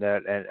was, and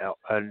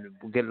we're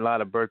getting a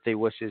lot of birthday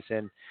wishes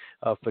in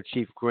for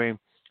Chief Green.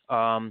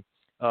 Guys,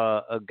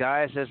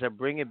 as I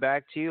bring it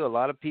back to you, a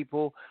lot of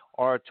people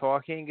are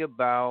talking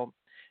about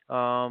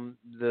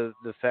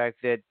the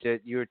fact that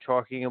you're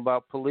talking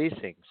about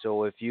policing.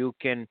 So if you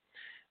can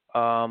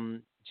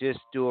just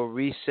do a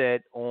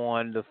reset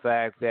on the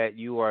fact that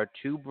you are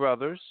two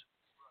brothers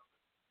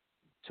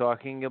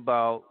talking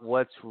about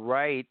what's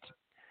right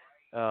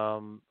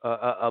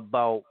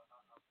about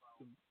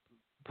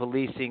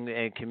policing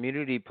and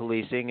community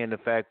policing, and the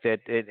fact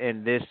that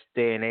in this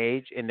day and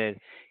age, and that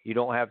you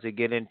don't have to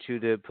get into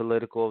the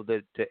political,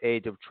 the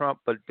age of Trump,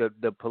 but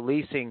the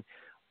policing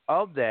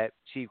of that,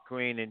 Chief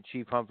Green and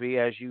Chief Humphrey,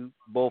 as you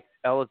both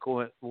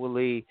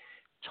eloquently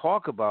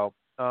talk about,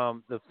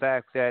 the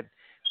fact that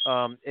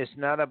it's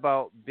not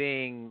about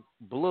being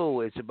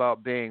blue, it's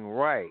about being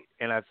right.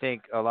 And I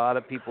think a lot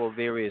of people are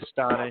very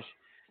astonished,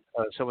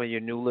 some of your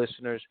new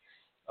listeners,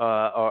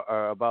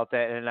 are about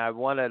that. And I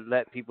want to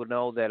let people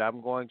know that I'm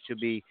going to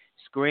be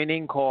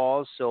screening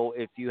calls. So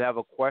if you have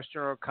a question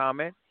or a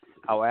comment,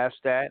 I'll ask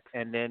that,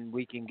 and then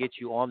we can get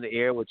you on the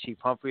air with Chief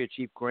Humphrey or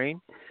Chief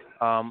Green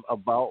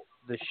about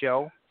the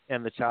show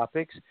and the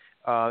topics.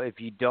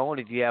 If you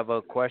have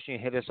a question,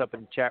 hit us up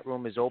in the chat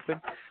room is open,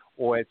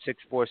 or at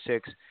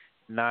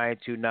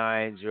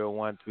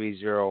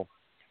 646-929-0130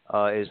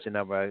 is the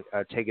number.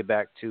 I take it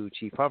back to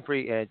Chief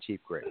Humphrey and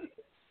Chief Green.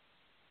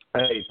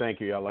 Hey,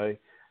 thank you, L.A.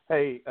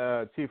 Hey,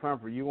 Chief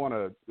Humphrey, you want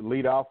to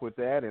lead off with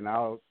that, and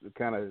I'll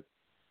kind of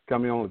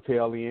come in on the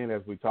tail end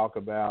as we talk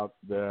about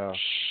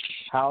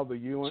how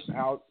you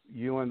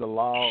and the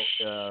law,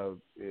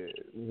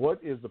 what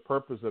is the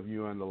purpose of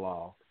you and the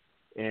law,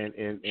 and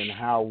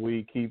how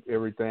we keep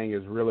everything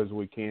as real as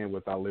we can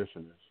with our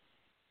listeners.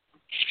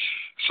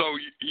 So,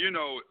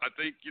 I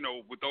think,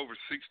 with over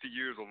 60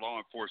 years of law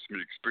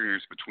enforcement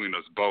experience between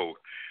us both,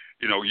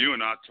 you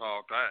and I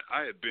talked.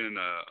 I had been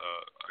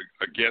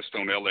a guest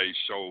on LA's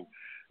show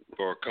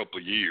for a couple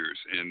of years,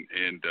 and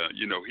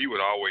we would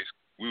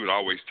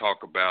always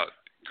talk about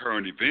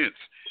current events,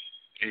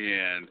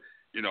 and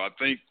I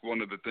think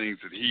one of the things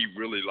that he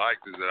really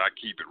liked is that I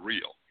keep it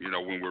real.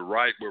 When we're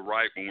right, we're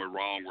right. When we're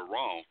wrong, we're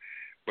wrong.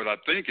 But I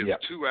think as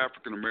two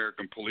African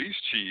American police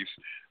chiefs,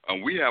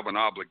 we have an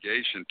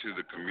obligation to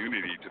the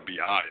community to be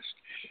honest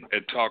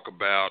and talk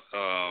about,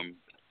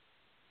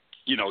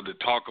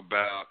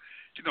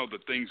 the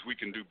things we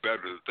can do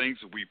better, the things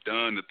that we've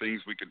done, the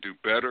things we can do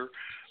better.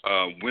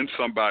 When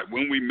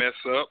we mess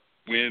up,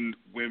 when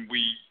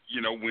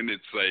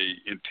it's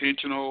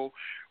intentional,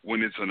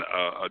 when it's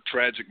a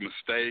tragic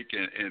mistake,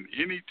 and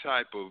any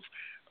type of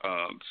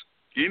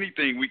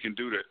anything we can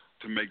do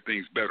to make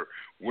things better.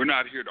 We're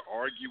not here to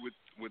argue with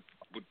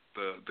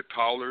the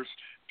callers.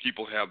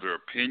 People have their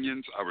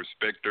opinions. I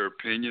respect their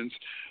opinions.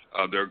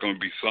 There are going to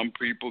be some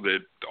people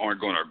that aren't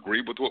going to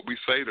agree with what we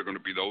say. There are going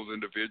to be those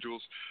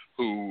individuals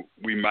who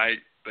they may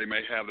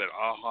have that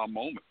aha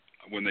moment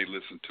when they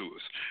listen to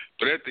us.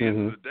 But at the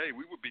end of the day,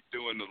 we would be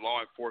doing the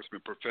law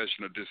enforcement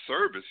profession a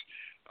disservice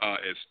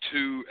as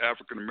two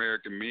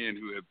African-American men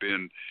who have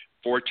been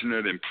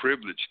fortunate and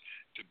privileged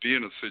to be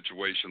in a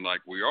situation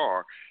like we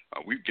are.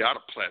 We've got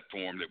a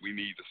platform that we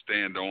need to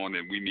stand on,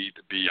 and we need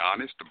to be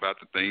honest about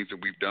the things that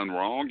we've done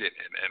wrong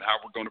and how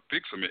we're going to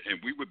fix them.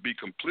 And we would be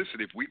complicit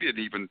if we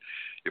didn't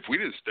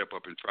step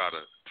up and try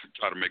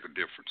to make a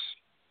difference.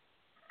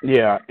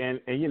 Yeah,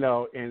 and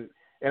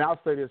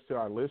I'll say this to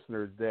our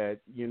listeners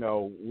that and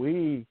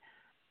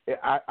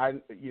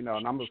I'm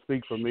gonna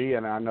speak for me,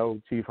 and I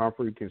know Chief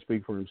Humphrey can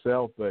speak for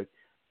himself, but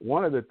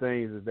one of the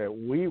things is that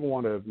we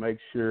want to make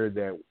sure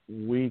that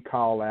we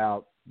call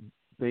out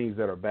things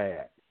that are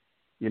bad.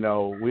 We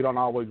don't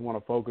always want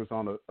to focus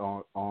on the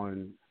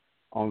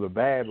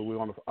bad, but we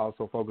want to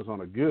also focus on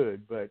the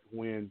good. But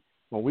when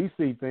we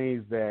see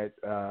things that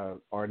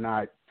are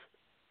not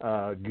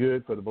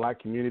good for the black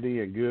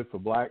community and good for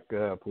black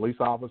police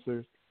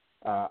officers,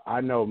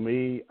 I know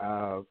me.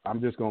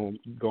 I'm just going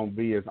to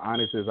be as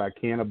honest as I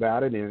can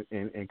about it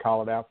and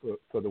call it out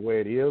for the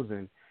way it is.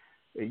 And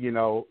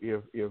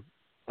if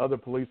other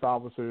police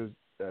officers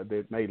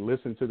that may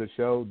listen to the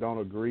show don't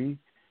agree,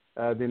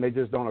 then they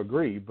just don't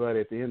agree. But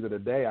at the end of the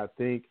day, I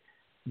think,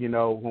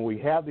 when we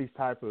have these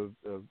type of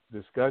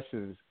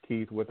discussions,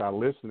 Keith, with our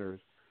listeners,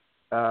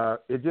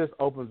 it just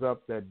opens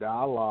up that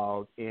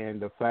dialogue, and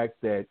the fact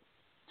that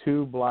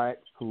two black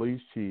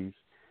police chiefs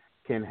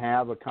can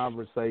have a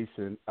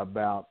conversation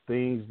about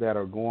things that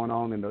are going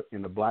on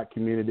in the black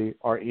community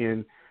or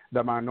in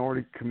the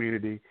minority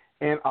community,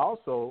 and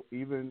also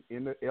even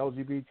in the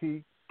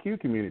LGBTQ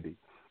community.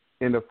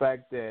 And the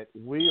fact that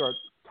we are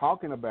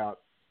talking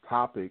about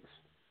topics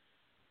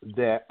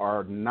that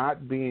are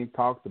not being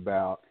talked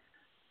about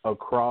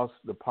across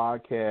the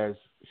podcast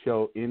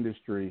show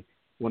industry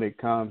when it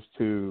comes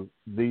to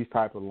these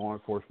type of law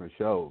enforcement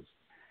shows.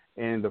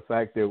 And the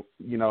fact that,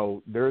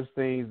 there's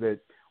things that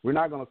we're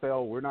not going to say,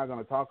 oh, we're not going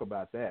to talk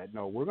about that.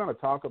 No, we're going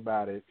to talk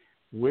about it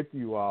with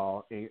you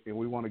all, and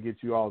we want to get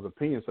you all's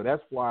opinion. So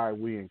that's why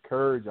we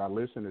encourage our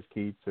listeners,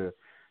 Keith, to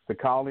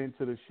call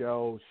into the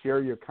show,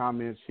 share your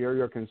comments, share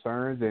your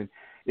concerns, and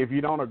if you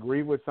don't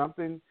agree with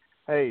something,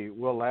 hey,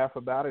 we'll laugh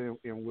about it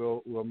and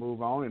we'll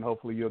move on, and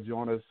hopefully you'll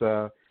join us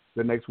the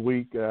next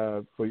week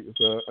for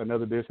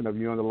another edition of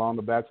You and the Law on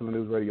the Bachelor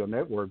News Radio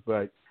Network.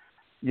 But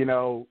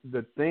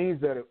the things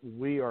that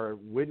we are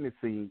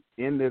witnessing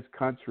in this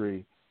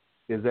country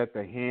is at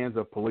the hands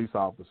of police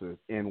officers,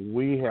 and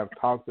we have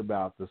talked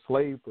about the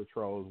slave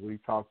patrols. We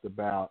talked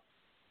about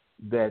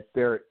that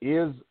there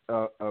is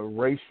a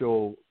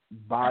racial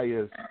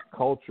bias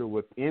culture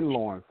within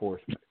law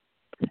enforcement.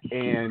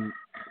 And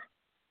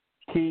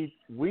Keith,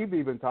 we've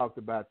even talked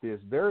about this.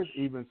 There's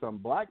even some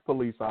black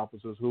police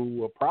officers who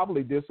will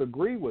probably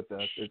disagree with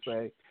us and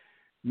say,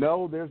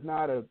 no, that's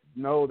not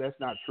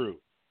true.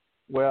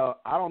 Well,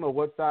 I don't know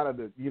what side of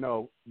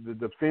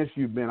the fence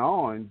you've been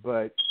on,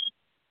 but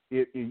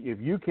if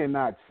you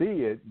cannot see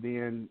it,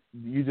 then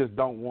you just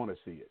don't want to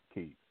see it,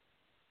 Keith.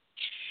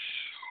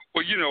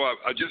 Well,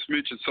 I just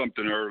mentioned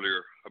something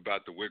earlier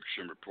about the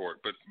Wickersham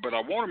report, but I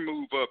want to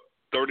move up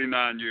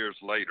 39 years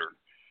later,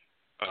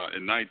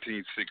 in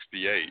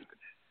 1968,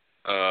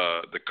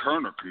 the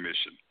Kerner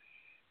Commission.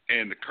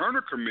 And the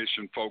Kerner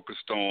Commission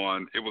focused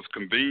on, it was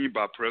convened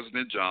by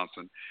President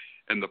Johnson,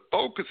 and the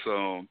focus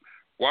on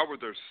why were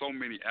there so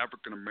many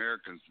African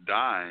Americans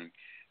dying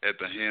at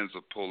the hands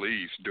of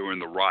police during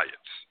the riots.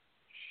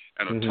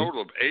 And a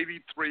total of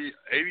 83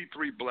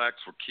 blacks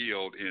were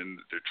killed in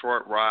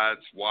Detroit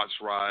riots, Watts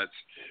riots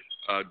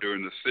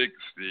during the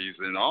 60s,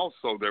 and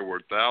also there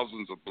were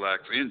thousands of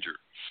blacks injured.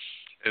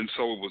 And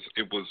so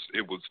it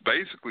was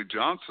basically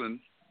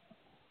Johnson.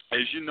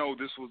 As you know,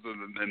 this was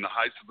in the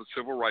heights of the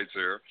civil rights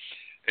era,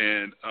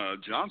 and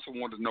Johnson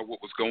wanted to know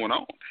what was going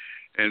on.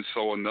 And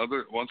so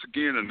once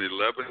again, an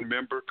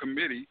 11-member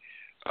committee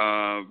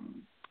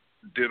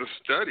did a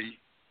study,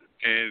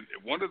 and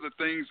one of the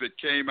things that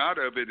came out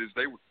of it is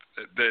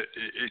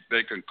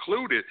they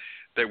concluded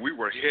that we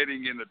were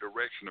heading in the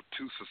direction of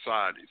two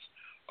societies,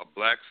 a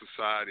black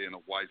society and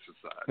a white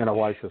society. And a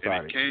white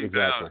society,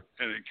 exactly.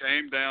 It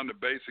came down to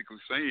basically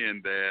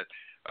saying that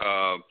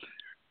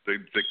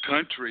the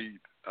country,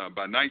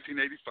 by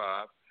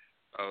 1985,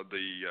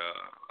 the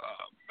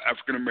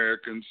African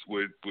Americans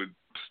would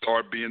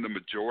start being the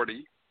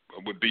majority,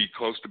 would be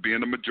close to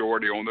being the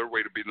majority, on their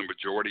way to being the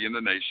majority in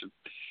the nation.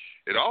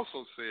 It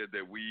also said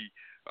that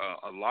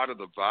a lot of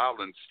the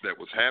violence that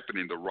was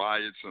happening, the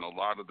riots and a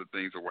lot of the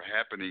things that were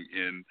happening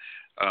in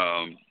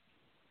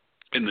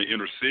the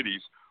inner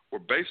cities were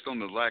based on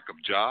the lack of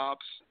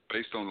jobs,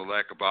 based on the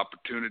lack of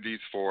opportunities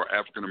for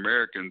African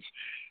Americans.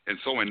 And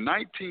so in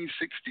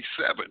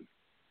 1967,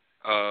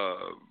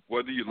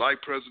 whether you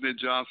like President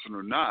Johnson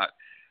or not,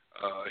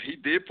 he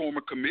did form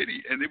a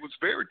committee, and it was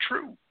very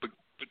true. But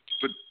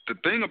the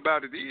thing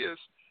about it is,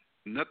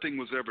 nothing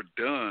was ever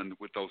done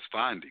with those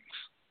findings.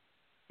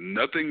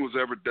 Nothing was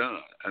ever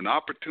done. An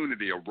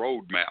opportunity, a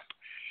roadmap.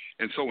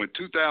 And so in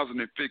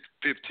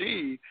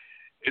 2015,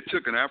 it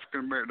took the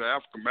African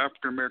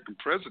American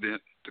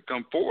president to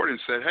come forward and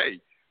said,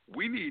 hey,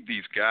 we need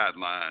these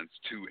guidelines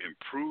to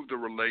improve the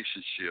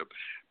relationship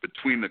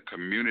between the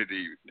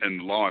community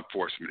and law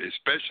enforcement,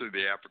 especially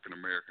the African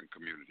American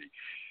community.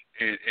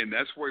 And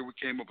that's where we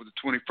came up with the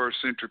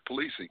 21st century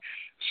policing.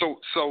 So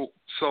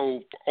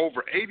for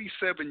over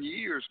 87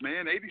 years,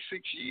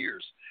 86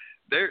 years,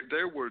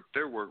 there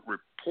were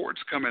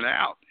reports coming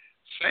out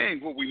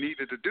saying what we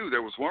needed to do.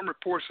 There was one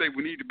report saying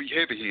we need to be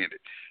heavy-handed.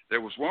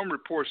 There was one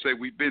report saying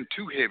we've been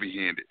too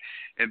heavy-handed.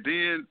 And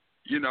then,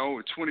 in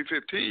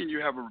 2015,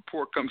 you have a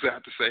report comes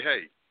out to say,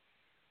 hey,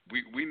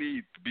 we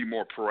need to be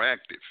more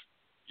proactive.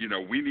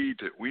 We need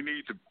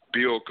to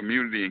build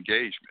community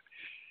engagement.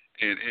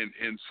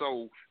 And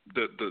so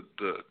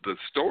the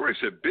stories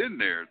have been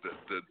there.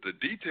 The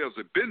details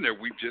have been there.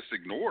 We've just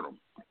ignored them.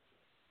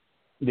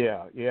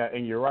 Yeah,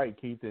 and you're right,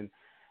 Keith. And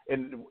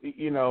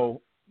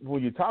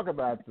when you talk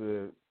about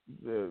the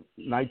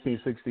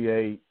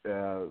 1968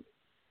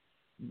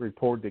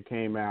 report that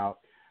came out,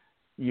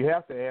 you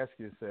have to ask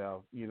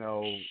yourself,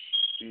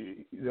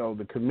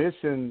 the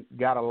commission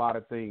got a lot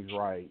of things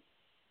right,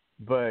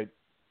 but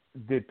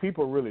did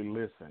people really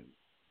listen?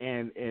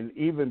 And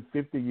even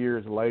 50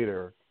 years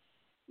later,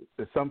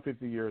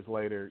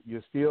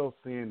 you're still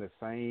seeing the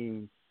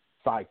same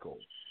cycle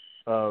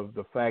of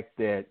the fact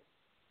that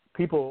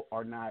people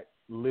are not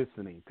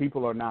listening.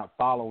 People are not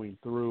following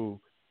through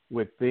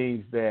with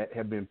things that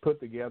have been put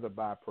together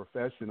by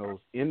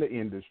professionals in the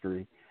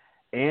industry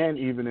and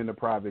even in the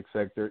private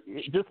sector,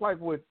 just like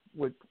with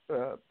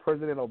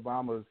President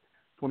Obama's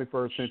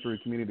 21st century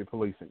community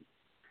policing.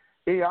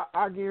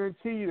 I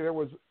guarantee you there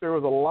was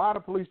a lot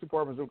of police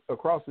departments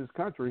across this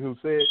country who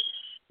said,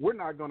 we're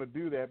not going to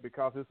do that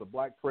because it's a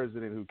black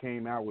president who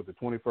came out with the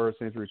 21st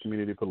century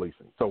community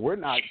policing. So we're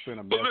not going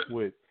to mess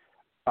with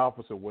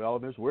officer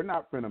wellness. We're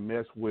not going to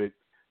mess with,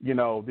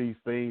 these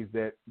things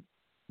that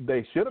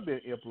they should have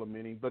been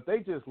implementing, but they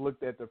just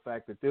looked at the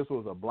fact that this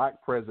was a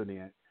black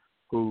president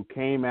who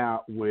came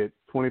out with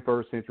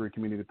 21st century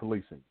community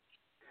policing.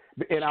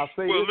 And I'll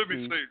say well, this, let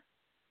me say.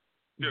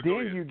 Yeah,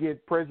 then you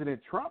get President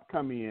Trump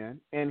come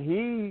in, and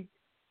he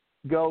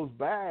goes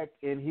back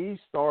and he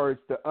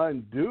starts to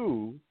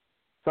undo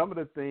some of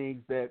the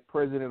things that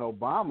President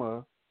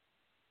Obama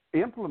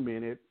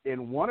implemented,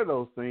 and one of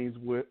those things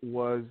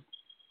was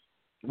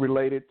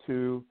related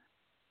to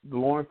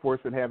law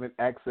enforcement having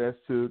access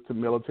to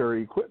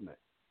military equipment.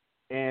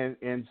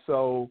 And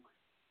so,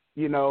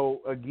 you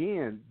know,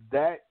 again,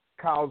 that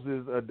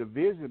causes a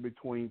division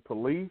between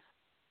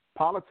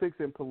politics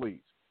and police.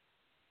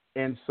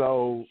 And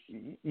so,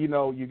 you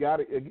know, you got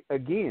to,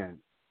 again,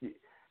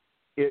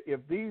 if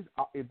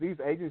these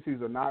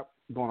agencies are not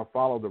going to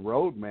follow the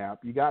roadmap,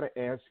 you got to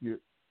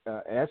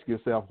ask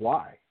yourself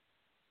why.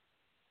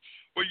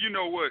 Well, you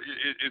know what?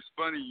 It's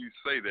funny you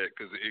say that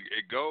because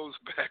it goes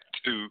back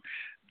to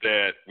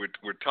that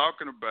we're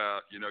talking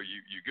about. You know,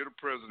 you get a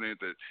president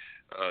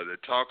that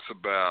talks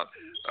about.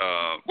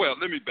 Well,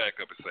 let me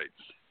back up and say,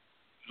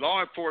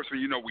 law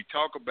enforcement. You know, we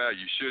talk about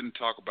you shouldn't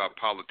talk about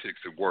politics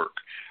at work.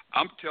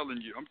 I'm telling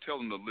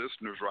the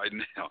listeners right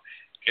now,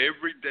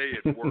 every day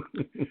at work,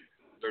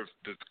 there's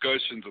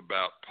discussions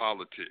about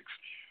politics.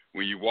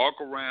 When you walk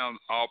around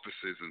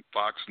offices, and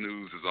Fox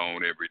News is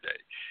on every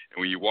day, and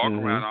when you walk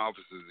around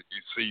offices,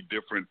 you see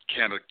different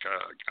candidates,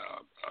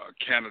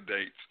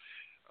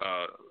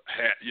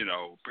 you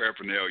know,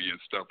 paraphernalia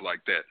and stuff like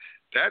that.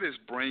 That is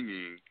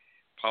bringing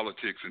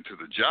politics into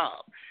the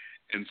job.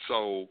 And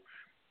so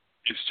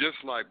it's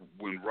just like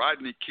when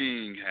Rodney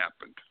King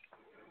happened,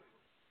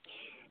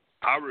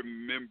 I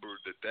remember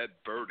that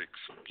verdict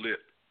split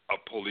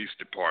police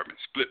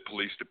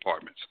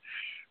departments,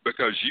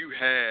 because you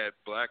had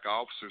black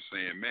officers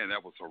saying, man,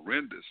 that was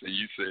horrendous. And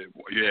you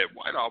had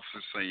white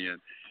officers saying,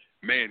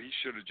 man, he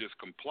should have just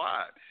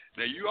complied.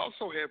 Now, you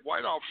also had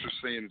white officers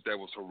saying that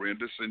was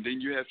horrendous, and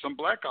then you had some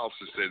black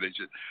officers say that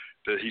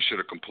he should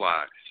have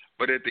complied.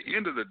 But at the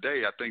end of the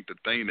day, I think the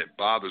thing that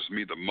bothers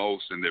me the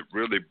most and that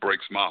really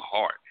breaks my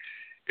heart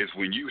is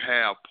when you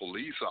have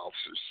police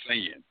officers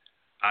saying,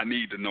 I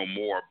need to know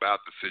more about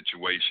the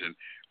situation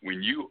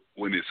when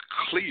it's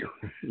clear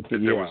that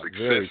there was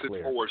excessive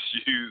force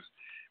used,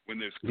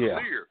 when it's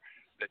clear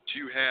that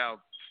you have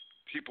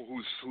people who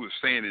are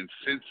saying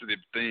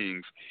insensitive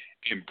things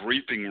in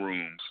briefing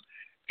rooms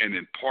and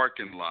in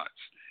parking lots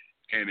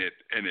and at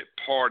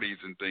parties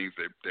and things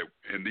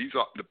and these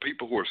are the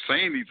people who are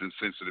saying these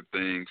insensitive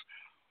things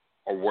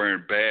are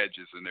wearing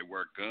badges and they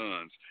wear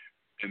guns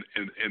and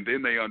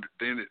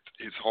then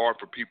it's hard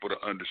for people to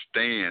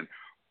understand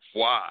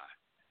why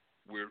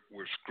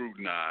we're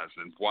scrutinized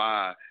and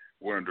why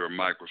we're under a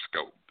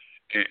microscope.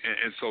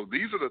 And so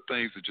these are the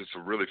things that just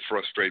are really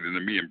frustrating to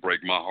me and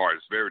break my heart.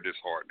 It's very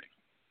disheartening.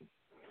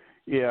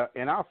 Yeah,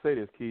 and I'll say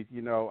this, Keith.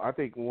 You know, I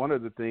think one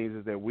of the things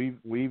is that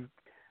we've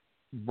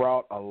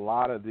brought a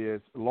lot of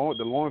this. The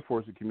law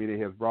enforcement community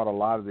has brought a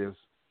lot of this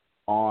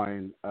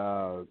on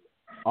the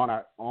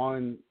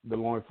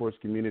law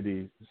enforcement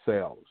community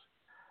cells,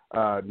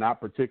 not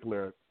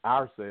particular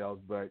our cells,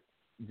 but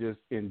just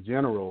in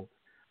general.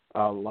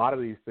 A lot of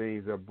these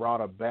things are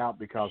brought about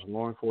because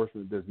law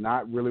enforcement does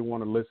not really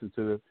want to listen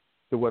to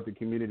what the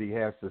community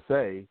has to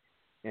say,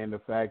 and the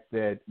fact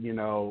that, you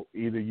know,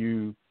 either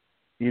you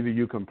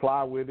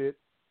comply with it.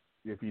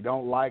 If you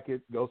don't like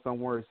it, go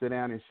somewhere and sit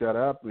down and shut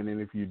up. And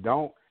then if you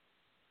don't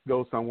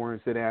go somewhere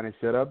and sit down and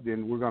shut up,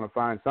 then we're going to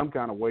find some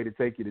kind of way to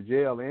take you to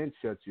jail and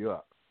shut you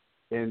up.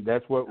 And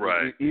that's what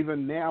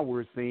even now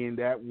we're seeing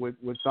that with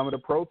some of the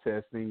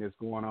protesting that's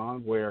going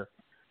on, where,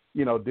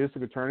 you know,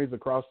 district attorneys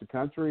across the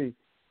country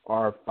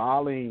are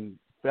filing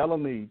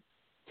felony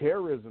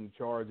terrorism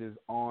charges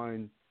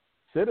on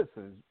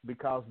citizens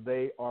because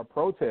they are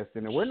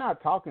protesting. And we're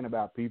not talking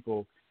about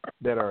people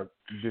that are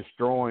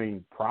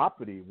destroying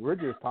property. We're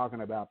just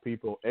talking about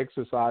people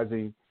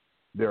exercising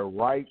their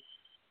right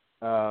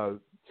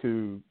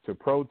to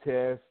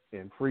protest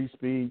and free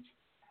speech.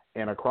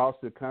 And across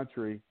the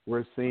country,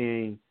 we're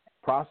seeing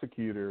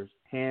prosecutors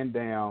hand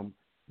down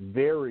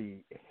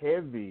very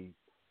heavy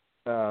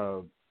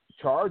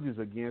charges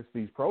against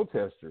these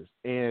protesters.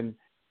 And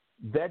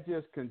that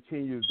just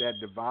continues that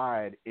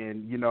divide.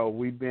 And, you know,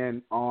 we've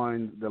been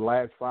on the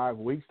last 5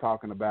 weeks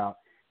talking about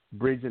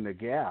bridging the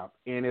gap.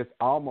 And it's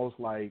almost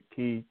like,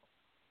 Keith,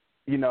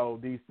 you know,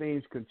 these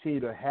things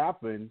continue to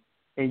happen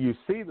and you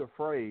see the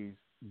phrase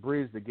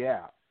bridge the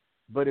gap,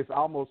 but it's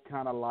almost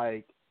kind of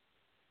like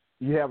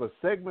you have a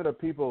segment of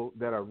people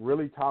that are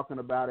really talking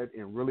about it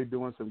and really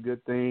doing some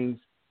good things,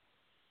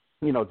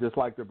 you know, just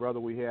like the brother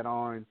we had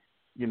on,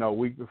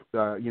 week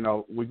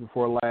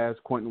before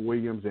last, Quentin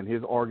Williams and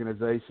his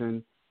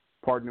organization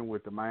partnering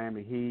with the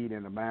Miami Heat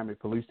and the Miami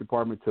Police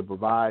Department to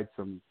provide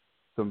some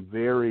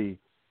very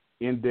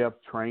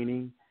in-depth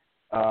training.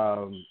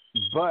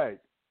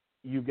 But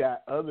you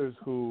got others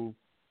who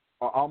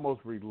are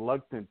almost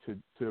reluctant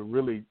to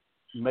really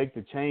make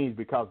the change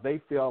because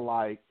they feel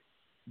like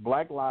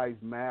Black Lives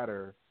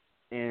Matter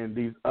and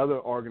these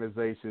other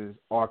organizations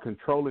are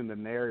controlling the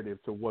narrative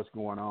to what's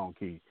going on,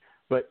 Keith.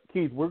 But,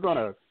 Keith, we're going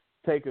to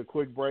take a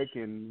quick break,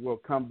 and we'll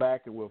come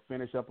back and we'll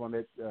finish up on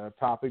that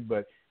topic.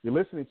 But you're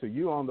listening to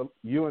You and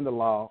the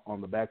Law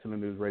on the Bachelor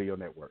News Radio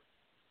Network.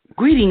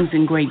 Greetings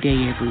and great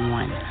day,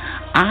 everyone.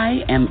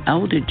 I am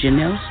Elder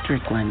Janelle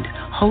Strickland,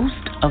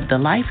 host of the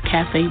Life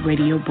Cafe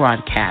radio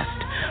broadcast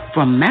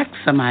from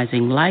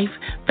Maximizing Life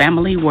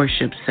Family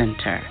Worship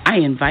Center. I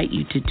invite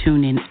you to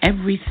tune in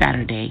every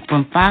Saturday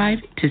from 5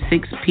 to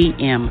 6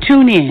 p.m.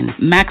 Tune in,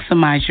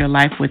 maximize your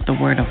life with the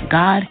Word of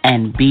God,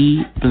 and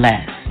be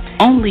blessed.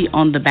 Only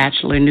on the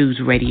Bachelor News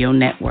Radio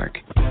Network.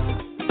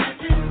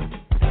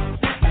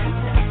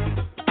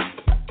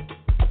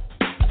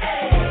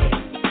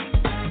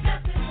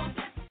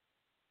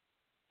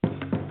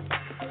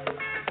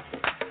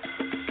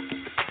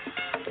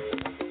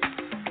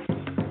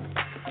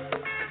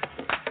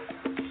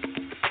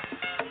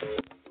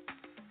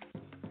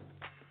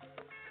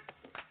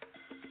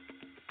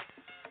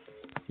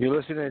 You're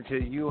listening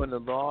to You and the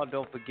Law.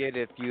 Don't forget,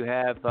 if you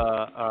have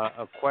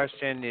a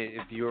question,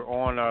 if you're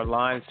on our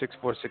line,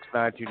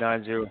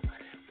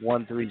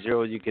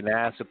 646-929-0130, you can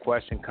ask a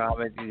question,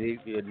 comment, leave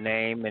your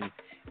name, and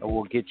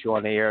we'll get you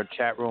on the air.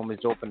 Chat room is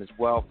open as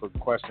well for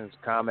questions,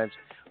 comments,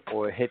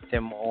 or hit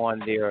them on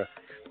their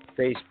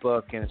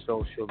Facebook and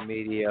social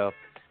media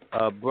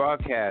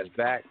broadcast.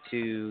 Back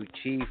to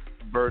Chief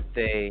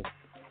Birthday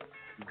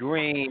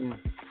Green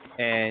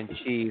and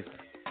Chief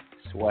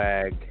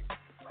Swag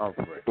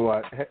Humphrey.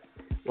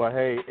 Well,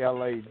 hey,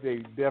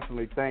 LAD,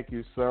 definitely thank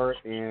you, sir.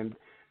 And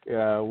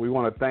we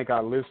want to thank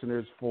our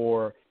listeners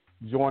for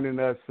joining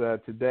us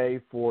today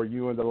for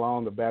You and the Law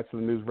on the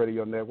Bachelor News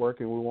Radio Network.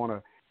 And we want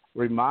to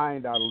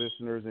remind our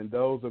listeners and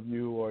those of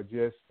you who are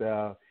just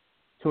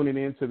tuning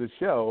into the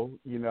show,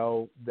 you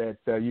know, that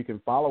you can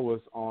follow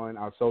us on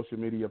our social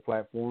media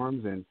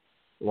platforms and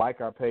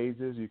like our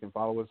pages. You can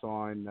follow us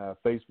on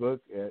Facebook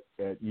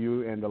at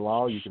You and the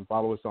Law. You can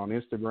follow us on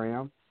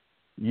Instagram,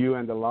 You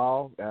and the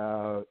Law,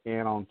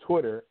 and on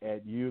Twitter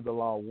at You the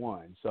Law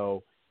 1.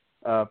 So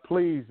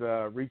please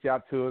reach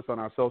out to us on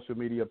our social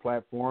media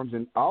platforms,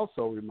 and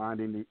also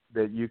reminding you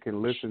that you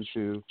can listen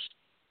to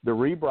the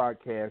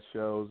rebroadcast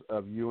shows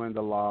of You and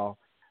the Law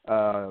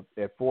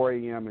at 4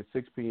 a.m. and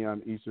 6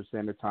 p.m. Eastern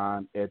Standard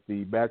Time at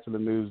the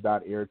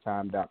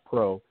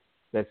bachelornews.airtime.pro.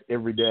 That's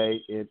every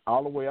day, and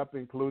all the way up,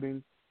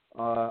 including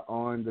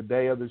on the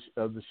day of the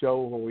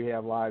show when we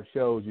have live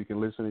shows. You can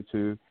listen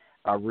to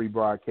our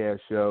rebroadcast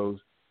shows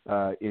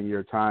in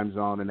your time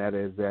zone, and that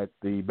is at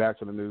the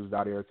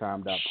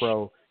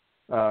bachelornews.airtime.pro.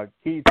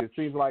 Keith, it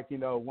seems like, you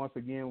know, once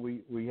again,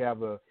 we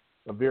have a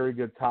very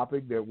good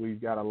topic that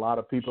we've got a lot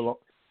of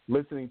people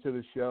listening to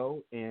the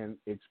show and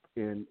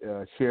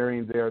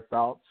sharing their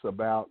thoughts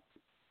about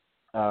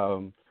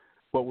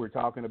what we're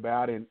talking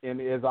about. And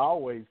as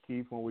always,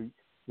 Keith, when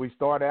we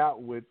start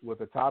out with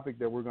a topic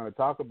that we're going to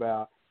talk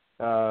about,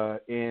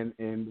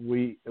 and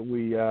we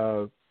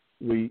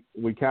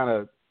kind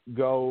of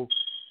go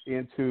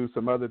into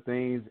some other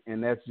things,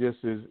 and that's just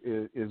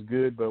is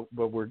good.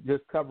 But we're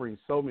just covering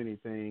so many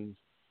things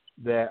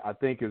that I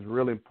think is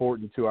really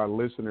important to our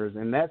listeners,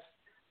 and that's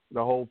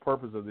the whole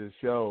purpose of this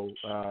show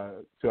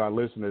to our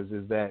listeners,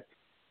 is that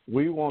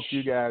we want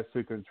you guys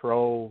to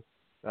control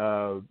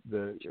as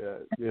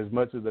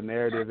much of the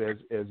narrative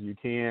as you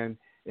can,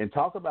 and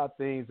talk about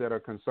things that are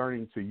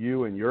concerning to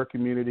you and your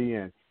community.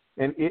 And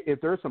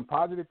if there's some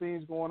positive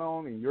things going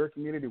on in your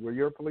community where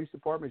your police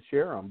department,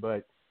 share them.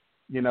 But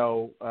you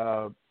know,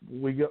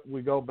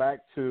 we go back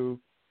to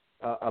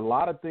a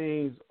lot of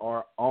things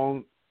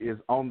is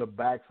on the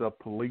backs of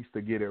police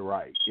to get it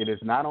right. It is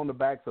not on the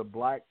backs of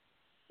black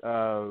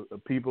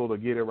people to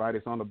get it right.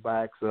 It's on the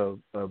backs of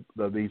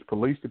these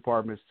police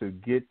departments to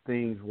get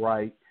things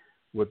right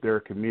with their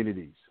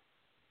communities.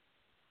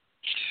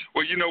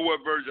 Well, you know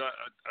what, Virgil?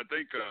 I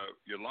think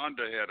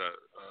Yolanda had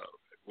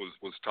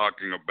was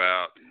talking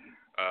about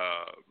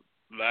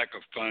lack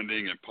of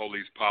funding and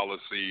police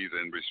policies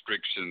and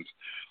restrictions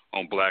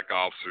on black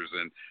officers,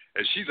 and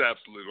she's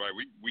absolutely right.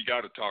 We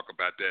got to talk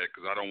about that,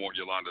 because I don't want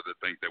Yolanda to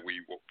think that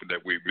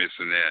we're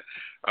missing that.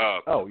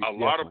 A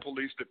lot of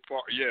police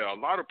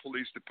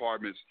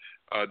departments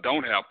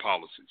don't have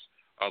policies.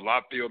 A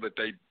lot feel that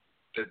they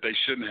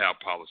shouldn't have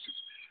policies.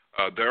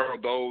 There are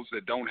those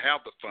that don't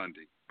have the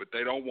funding, but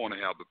they don't want to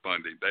have the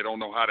funding. They don't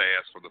know how to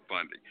ask for the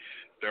funding.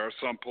 There are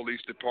some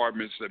police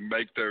departments that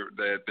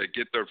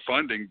get their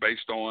funding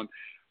based on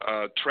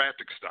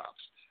traffic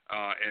stops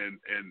and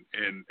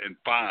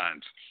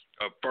fines.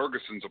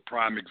 Ferguson's a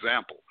prime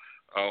example.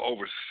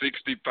 Over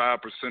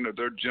 65% of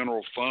their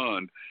general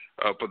fund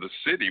for the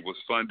city was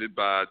funded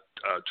by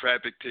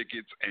traffic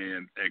tickets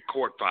and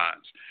court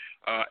fines.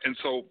 And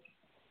so,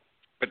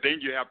 but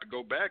then you have to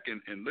go back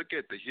and look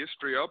at the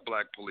history of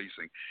black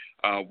policing.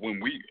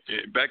 When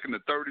back in the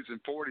 30s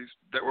and 40s,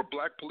 there were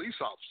black police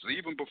officers,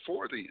 even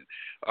before then.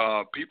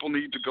 People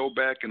need to go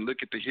back and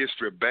look at the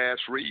history of Bass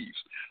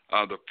Reeves,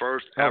 the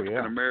first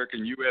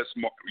African-American U.S.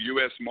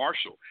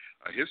 Marshal.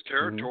 His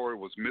territory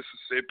was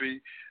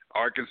Mississippi,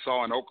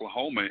 Arkansas, and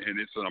Oklahoma, and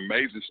it's an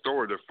amazing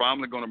story. They're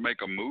finally going to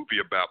make a movie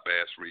about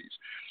Bass Reeves.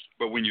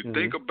 But when you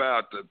think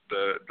about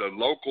the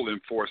local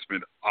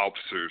enforcement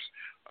officers,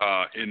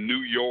 in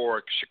New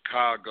York,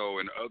 Chicago,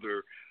 and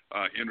other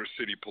inner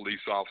city police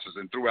officers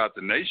and throughout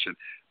the nation,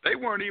 they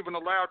weren't even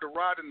allowed to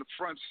ride in the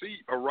front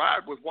seat or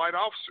ride with white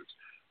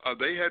officers.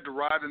 They had to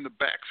ride in the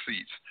back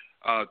seats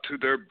to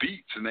their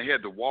beats, and they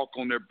had to walk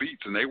on their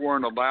beats, and they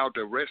weren't allowed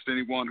to arrest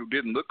anyone who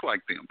didn't look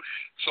like them.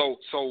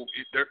 So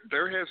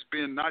there has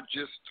been, not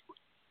just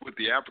with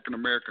the African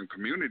American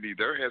community,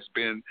 there has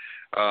been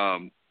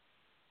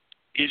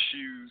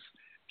issues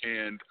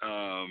and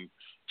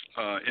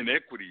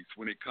inequities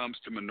when it comes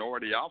to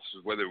minority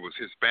officers, whether it was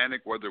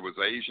Hispanic, whether it was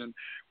Asian,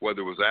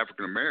 whether it was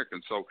African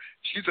American. So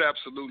she's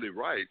absolutely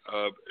right.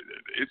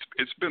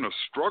 It's been a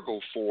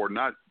struggle for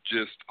not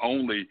just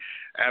only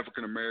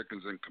African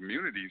Americans and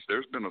communities.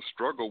 There's been a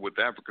struggle with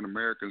African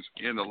Americans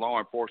in the law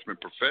enforcement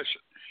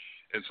profession,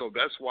 and so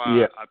that's why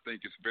I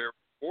think it's very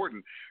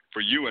important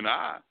for you and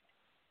I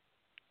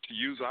to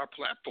use our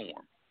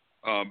platform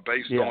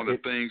based on the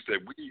things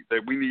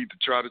that we need to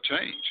try to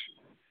change.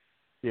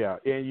 Yeah,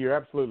 and you're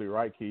absolutely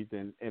right, Keith,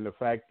 and the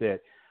fact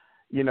that,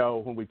 you know,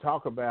 when we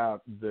talk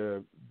about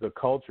the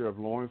culture of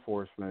law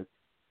enforcement,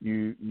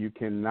 you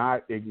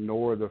cannot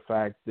ignore the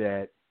fact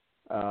that,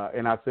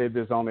 and I said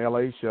this on the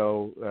LA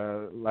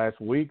show last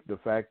week, the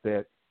fact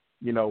that,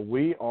 you know,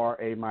 we are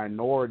a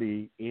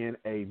minority in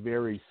a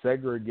very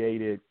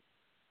segregated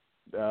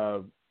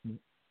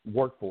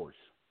workforce.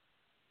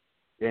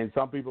 And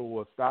some people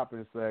will stop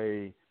and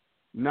say,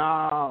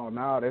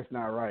 no, that's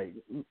not right.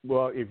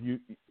 Well, if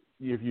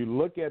you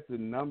look at the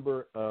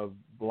number of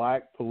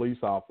black police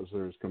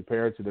officers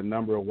compared to the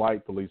number of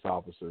white police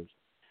officers,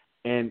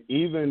 and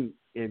even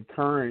in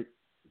current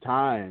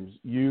times,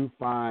 you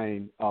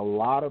find a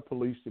lot of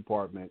police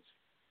departments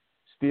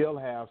still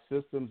have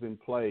systems in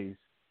place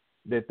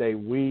that they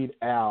weed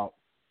out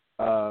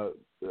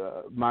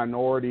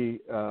minority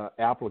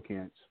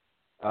applicants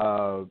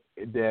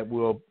that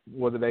will,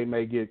 whether they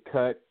may get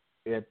cut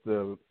at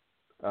the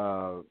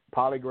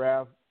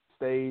polygraph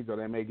stage or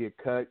they may get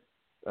cut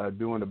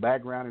doing the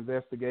background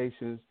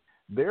investigations.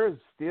 There is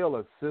still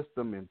a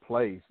system in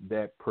place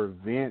that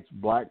prevents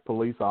black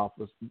police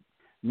officers,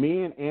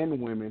 men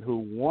and women, who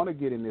want to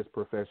get in this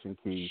profession,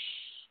 Keith.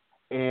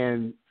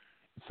 And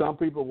some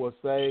people will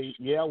say,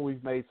 yeah,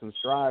 we've made some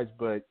strides,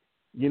 but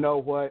you know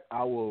what?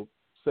 I will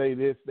say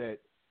this, that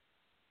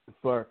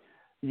for,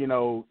 you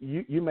know,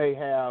 you may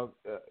have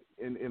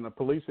in a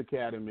police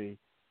academy,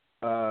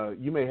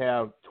 you may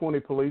have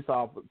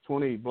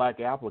 20 black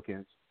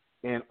applicants,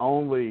 and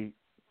only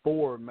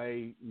 4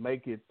 may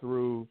make it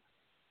through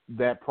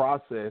that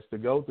process to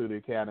go through the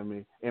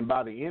academy. And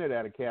by the end of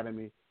that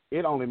academy,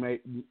 it only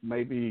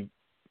may be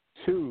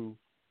 2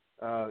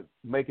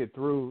 make it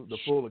through the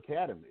full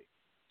academy.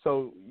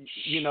 So,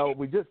 you know,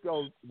 we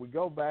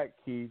go back,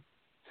 Keith,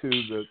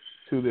 to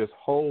this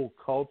whole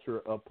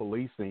culture of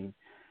policing,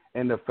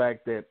 and the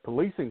fact that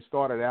policing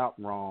started out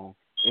wrong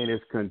and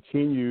has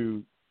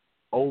continued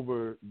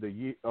over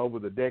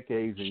the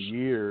decades and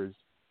years,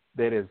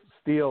 that has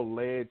still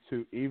led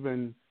to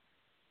even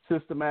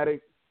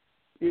systematic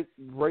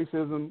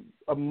racism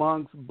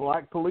amongst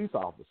black police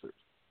officers.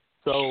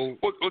 So,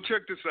 well,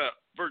 check this out,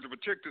 Virgil.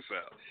 But check this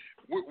out.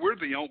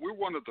 We're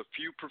one of the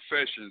few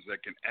professions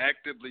that can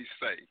actively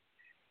say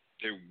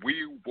that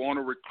we want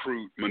to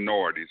recruit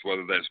minorities,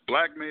 whether that's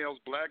black males,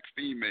 black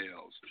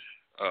females,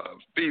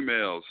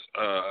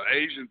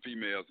 Asian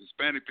females,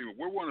 Hispanic females.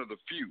 We're one of the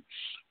few.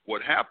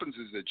 What happens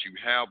is that you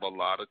have a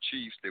lot of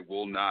chiefs that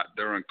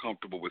they're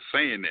uncomfortable with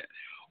saying that,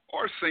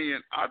 or saying,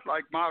 I'd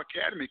like my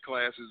academy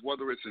classes,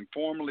 whether it's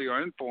informally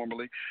or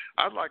informally,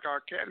 I'd like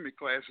our academy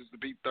classes to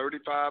be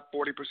 35,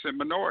 40%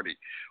 minority.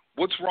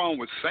 What's wrong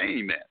with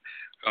saying that?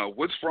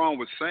 What's wrong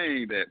with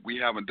saying that we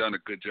haven't done a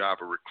good job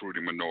of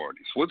recruiting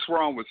minorities? What's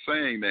wrong with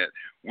saying that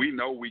we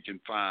know we can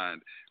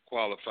find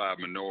qualified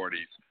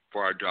minorities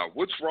for our job?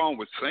 What's wrong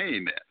with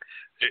saying that?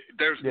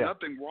 There's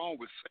nothing wrong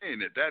with saying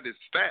that. That is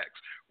facts.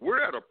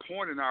 We're at a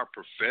point in our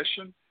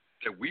profession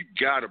that we've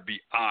got to be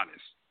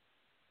honest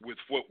with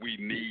what we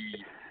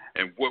need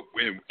and what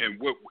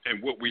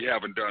we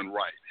haven't done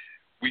right.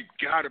 We've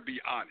got to be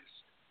honest.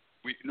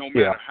 No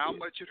matter how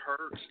much it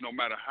hurts, no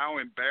matter how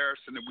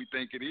embarrassing that we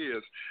think it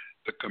is,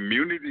 the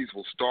communities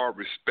will start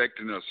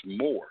respecting us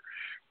more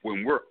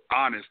when we're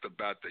honest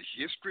about the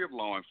history of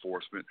law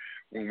enforcement,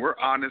 when we're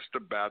honest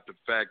about the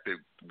fact that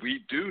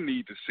we do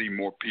need to see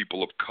more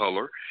people of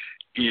color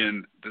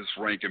in this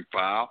rank and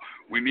file.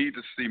 We need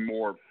to see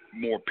more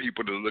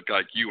people that look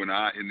like you and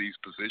I in these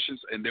positions.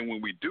 And then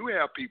when we do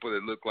have people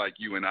that look like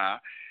you and I,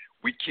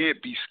 we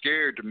can't be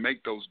scared to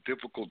make those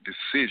difficult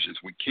decisions.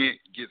 We can't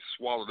get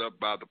swallowed up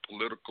by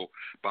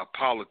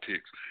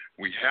politics.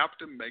 We have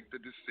to make the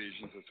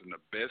decisions that's in the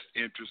best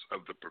interest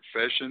of the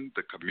profession,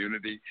 the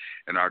community,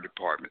 and our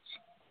departments.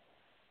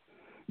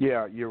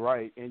 Yeah, you're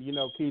right. And, you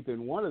know, Keith,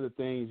 and one of the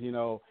things, you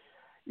know,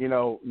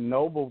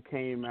 Noble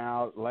came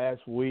out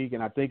last week,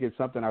 and I think it's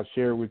something I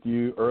shared with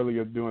you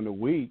earlier during the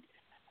week,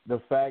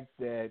 the fact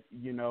that,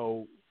 you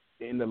know,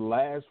 in the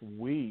last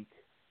week,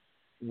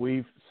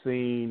 we've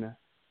seen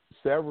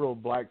several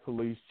black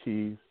police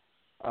chiefs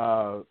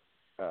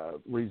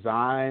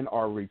resign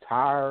or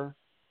retire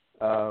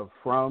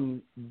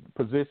from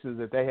positions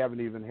that they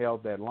haven't even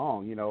held that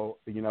long.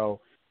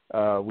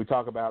 We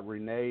talk about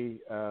Renee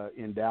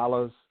in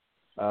Dallas.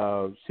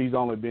 She's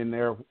only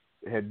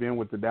had been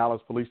with the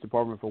Dallas Police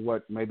Department for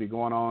what, maybe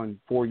going on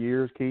 4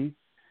 years, Keith?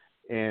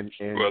 And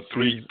well,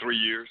 3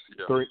 years.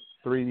 Yeah.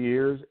 3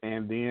 years,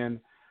 and then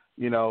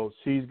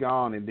she's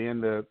gone, and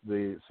then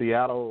the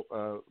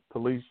Seattle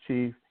police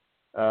chief,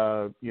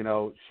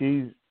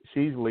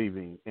 she's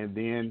leaving, and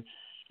then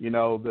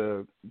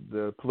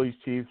the police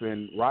chief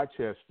in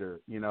Rochester,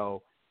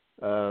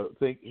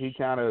 think he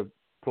kind of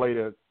played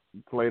an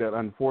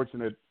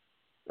unfortunate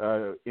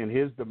in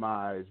his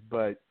demise.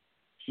 But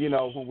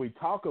when we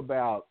talk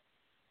about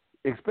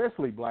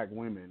especially black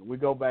women, we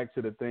go back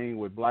to the thing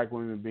with black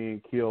women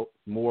being killed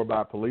more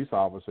by police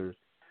officers.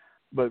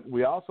 But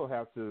we also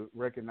have to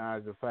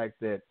recognize the fact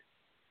that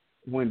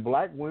when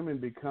black women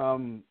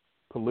become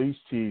police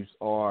chiefs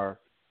or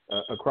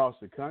across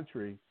the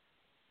country,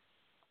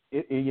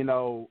 it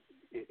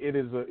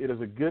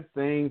is a good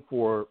thing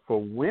for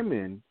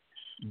women.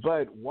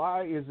 But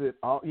why is it,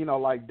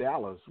 like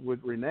Dallas with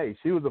Renee?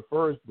 She was the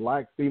first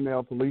black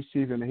female police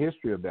chief in the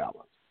history of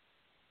Dallas.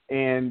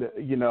 And,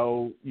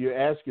 you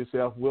ask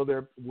yourself,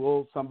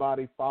 will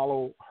somebody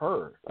follow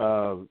her?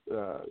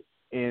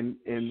 And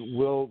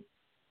will,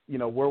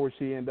 where will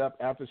she end up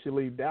after she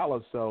leaves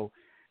Dallas? So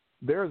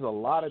there's a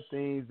lot of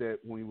things that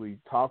when we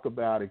talk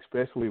about,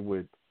 especially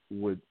with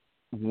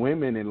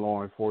women in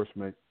law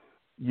enforcement,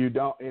 you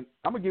don't. And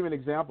I'm going to give you an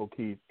example,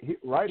 Keith.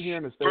 Right here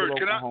in the state of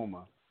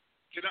Oklahoma.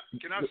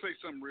 Can I say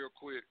something real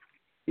quick?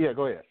 Yeah,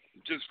 go ahead.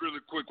 Just really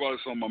quick while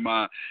it's on my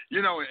mind,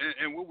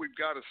 and what we've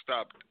got to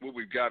stop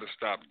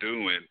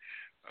doing,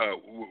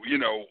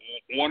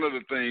 one of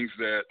the things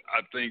that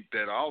I think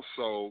that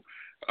also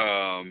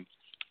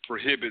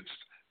prohibits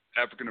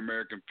African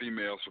American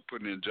females from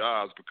putting in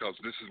jobs, because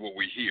this is what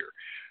we hear.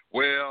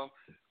 Well,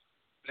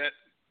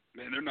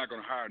 they're not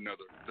going to hire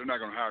another. They're not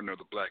going to hire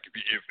another black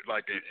if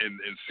like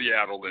in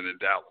Seattle and in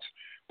Dallas.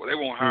 Well, they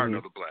won't hire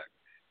another black.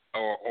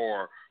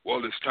 Or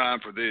well, it's time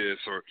for this,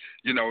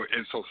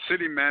 and so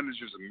city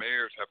managers and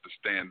mayors have to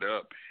stand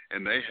up,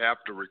 and they have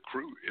to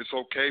recruit. It's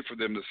okay for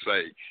them to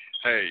say,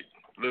 hey,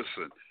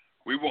 listen,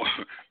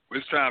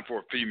 it's time for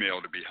a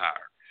female to be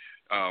hired.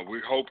 We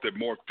hope that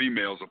more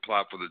females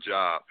apply for the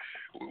job.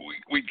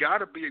 We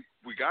gotta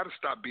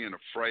stop being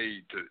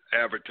afraid to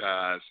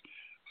advertise,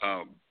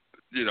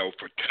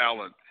 for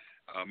talent,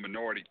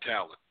 minority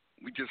talent.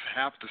 We just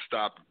have to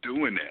stop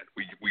doing that.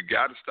 We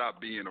got to stop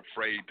being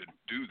afraid to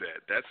do that.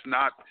 That's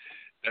not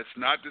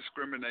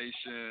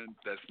discrimination.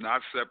 That's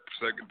not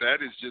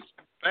that is just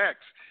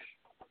facts.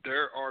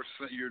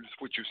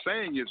 What you're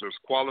saying is there's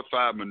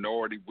qualified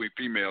minority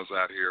females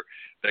out here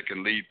that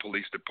can lead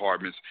police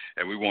departments,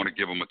 and we want to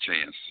give them a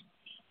chance.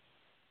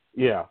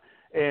 Yeah,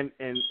 and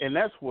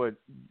that's what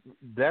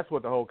the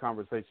whole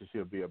conversation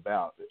should be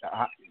about.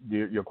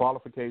 Your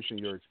qualification,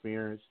 your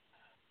experience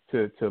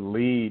to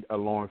lead a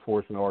law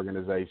enforcement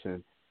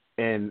organization,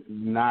 and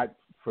not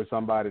for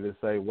somebody to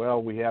say,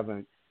 well, we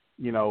haven't,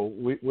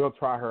 we'll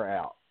try her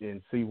out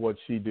and see what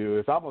she do.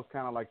 It's almost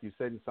kind of like you're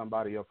setting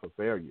somebody up for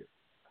failure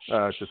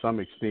to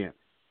some extent.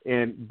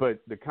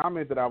 But the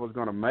comment that I was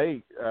going to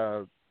make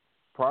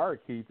prior,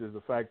 Keith, is the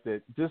fact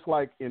that just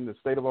like in the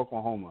state of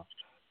Oklahoma,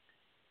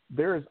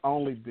 there has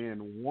only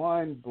been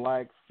one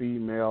black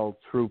female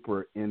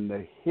trooper in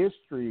the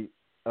history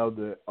of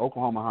the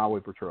Oklahoma Highway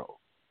Patrol.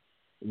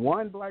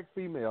 One black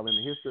female in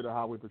the history of the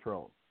Highway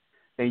Patrol.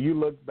 And you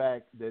look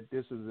back that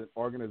this is an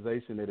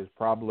organization that is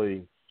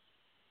probably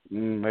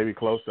maybe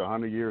close to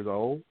 100 years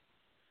old.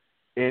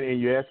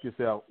 And you ask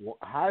yourself, well,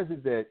 how is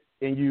it that,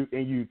 and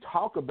you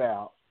talk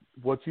about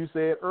what you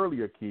said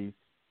earlier, Keith,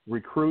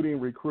 recruiting.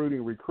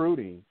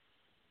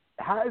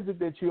 How is it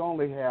that you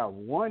only have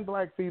one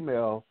black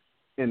female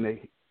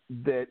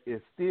that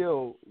is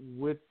still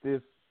with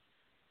this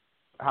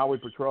Highway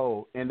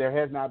Patrol, and there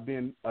has not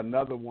been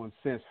another one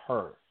since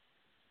her?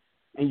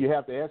 And you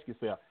have to ask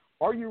yourself,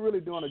 are you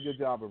really doing a good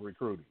job of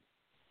recruiting?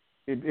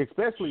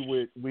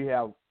 Especially we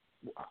have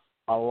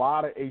a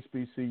lot of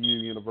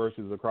HBCU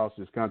universities across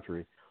this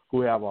country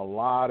who have a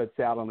lot of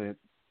talented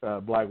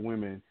black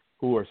women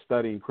who are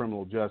studying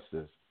criminal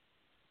justice.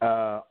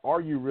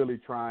 Are you really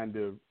trying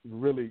to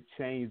really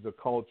change the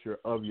culture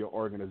of your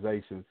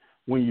organization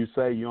when you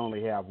say you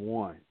only have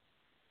one?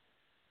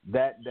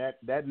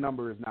 That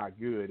number is not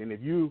good. And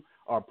if you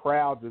are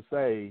proud to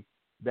say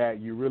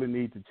that you really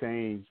need to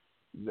change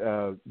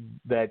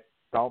that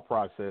thought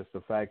process,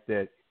 the fact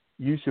that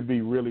you should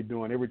be really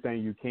doing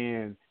everything you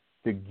can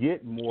to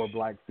get more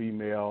black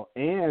female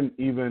and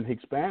even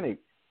Hispanic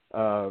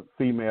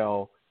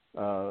female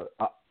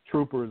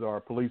troopers or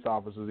police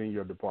officers in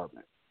your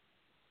department.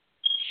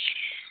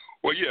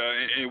 Well, yeah,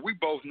 and we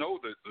both know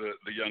that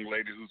the young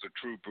lady who's a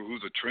trooper,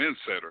 who's a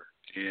trendsetter,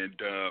 and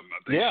I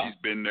think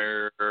she's been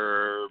there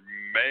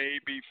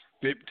maybe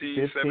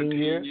 15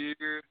 17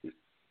 years.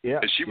 Yeah,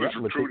 and she was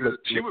recruited.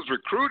 She was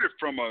recruited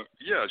from a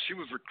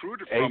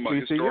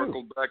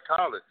historical black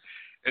college,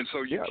 and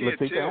so you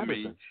can't tell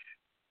me.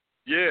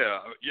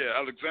 Latika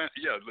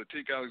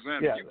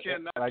Alexander. Yeah, you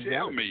cannot Alexander.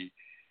 tell me.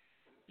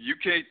 You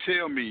can't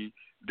tell me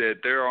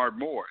that there are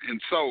more.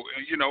 And so,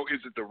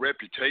 is it the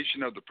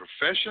reputation of the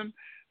profession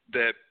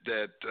that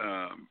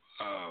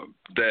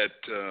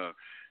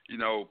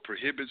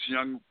prohibits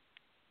young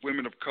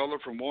women of color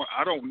from more?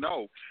 I don't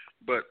know,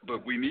 but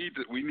we need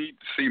to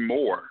see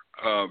more.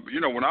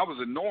 When I was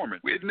in Norman,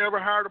 we had never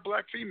hired a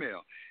black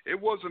female. It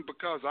wasn't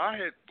because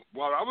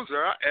while I was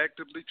there, I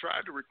actively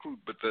tried to recruit,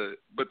 but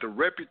the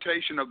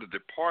reputation of the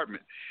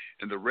department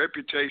and the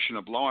reputation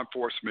of law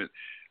enforcement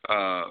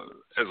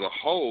as a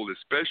whole,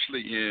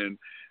 especially in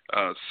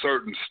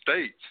certain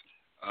states,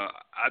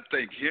 I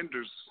think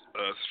hinders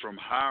us from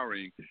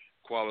hiring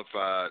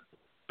qualified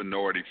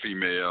minority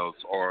females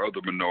or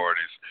other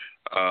minorities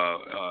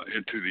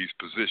into these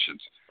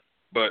positions.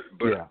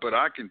 But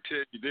I can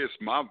tell you this: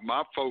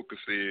 my focus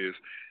is,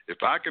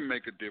 if I can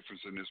make a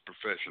difference in this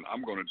profession,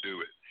 I'm going to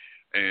do it,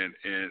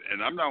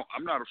 and I'm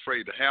not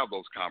afraid to have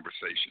those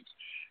conversations.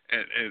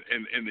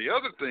 And the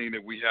other thing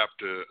that we have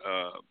to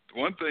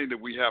one thing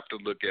that we have to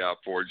look out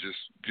for,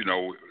 just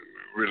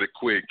really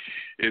quick,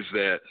 is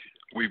that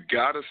we've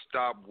got to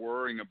stop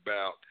worrying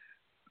about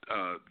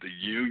the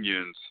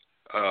unions.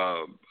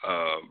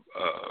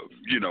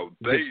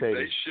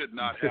 They should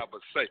not have a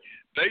say.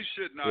 They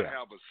should not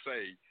have a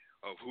say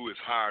of who is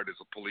hired as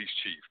a police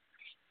chief.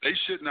 They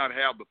should not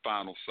have the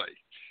final say.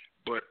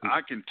 But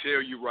I can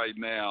tell you right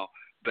now,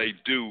 they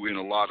do in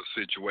a lot of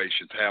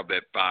situations have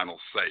that final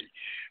say.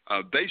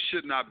 They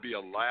should not be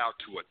allowed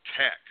to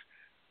attack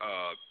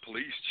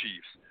police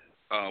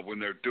chiefs when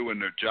they're doing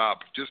their job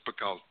just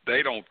because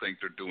they don't think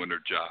they're doing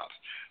their jobs.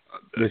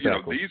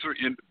 Exactly. These are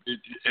and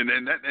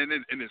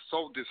it's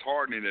so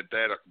disheartening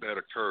that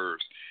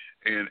occurs,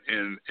 and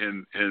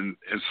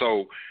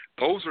so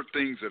those are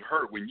things that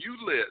hurt. When you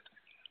let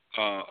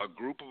a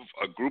group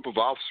of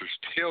officers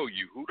tell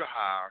you who to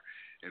hire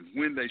and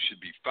when they should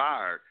be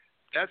fired,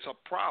 that's a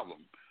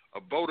problem. A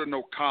vote of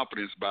no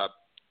confidence by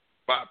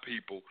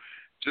people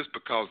just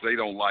because they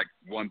don't like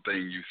one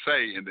thing you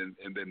say, and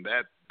then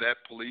that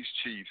police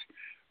chief's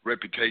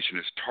reputation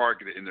is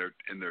targeted and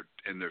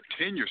their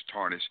tenure's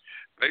tarnished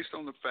based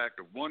on the fact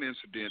of one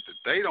incident that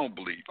they don't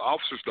believe,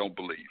 officers don't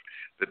believe,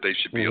 that they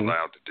should be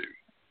allowed to do.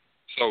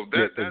 So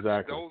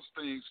those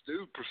things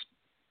do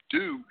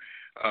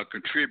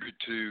contribute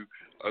to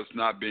us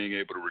not being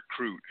able to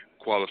recruit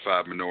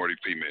qualified minority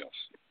females.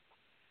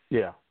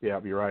 Yeah,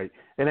 you're right.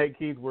 And hey,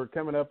 Keith, we're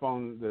coming up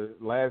on the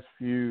last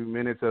few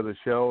minutes of the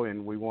show,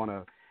 and we want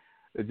to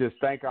just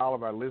thank all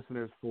of our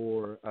listeners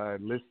for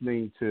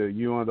listening to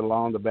You on the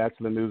Law on the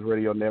Bachelor News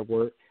Radio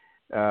Network.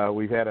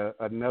 We've had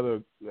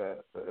another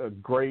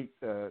great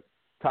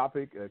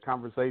topic, a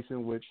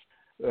conversation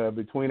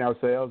between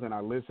ourselves and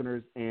our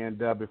listeners. And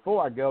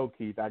before I go,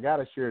 Keith, I got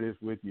to share this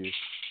with you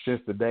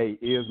since today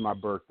is my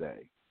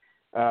birthday.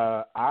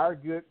 Our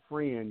good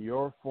friend,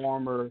 your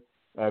former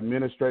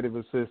administrative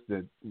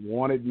assistant,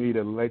 wanted me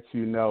to let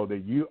you know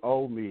that you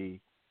owe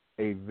me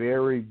a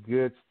very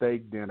good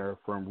steak dinner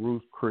from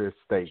Ruth Chris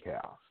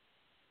Steakhouse.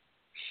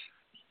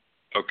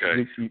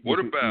 Okay. You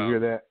hear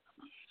that?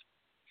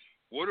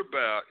 What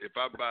about if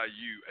I buy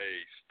you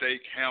a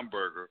steak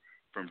hamburger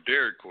from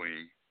Dairy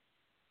Queen,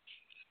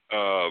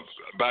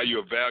 buy you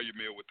a value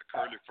meal with the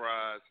curly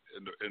fries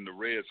and the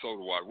red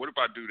soda water? What if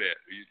I do that?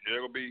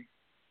 It'll be.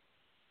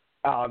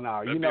 Oh no!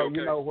 Okay? You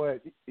know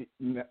what?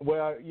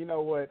 Well, you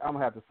know what? I'm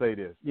gonna have to say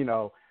this.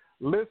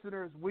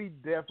 Listeners, we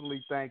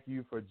definitely thank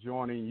you for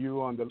joining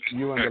You and the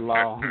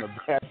Law on the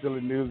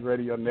Bachelor News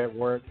Radio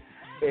Network,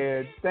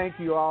 and thank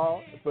you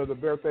all for the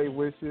birthday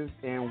wishes.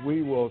 And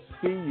we will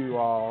see you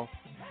all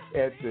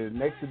at the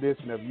next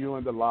edition of You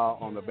and the Law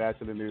on the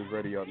Bachelor News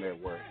Radio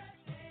Network.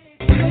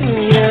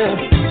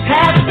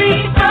 Happy